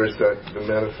thought here is that the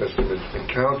manifest image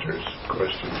encounters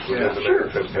questions within the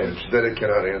manifest image that it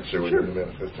cannot answer within the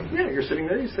manifest image. Yeah, you're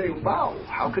sitting there, you say, wow,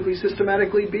 how could we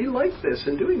systematically be like this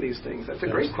and doing these things? That's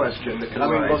a great question that can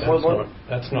arise.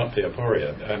 That's not the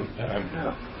aporia.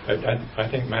 I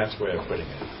think Matt's way of putting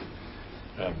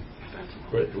it.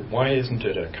 Why isn't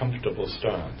it a comfortable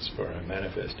stance for a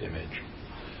manifest image?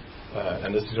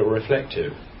 And this is a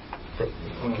reflective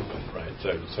occupant, right? So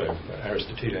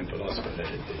Aristotelian philosopher let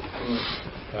it be.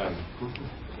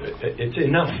 It's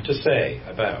enough to say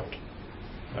about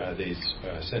these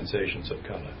sensations of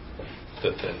colour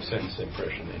that the sense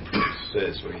impression inference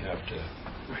says we have to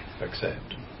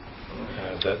accept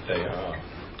that they are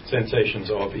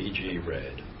sensations of, e.g.,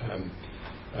 red.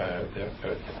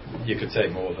 You could say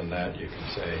more than that. You can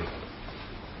say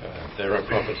there are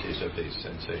properties of these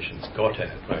sensations got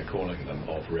at by calling them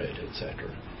of red, etc.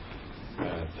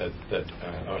 That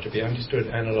are to be understood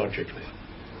analogically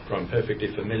from perfectly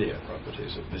familiar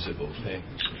properties of visible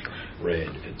things,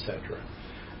 red, etc.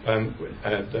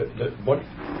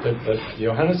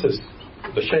 Johannes's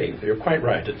the shape. You're quite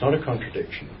right. It's not a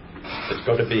contradiction. It's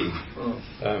got to be.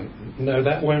 No,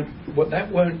 that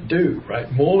won't do.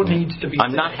 Right. More needs to be.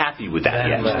 I'm not happy with that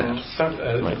yet.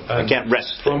 I can't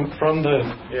rest.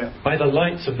 By the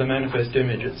lights of the manifest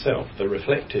image itself, the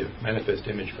reflective manifest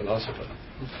image philosopher.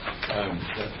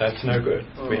 That's no good.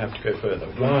 We have to go further.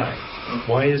 Why?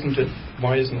 Why isn't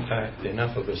that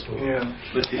enough of a story? Yeah.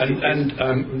 And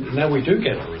now we do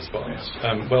get a response.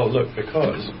 Well, look,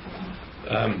 because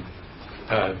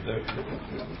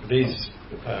these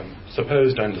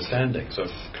supposed understandings of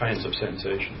kinds of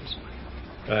sensations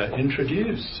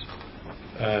introduce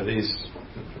these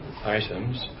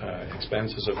items,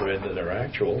 expanses of red that are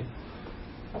actual,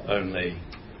 only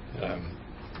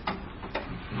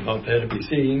not there to be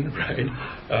seen, right?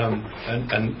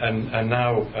 And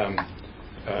now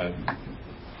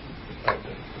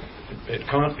it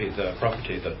can't be the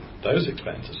property that those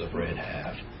expanses of red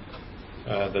have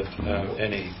that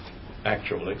any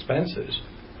actual expanses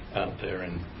out there,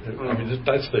 and I mean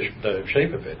that's the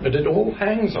shape of it. But it all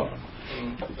hangs on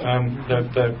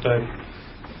the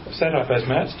set up as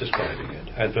Matt's describing it,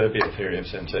 adverbial theory of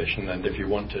sensation, and if you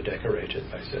want to decorate it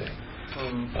by saying,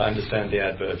 I understand the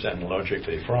adverbs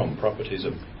analogically from properties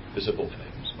of visible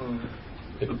things.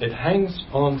 It hangs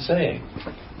on saying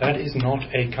that is not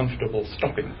a comfortable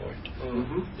stopping point.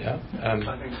 Yeah.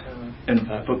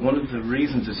 But one of the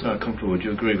reasons it's not comfortable, would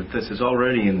you agree with this, is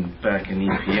already back in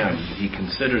EPM. He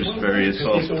considers various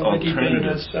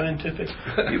alternatives. Scientific.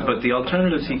 But the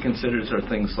alternatives he considers are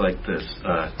things like this.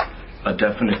 A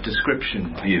definite description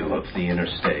view of the inner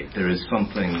state. There is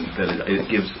something that it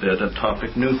gives a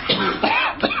topic neutral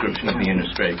description of the inner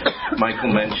state.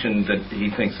 Michael mentioned that he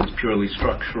thinks it's purely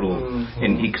structural,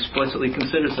 and he explicitly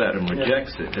considers that and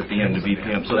rejects it at the end of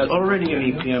EPM. So that's already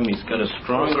in EPM. He's got a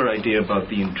stronger idea about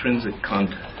the intrinsic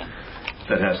content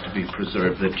that has to be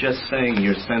preserved than just saying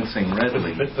you're sensing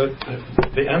readily. But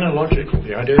the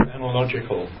idea of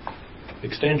analogical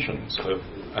extensions of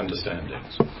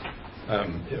understandings.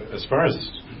 As far as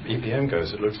EPM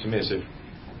goes, it looks to me as if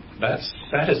that's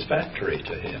satisfactory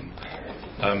to him.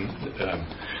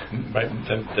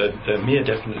 The mere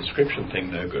definite description thing,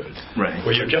 no good. Right.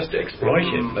 Where you're just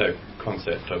exploiting the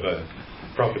concept of a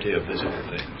property of visible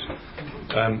things.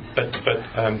 I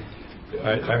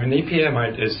mean, EPM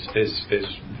is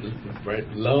very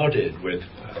larded with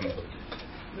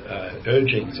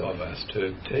urgings of us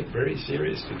to take very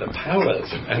seriously the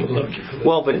powers of analogical.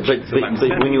 Well, but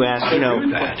when you ask,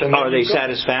 are they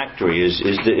satisfactory? Is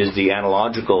the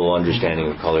analogical understanding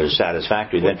of color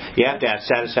satisfactory? Then you have to ask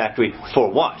satisfactory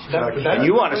for what? And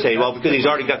you want to say, well, because he's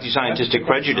already got these scientistic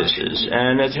prejudices,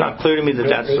 and it's not clear to me that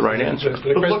that's the right answer.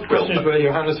 The question is whether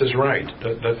Johannes is right,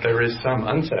 that there is some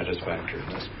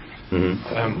unsatisfactoriness.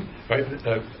 Right?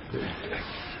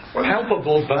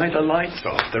 Palpable by the light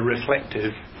of the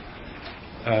reflective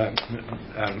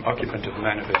occupant of the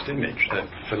manifest image, the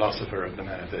philosopher of the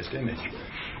manifest image.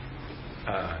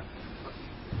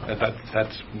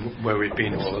 That's where we've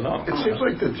been all along. It seems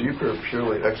like the deeper,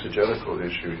 purely exegetical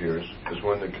issue here is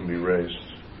one that can be raised,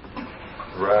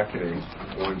 bracketing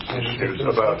one's issues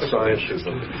about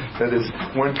scientism. That is,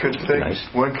 one could think,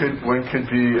 one could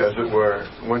be, as it were,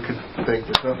 one could think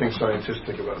there's nothing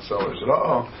scientistic about Sellars at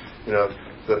all.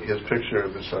 His picture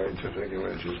of the scientific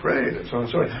image is great, and so on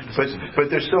and so on. But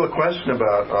there's still a question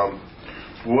about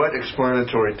what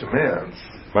explanatory demands.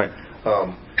 Right.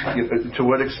 To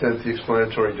what extent the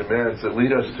explanatory demands that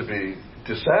lead us to be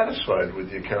dissatisfied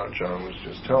with the account John was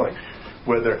just telling,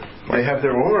 whether they have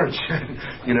their origin,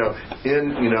 in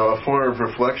a form of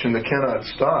reflection that cannot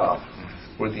stop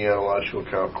with the analogical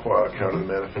account of the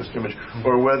manifest image,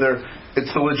 or whether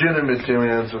it's the legitimate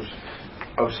demands of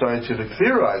scientific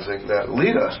theorizing that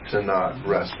lead us to not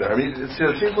rest there. I mean, it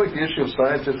seems like the issue of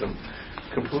scientism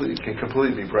can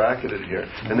completely be bracketed here,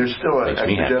 and there's still an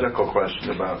exegetical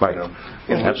question about,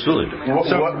 absolutely.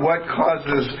 What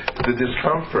causes the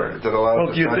discomfort that allows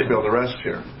us not to be able to rest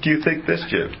here? Do you think this,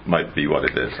 Jim, might be what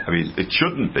it is? I mean, it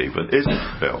shouldn't be, but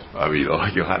isn't, Bill? I mean, or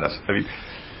Johannes? I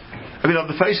mean, on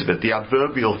the face of it, the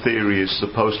adverbial theory is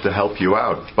supposed to help you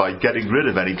out by getting rid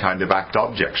of any kind of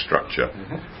act-object structure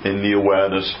in the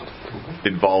awareness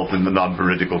involved in the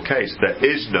non-veridical case. There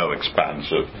is no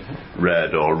expansive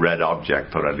red or red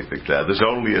object or anything there. There's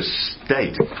only a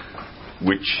state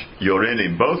which you're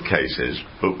in both cases,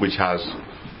 but which has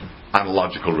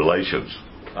analogical relations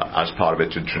as part of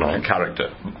its intrinsic character,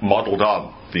 modelled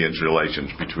on the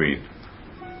interrelations between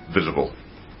visible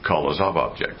colours of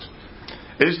objects.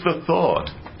 Is the thought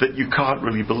that you can't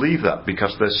really believe that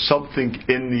because there's something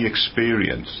in the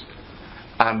experience,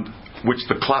 and which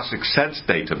the classic sense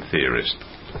datum theorist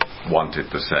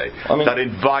wanted to say, that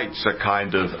invites a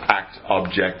kind of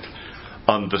act-object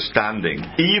understanding,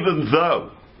 even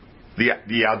though the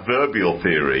adverbial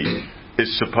theory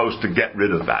is supposed to get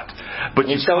rid of that. But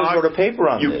you wrote a paper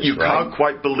on this, you can't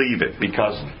quite believe it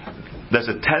because there's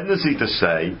a tendency to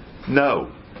say, no,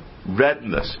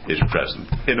 redness is present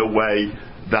in a way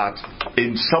that,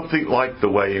 in something like the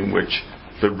way in which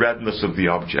the redness of the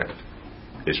object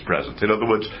is present. In other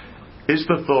words, is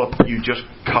the thought that you just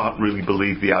can't really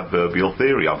believe the adverbial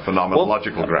theory on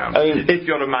phenomenological grounds if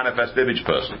you're a manifest image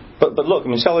person? But look,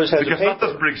 Sellars has because a paper. That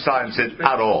doesn't bring science in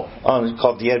at all. It's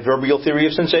called the adverbial theory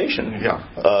of sensation.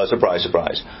 Yeah. Surprise,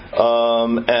 surprise.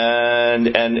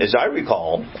 And as I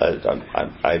recall,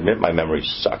 I admit my memory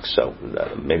sucks, so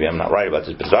maybe I'm not right about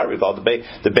this, but as I recall,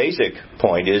 the basic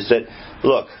point is that,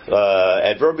 look,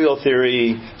 adverbial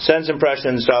theory, sense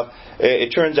impression stuff,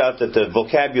 it turns out that the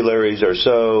vocabularies are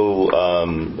so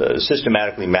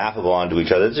systematically mappable onto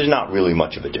each other, there's not really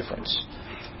much of a difference.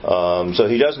 So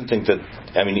he doesn't think that,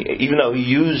 even though he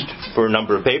used, for a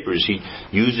number of papers, he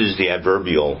uses the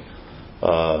adverbial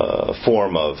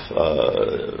form of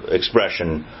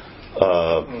expression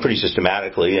pretty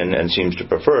systematically and seems to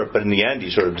prefer it, but in the end he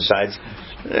sort of decides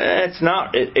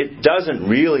it doesn't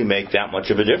really make that much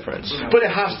of a difference. But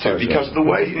it has to, because the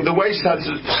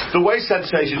way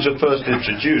sensations are first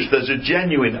introduced, there's a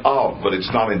genuine of, but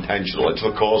it's not intentional, it's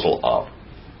a causal of.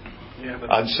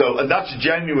 And that's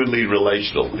genuinely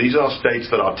relational. These are states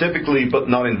that are typically, but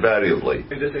not invariably.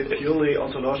 It is a purely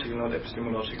ontological, not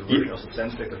epistemological version of the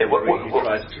sense that he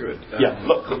tries to it.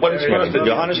 Look, what it's first,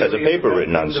 Johannes has a paper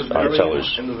written on Sellars.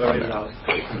 In the very last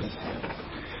papers.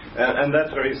 And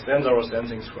that's where he stands our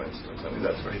sensings, for instance.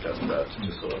 That's where he does that, to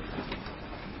sort of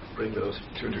bring those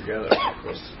two together, of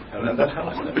course. And that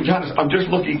helps. Johannes, I'm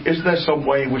just looking, is there some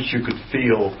way in which you could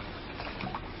feel,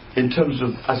 in terms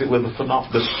of, as it were,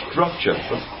 the structure,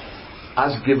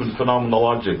 as given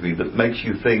phenomenologically, that makes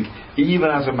you think, even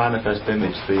as a manifest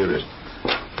image theorist,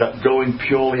 that going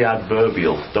purely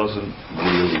adverbial doesn't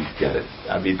really get it?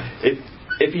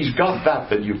 If he's got that,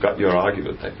 then you've got your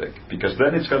argument, I think, because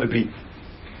then it's going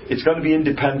to be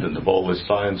independent of all this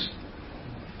science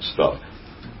stuff.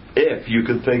 If you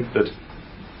can think that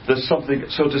there's something,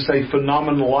 so to say,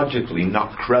 phenomenologically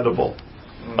not credible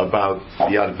about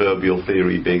the adverbial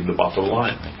theory being the bottom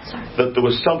line, that there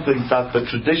was something that the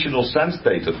traditional sense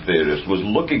datum theorist was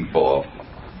looking for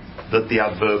that the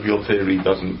adverbial theory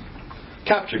doesn't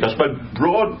capture. Because when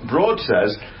Broad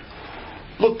says,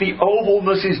 look, the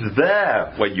ovalness is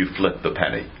there when you flip the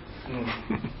penny.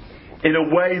 In a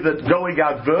way that going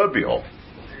adverbial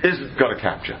isn't going to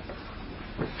capture.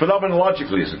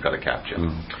 Phenomenologically isn't going to capture.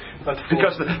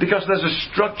 Because there's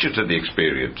a structure to the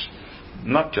experience,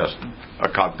 not just a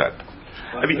content.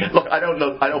 I mean, look, I don't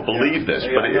believe this,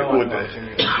 but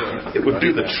it would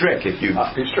do the trick if you...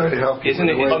 He's trying to help. Isn't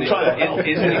it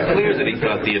clear that he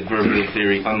thought the adverbial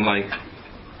theory, unlike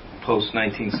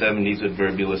post-1970s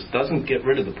adverbialists, doesn't get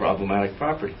rid of the problematic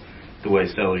property the way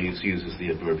Sellars uses the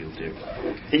adverbial theory?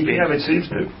 EPM, it seems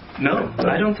to. No,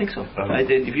 I don't think so.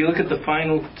 If you look at the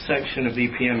final section of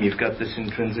EPM, you've got this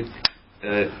intrinsic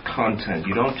content.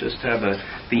 You don't just have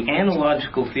the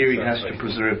analogical theory has to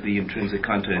preserve the intrinsic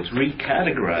content. It's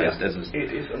recategorized as a...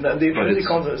 The intrinsic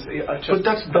content but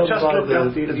that's done by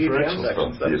the EPM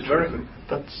sections. That's very good.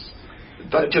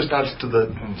 That just adds to the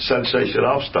sensation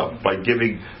of stuff by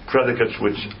giving predicates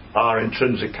which are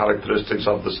intrinsic characteristics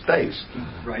of the states.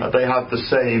 Right. They have the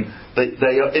same...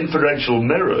 They are inferential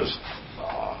mirrors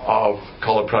of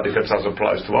color predicates as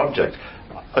applies to object.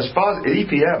 As far as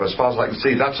EPM, as far as I can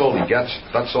see, that's all he gets.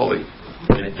 That's all it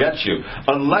gets you,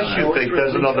 unless you think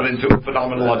there's another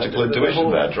phenomenological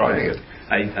intuition there driving it.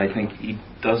 I think he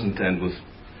doesn't end with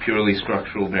purely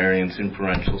structural variance,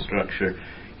 inferential structure.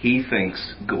 He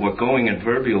thinks what going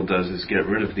adverbial does is get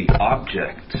rid of the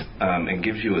object and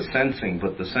gives you a sensing,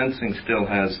 but the sensing still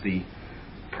has the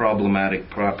problematic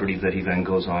property that he then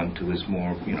goes on to his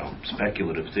more,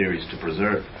 speculative theories to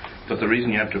preserve. But the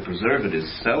reason you have to preserve it is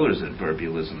Sellars'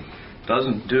 adverbialism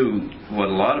doesn't do what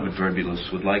a lot of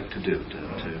adverbialists would like to do,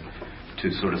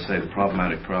 to sort of say the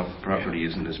problematic property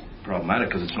isn't as problematic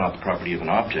because it's not the property of an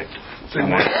object. So he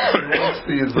wants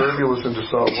the adverbialism to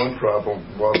solve one problem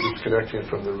while disconnecting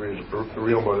from the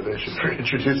real motivation for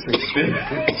introducing it.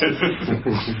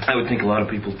 I would think a lot of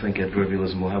people think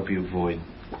adverbialism will help you avoid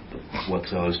what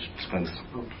Sellars spends.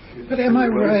 But am I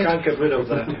right? Can't get rid of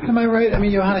that. Am I right? I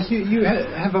mean, Johannes, you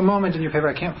have a moment in your paper,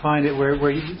 I can't find it,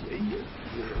 where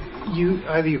you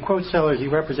either you quote Sellars, you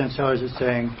represent Sellars as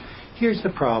saying, here's the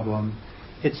problem.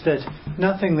 It's that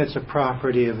nothing that's a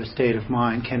property of a state of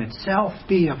mind can itself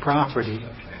be a property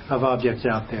of objects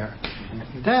out there.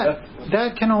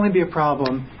 That can only be a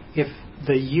problem if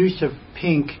the use of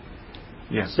pink,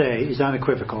 say, is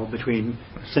unequivocal between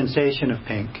sensation of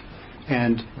pink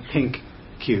and pink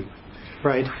cube,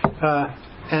 right?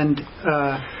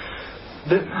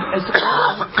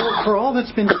 For all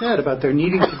that's been said about there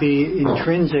needing to be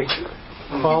intrinsic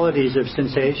qualities of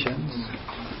sensations,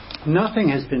 nothing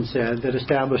has been said that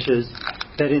establishes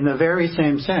that in the very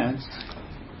same sense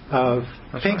of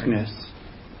pinkness,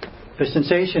 the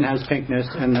sensation has pinkness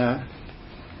and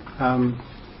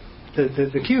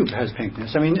the cube has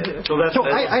pinkness. I mean, so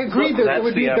I agree that there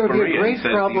would be a great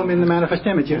problem in the manifest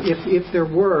image if there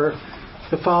were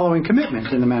the following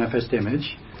commitments in the manifest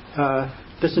image.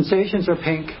 The sensations are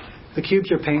pink, the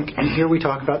cubes are pink, and here we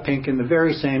talk about pink in the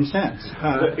very same sense.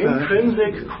 The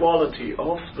intrinsic quality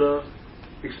of the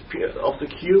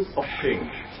cube of pink,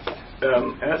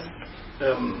 as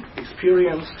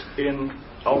experienced in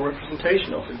our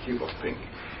representation of the cube of pink,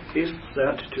 is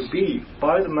that to be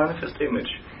by the manifest image,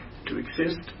 to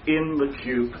exist in the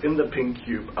cube, in the pink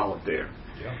cube out there.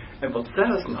 Yeah. And what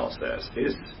Sellars now says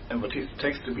is, and what he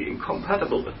takes to be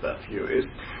incompatible with that view is,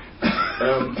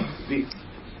 the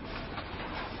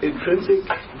intrinsic,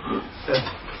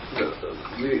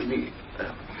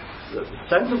 the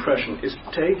sense impression is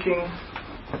taking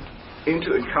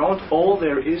into account all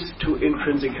there is to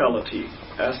intrinsicality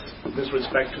as with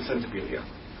respect to sensibilia.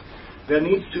 There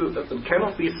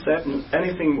cannot be said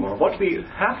anything more. What we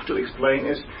have to explain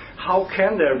is how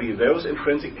can there be those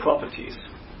intrinsic properties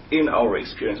in our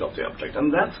experience of the object,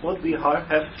 and that's what we have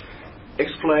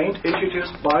explained,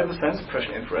 introduced by the sense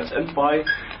impression inference, and by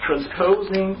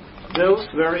transposing those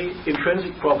very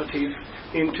intrinsic properties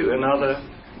into another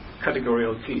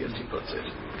categorical key, as he puts it.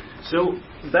 So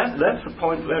that's the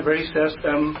point where he says,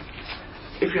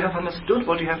 if you have understood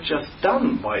what you have just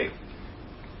done by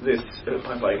this,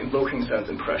 by invoking sense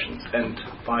impressions and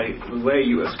by the way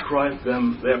you ascribe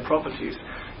them their properties,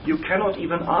 you cannot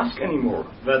even ask anymore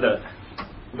whether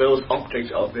those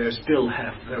objects out there still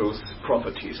have those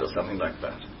properties or something like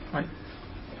that. Right.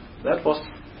 That was.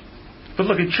 But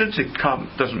look, intrinsic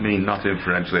doesn't mean not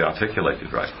inferentially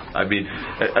articulated, right? I mean,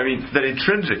 they're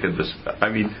intrinsic in this.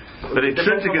 They're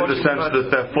intrinsic in the sense that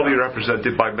they're fully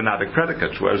represented by monadic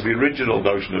predicates, whereas the original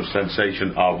notion of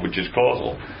sensation of, which is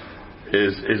causal,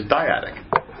 is dyadic.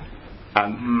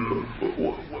 And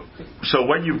so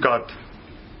when you've got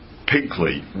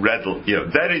pinkly, red,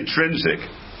 they're intrinsic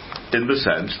in the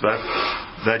sense that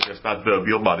they're just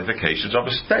adverbial modifications of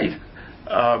a state.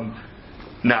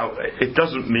 Now, it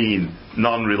doesn't mean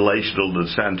non-relational in the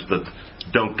sense that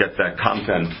don't get their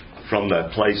content from their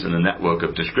place in a network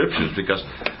of descriptions, because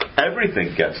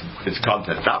everything gets its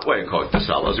content that way, according to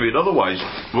Sellars. I mean, otherwise,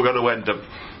 we're going to end up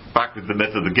back with the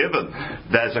myth of the given.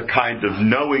 There's a kind of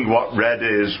knowing what red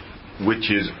is,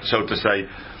 which is, so to say,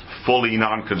 fully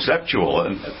non-conceptual,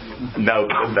 and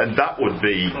that would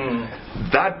be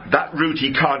that route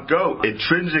he can't go.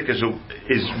 Intrinsic is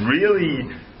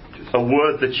really a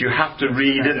word that you have to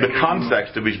read in the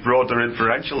context of his broader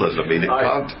inferentialism. I mean,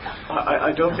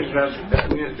 I don't think that. I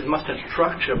mean, it must have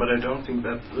structure, but I don't think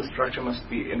that the structure must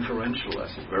be inferential,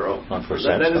 as it were.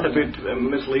 That is a bit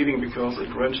misleading, because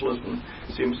inferentialism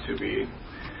seems to be,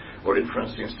 or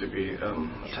inference seems to be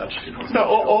attached to. No,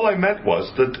 all I meant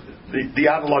was that the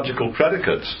analogical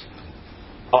predicates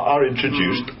are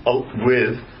introduced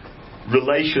with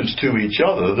relations to each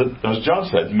other that, as John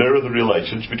said, mirror the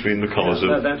relations between the colours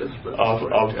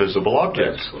of visible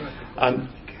objects.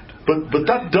 But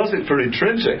that does it for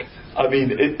intrinsic. I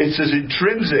mean, it's as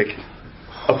intrinsic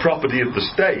a property of the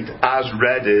state as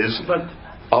red is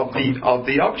of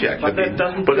the object. But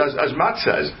as Matt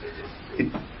says,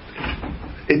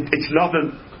 it's not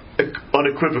an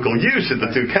unequivocal use in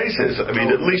the two cases. I mean,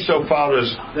 at least so far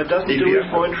as that doesn't do it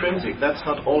for intrinsic. That's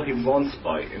not all he wants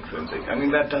by intrinsic. I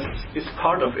mean, is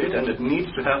part of it, and it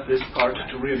needs to have this part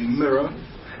to really mirror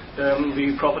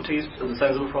the properties, the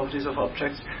sensible properties of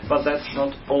objects. But that's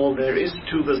not all there is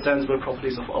to the sensible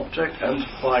properties of object, and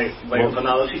by way of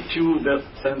analogy to the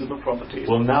sensible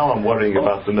properties. Well, now I'm worrying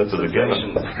about the myth of the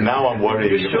given. Now I'm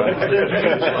worrying about.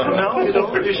 No,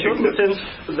 you shouldn't, since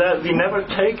that we never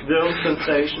take those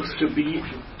sensations to be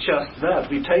just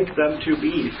that. We take them to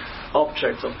be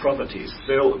objects of properties.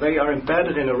 So they are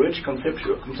embedded in a rich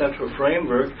conceptual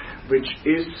framework, which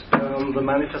is the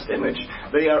manifest image.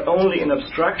 They are only in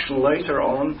abstraction later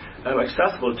on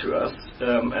accessible to us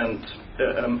and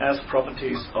as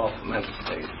properties of mental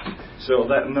states. So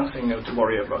that nothing to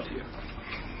worry about here.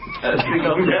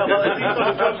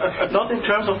 Not in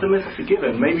terms of the myth of the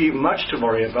given. Maybe much to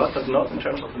worry about, but not in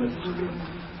terms of the myth of the given.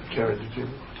 Karen, did you?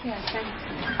 Yes,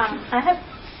 I have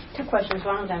two questions.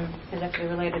 One of them is actually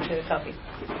related to the topic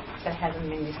that hasn't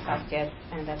been discussed yet,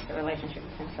 and that's the relationship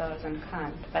between Sellars and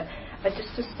Kant. But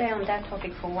just to stay on that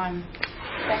topic for 1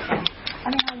 second, I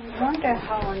mean, I wonder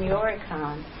how, on your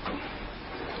account,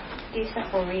 this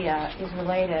aporia is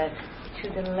related to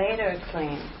the later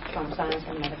claim from Science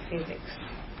and Metaphysics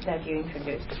that you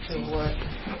introduced, the two words,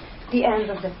 the end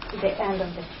of the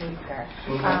thinker.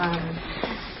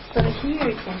 So here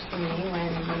it seems to me,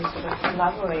 when you sort of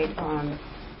elaborate on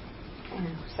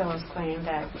Sellars' claim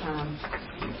that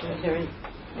there is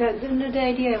the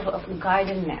idea of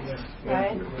guidedness,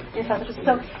 right?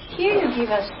 So here you give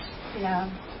us,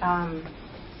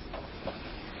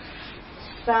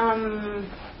 some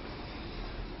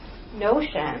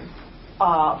notion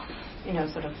of,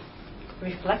 sort of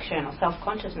reflection or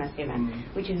self-consciousness even,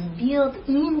 which is built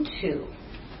into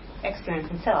experience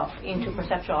itself, into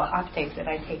perceptual uptakes that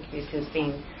I take you to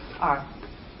think are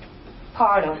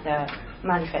part of the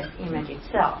manifest image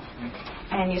itself.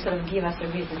 And you sort of give us a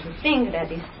reason to think that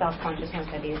this self-consciousness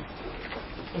that is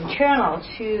internal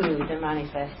to the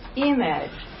manifest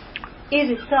image is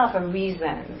itself a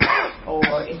reason, or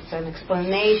it's an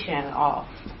explanation of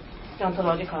the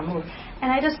ontological move.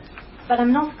 But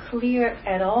I'm not clear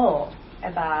at all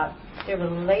about the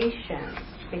relation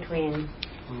between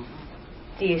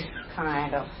this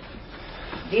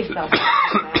self-consciousness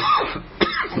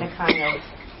and the kind of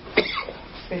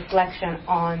reflection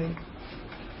on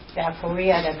the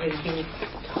aporia that we've been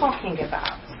talking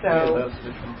about. So,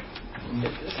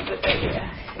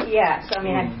 so I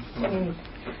mean,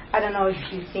 I don't know if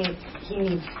you think he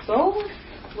needs both,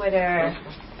 whether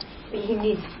he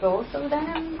needs both of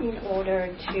them in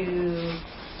order to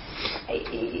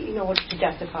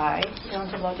justify the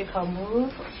ontological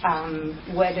move,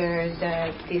 whether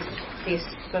this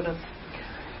sort of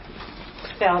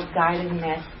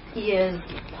self-guidedness is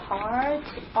part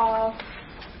of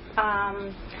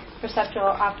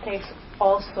perceptual uptakes,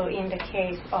 also in the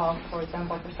case of, for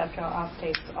example, perceptual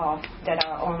uptakes that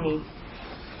are only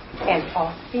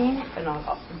end-off things, but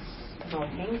not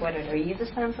things, whether there is a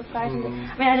sense of guidance.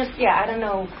 I mean,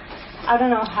 I don't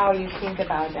know how you think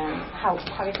about them, how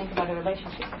you think about the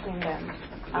relationship between them.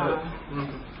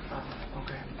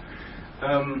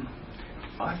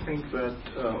 I think that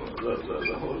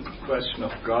the whole question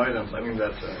of guidance, I mean,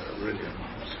 that's a really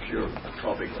obscure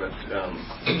topic, but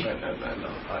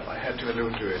I had to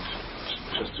allude to it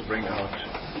just to bring out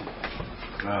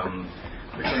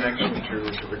the connection to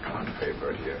the Kant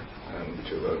paper here and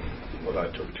to what I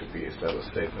took to be a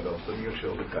statement of the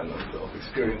mutual dependence of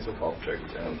experience of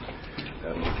objects and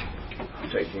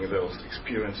taking those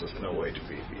experiences in a way to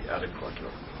be adequate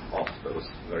of those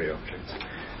very objects.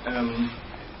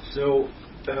 So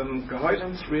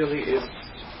guidance really is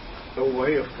a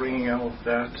way of bringing out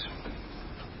that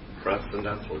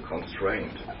transcendental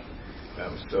constraint.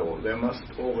 So there must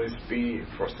always be,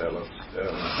 for Sellars,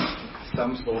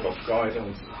 some sort of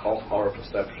guidance of our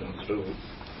perception through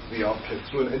the object,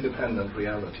 through an independent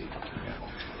reality.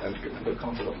 And the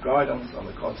concept of guidance and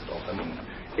the concept of an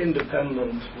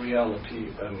independent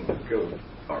reality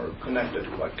are connected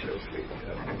quite closely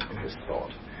in his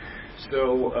thought.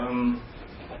 So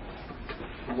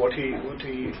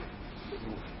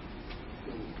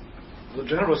the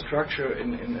general structure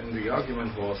in the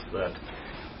argument was that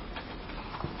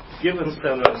given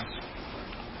Sellars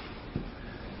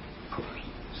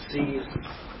sees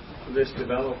this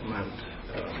development,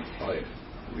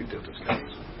 we did discuss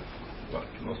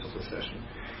most of the session,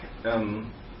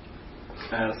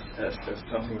 as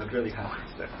something that really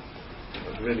happens there.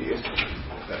 It really is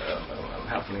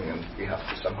happening, and we have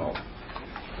to somehow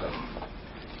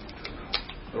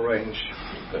arrange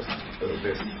this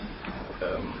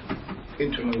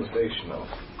internalization of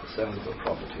sensible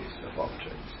properties of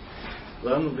objects.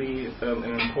 Then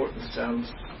an important sense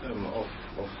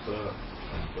of the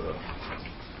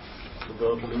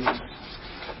world lose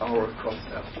our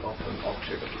concept of an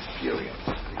object of experience,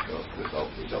 because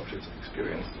these objects of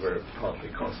experience were partly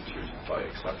constituted by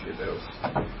exactly those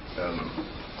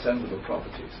sensible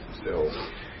properties. So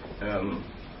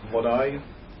what I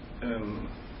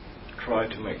try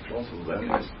to make plausible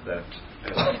then is that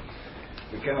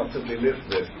we cannot simply live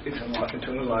with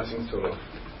internalizing sort of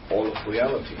all of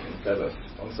reality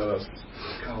on Sellars'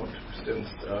 account, since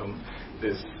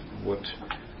this would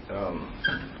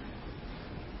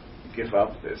give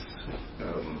up this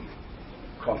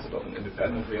concept of an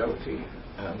independent reality,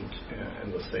 and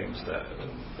in the same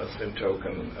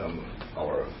token,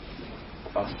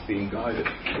 us being guided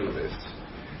through this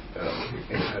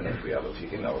independent reality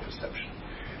in our perception.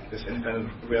 This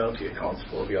independent reality accounts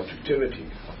for the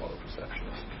objectivity of our perception,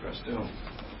 as still.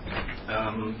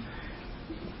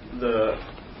 The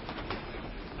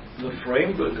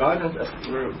framework, guidance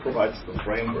provides the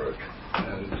framework,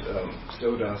 and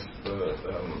so does the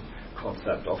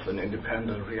concept of an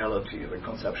independent reality, the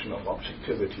conception of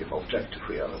objectivity, of objective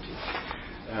reality.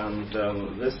 And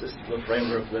this is the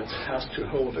framework that has to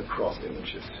hold across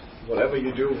images. Whatever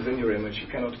you do within your image, you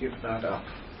cannot give that up.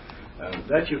 And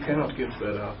that you cannot give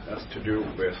that up has to do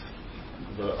with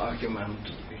the argument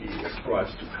he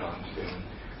ascribes to Kant in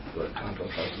the Kant on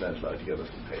Transcendental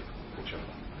Idealism paper, which I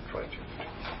tried to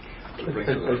bring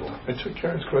to the fore. I took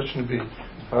Karen's question to be,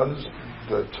 how does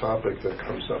the topic that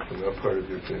comes up in that part of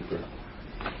your paper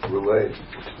relate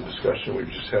to the discussion we've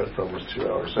just had for almost 2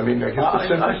 hours? I mean, I thought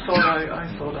I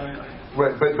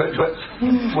right, but I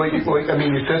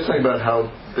mean, you said something about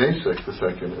how basic the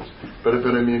second is, but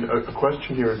I mean, a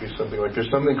question here would be something like,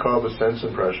 there's something called the sense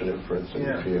impression inference in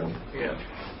the field. Yeah.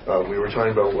 We were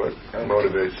talking about what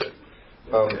motivates it.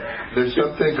 There's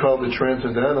something called the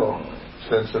transcendental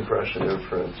sense impression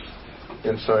inference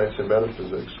in science and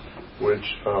metaphysics,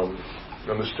 which, on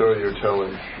the story you're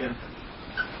telling,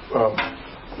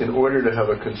 in order to have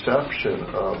a conception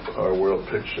of our world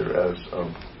picture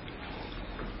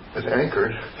as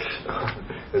anchored,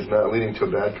 as not leading to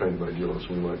a bad kind of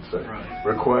idealism, we might say,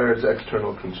 requires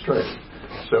external constraint.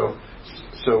 So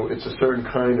it's a certain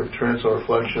kind of transcendental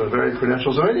reflection of very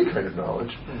credentials of any kind of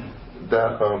knowledge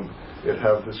that it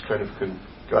have this kind of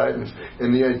guidance.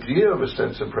 And the idea of a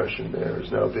sense impression there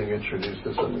is now being introduced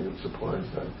as something that supplies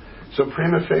that. So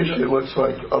prima facie, it looks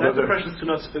like... Sense impressions do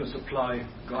not supply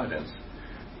guidance.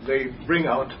 They bring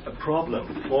out a problem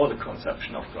for the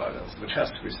conception of guidance, which has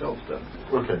to be solved then.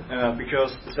 Okay.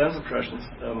 Because the sense impressions,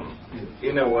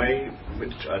 in a way,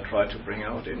 which I try to bring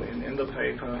out in the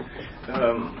paper,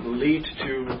 lead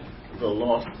to the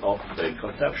loss of the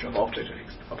conception of object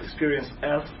of experience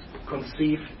as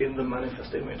conceived in the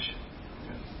manifest image.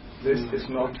 This is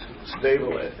not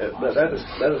stable. That is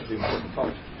the important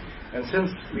part. And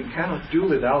since we cannot do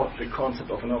without the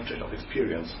concept of an object of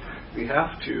experience, we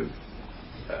have to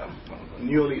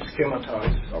newly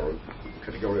schematize our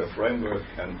categorical framework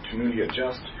and to newly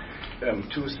adjust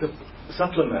to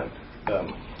supplement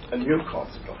a new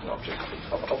concept of an object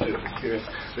of experience,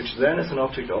 which then is an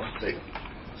object of the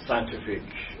scientific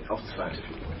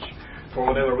image. For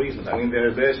whatever reason, I mean,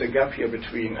 there's a gap here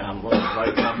between what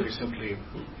right now we simply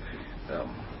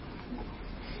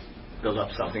build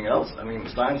up something else. I mean,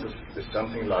 science is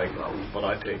something like what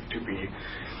I take to be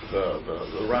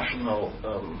the rational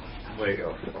way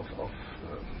of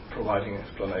providing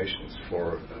explanations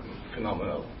for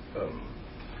phenomenal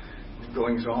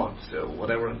goings on. So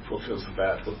whatever fulfills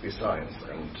that would be science,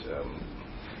 and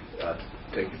I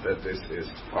take it that this is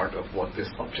part of what this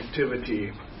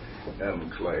objectivity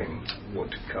claim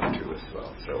would come to as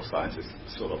well. So science is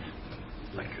sort of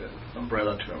like an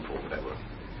umbrella term for whatever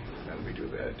we do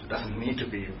there. It doesn't need to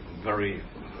be very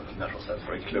natural science,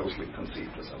 very closely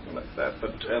conceived or something like that.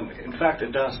 But in fact,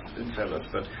 it does in Sellars.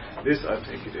 But this, I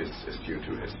think, it is due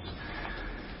to his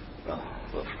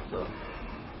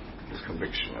his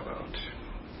conviction about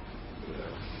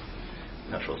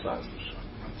natural science, which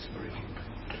is very deep.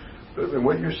 But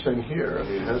what you're saying here, I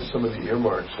mean, has some of the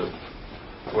earmarks of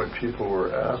what people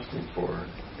were asking for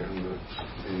in the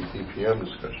EPM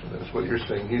discussion. Is what you're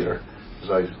saying here, as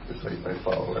I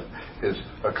follow it, is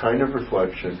a kind of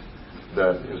reflection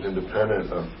that is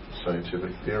independent of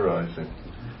scientific theorizing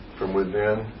from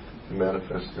within the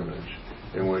manifest image,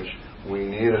 in which we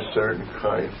need a certain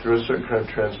kind, through a certain kind of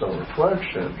transcendental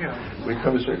reflection, we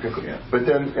come to a certain conclusion. But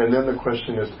then the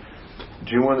question is,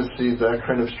 do you want to see that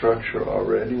kind of structure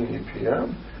already in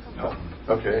EPM? No.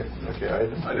 Okay, I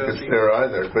don't think it's there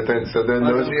either. But then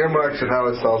those earmarks of how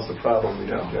it solves the problem. I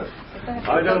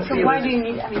don't. So why do you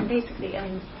need? I mean, basically,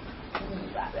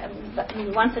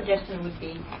 one suggestion would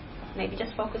be maybe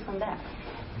just focus on that,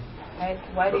 right?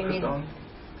 Why do you need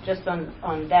just on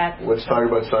that? Let's talk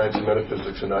about science and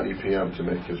metaphysics and not EPM to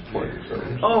make his point.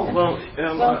 Well,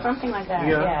 something like that.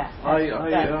 Yeah,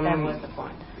 that was the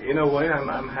point. In a way,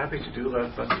 I'm happy to do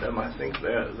that, but I think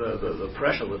the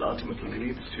pressure that ultimately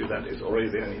leads to that is already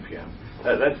there in EPM.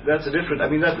 That's a different. I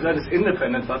mean, that is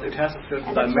independent, but it has a certain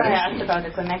dimension. That's why I asked about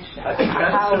the connection. I think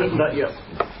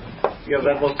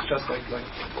that was just like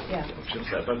Jim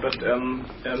said. But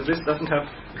this doesn't have.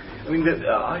 I mean,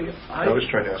 I was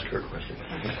trying to ask her a question.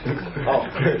 Well,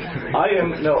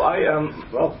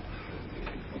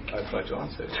 I try to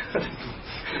answer it.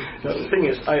 No, the thing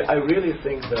is, I really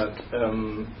think that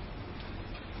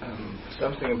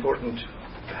something important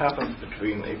happened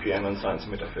between APM and science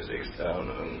and metaphysics,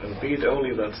 and be it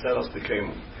only that Sellars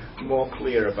became more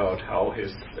clear about how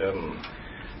his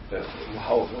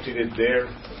what he did there.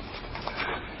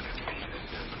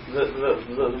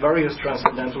 The various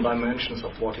transcendental dimensions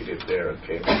of what he did there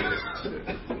came to his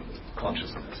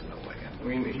consciousness in a way. I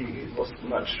mean, he was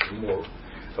much more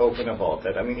open about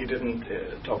that. I mean, he didn't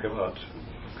talk about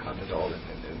Kant at all in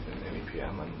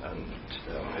EPM, and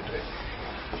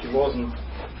he wasn't.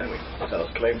 I mean,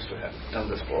 Sellars claims to have done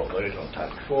this for a very long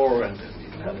time before, and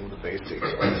even having the basics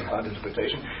of Kant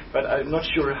interpretation. But I'm not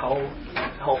sure how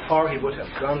far he would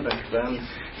have gone back then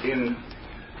in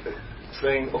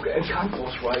saying, okay, and Kant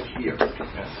was right here.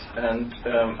 Yes. And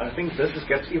I think this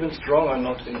gets even stronger,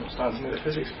 not in science and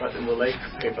metaphysics, but in the late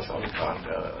papers on Kant,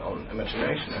 on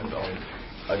imagination and on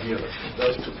idealism.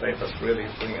 Those two papers really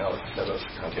bring out Sellars'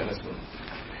 Kantianism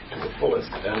to the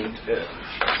fullest. And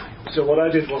so what I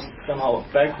did was somehow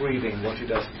back-reading what he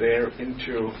does there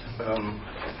into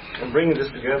and bringing this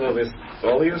together with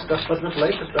earlier stuff, but with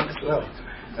later stuff as well.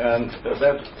 And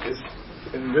that is,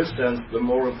 in this sense, the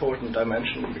more important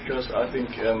dimension, because I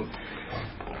think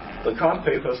the Kant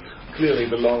papers clearly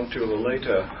belong to the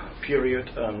later period,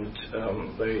 and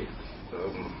they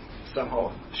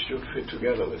somehow should fit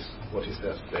together with what he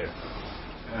says there.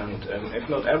 And if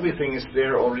not everything is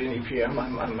there already in EPM,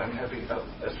 I'm happy,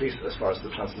 at least as far as the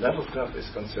transcendental stuff is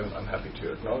concerned, I'm happy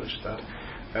to acknowledge that.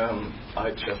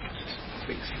 I just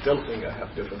still think I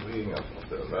have different reading of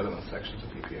the relevant sections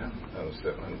of EPM.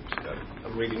 A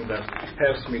reading that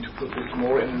helps me to put this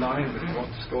more in line with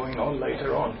what's going on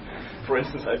later on. For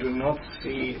instance, I do not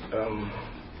see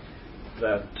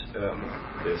that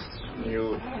this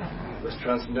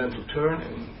transcendental turn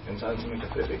in science and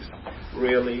metaphysics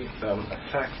really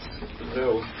affects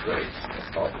those traits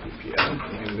of EPM,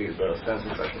 namely the sense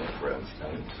impression inference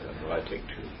and what I take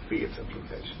to be its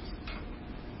implications.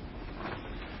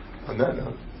 On that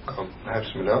note, I have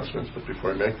some announcements, but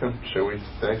before I make them, shall we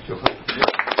thank you?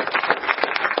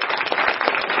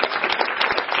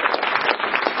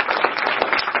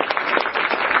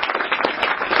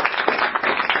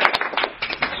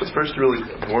 First, a really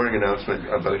boring announcement,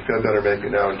 but I feel I better make it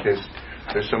now in case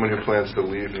there's someone who plans to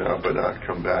leave now but not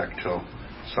come back till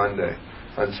Sunday.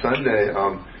 On Sunday,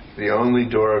 the only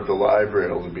door of the library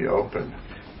that will be open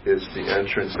is the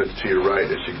entrance that's to your right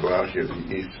as you go out here, the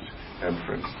east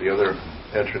entrance. The other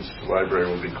entrance to the library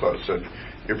will be closed. So if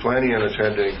you're planning on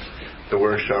attending the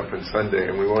workshop on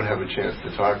Sunday, and we won't have a chance to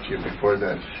talk to you before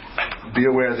then. Be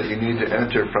aware that you need to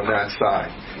enter from that side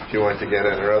if you want to get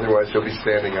in, or otherwise you'll be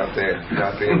standing out there,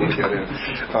 not being able to get in.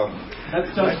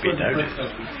 That's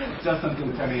just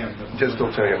until 10 a.m. Just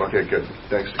till 10 a.m. Okay, good.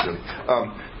 Thanks, Julie.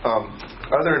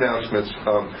 Other announcements.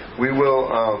 We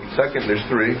will, there's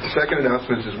three. The second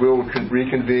announcement is we will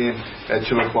reconvene at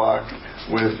 2 o'clock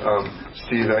with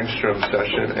Steve Engstrom's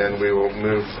session, and we will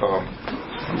move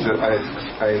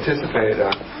I anticipate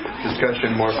a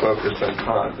discussion more focused on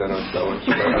Kant than on Sellars.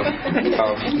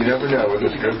 You never know with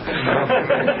this group.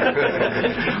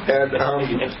 And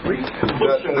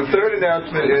the third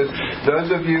announcement is those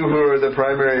of you who are the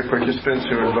primary participants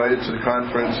who are invited to the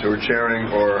conference, who are chairing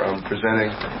or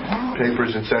presenting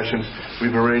papers and sessions,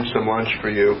 we've arranged some lunch for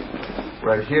you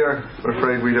right here. I'm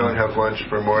afraid we don't have lunch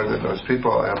for more than those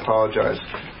people. I apologize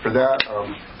for that.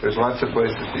 There's lots of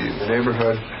places to eat in the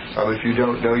neighborhood. If you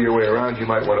don't know your way around, you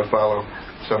might want to follow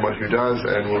someone who does,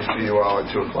 and we'll see you all at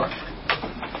 2 o'clock.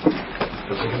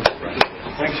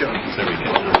 Thanks, John.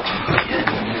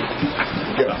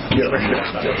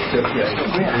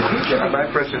 My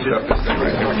precious stuff is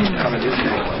right here.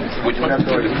 Which one? It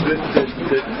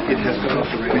has to go.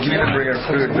 We can even bring our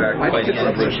food back.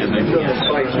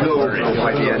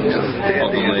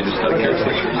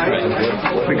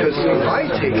 Because I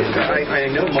take it, I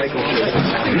know Michael should.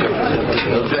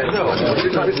 No, I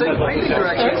think they're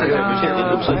actually at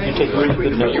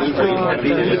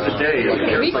the end of the day.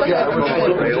 Yeah,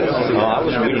 I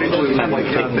was reading.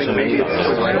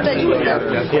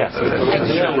 Yeah.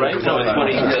 Right? No, it's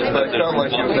funny. It sounds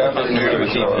like you was after New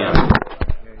Year's.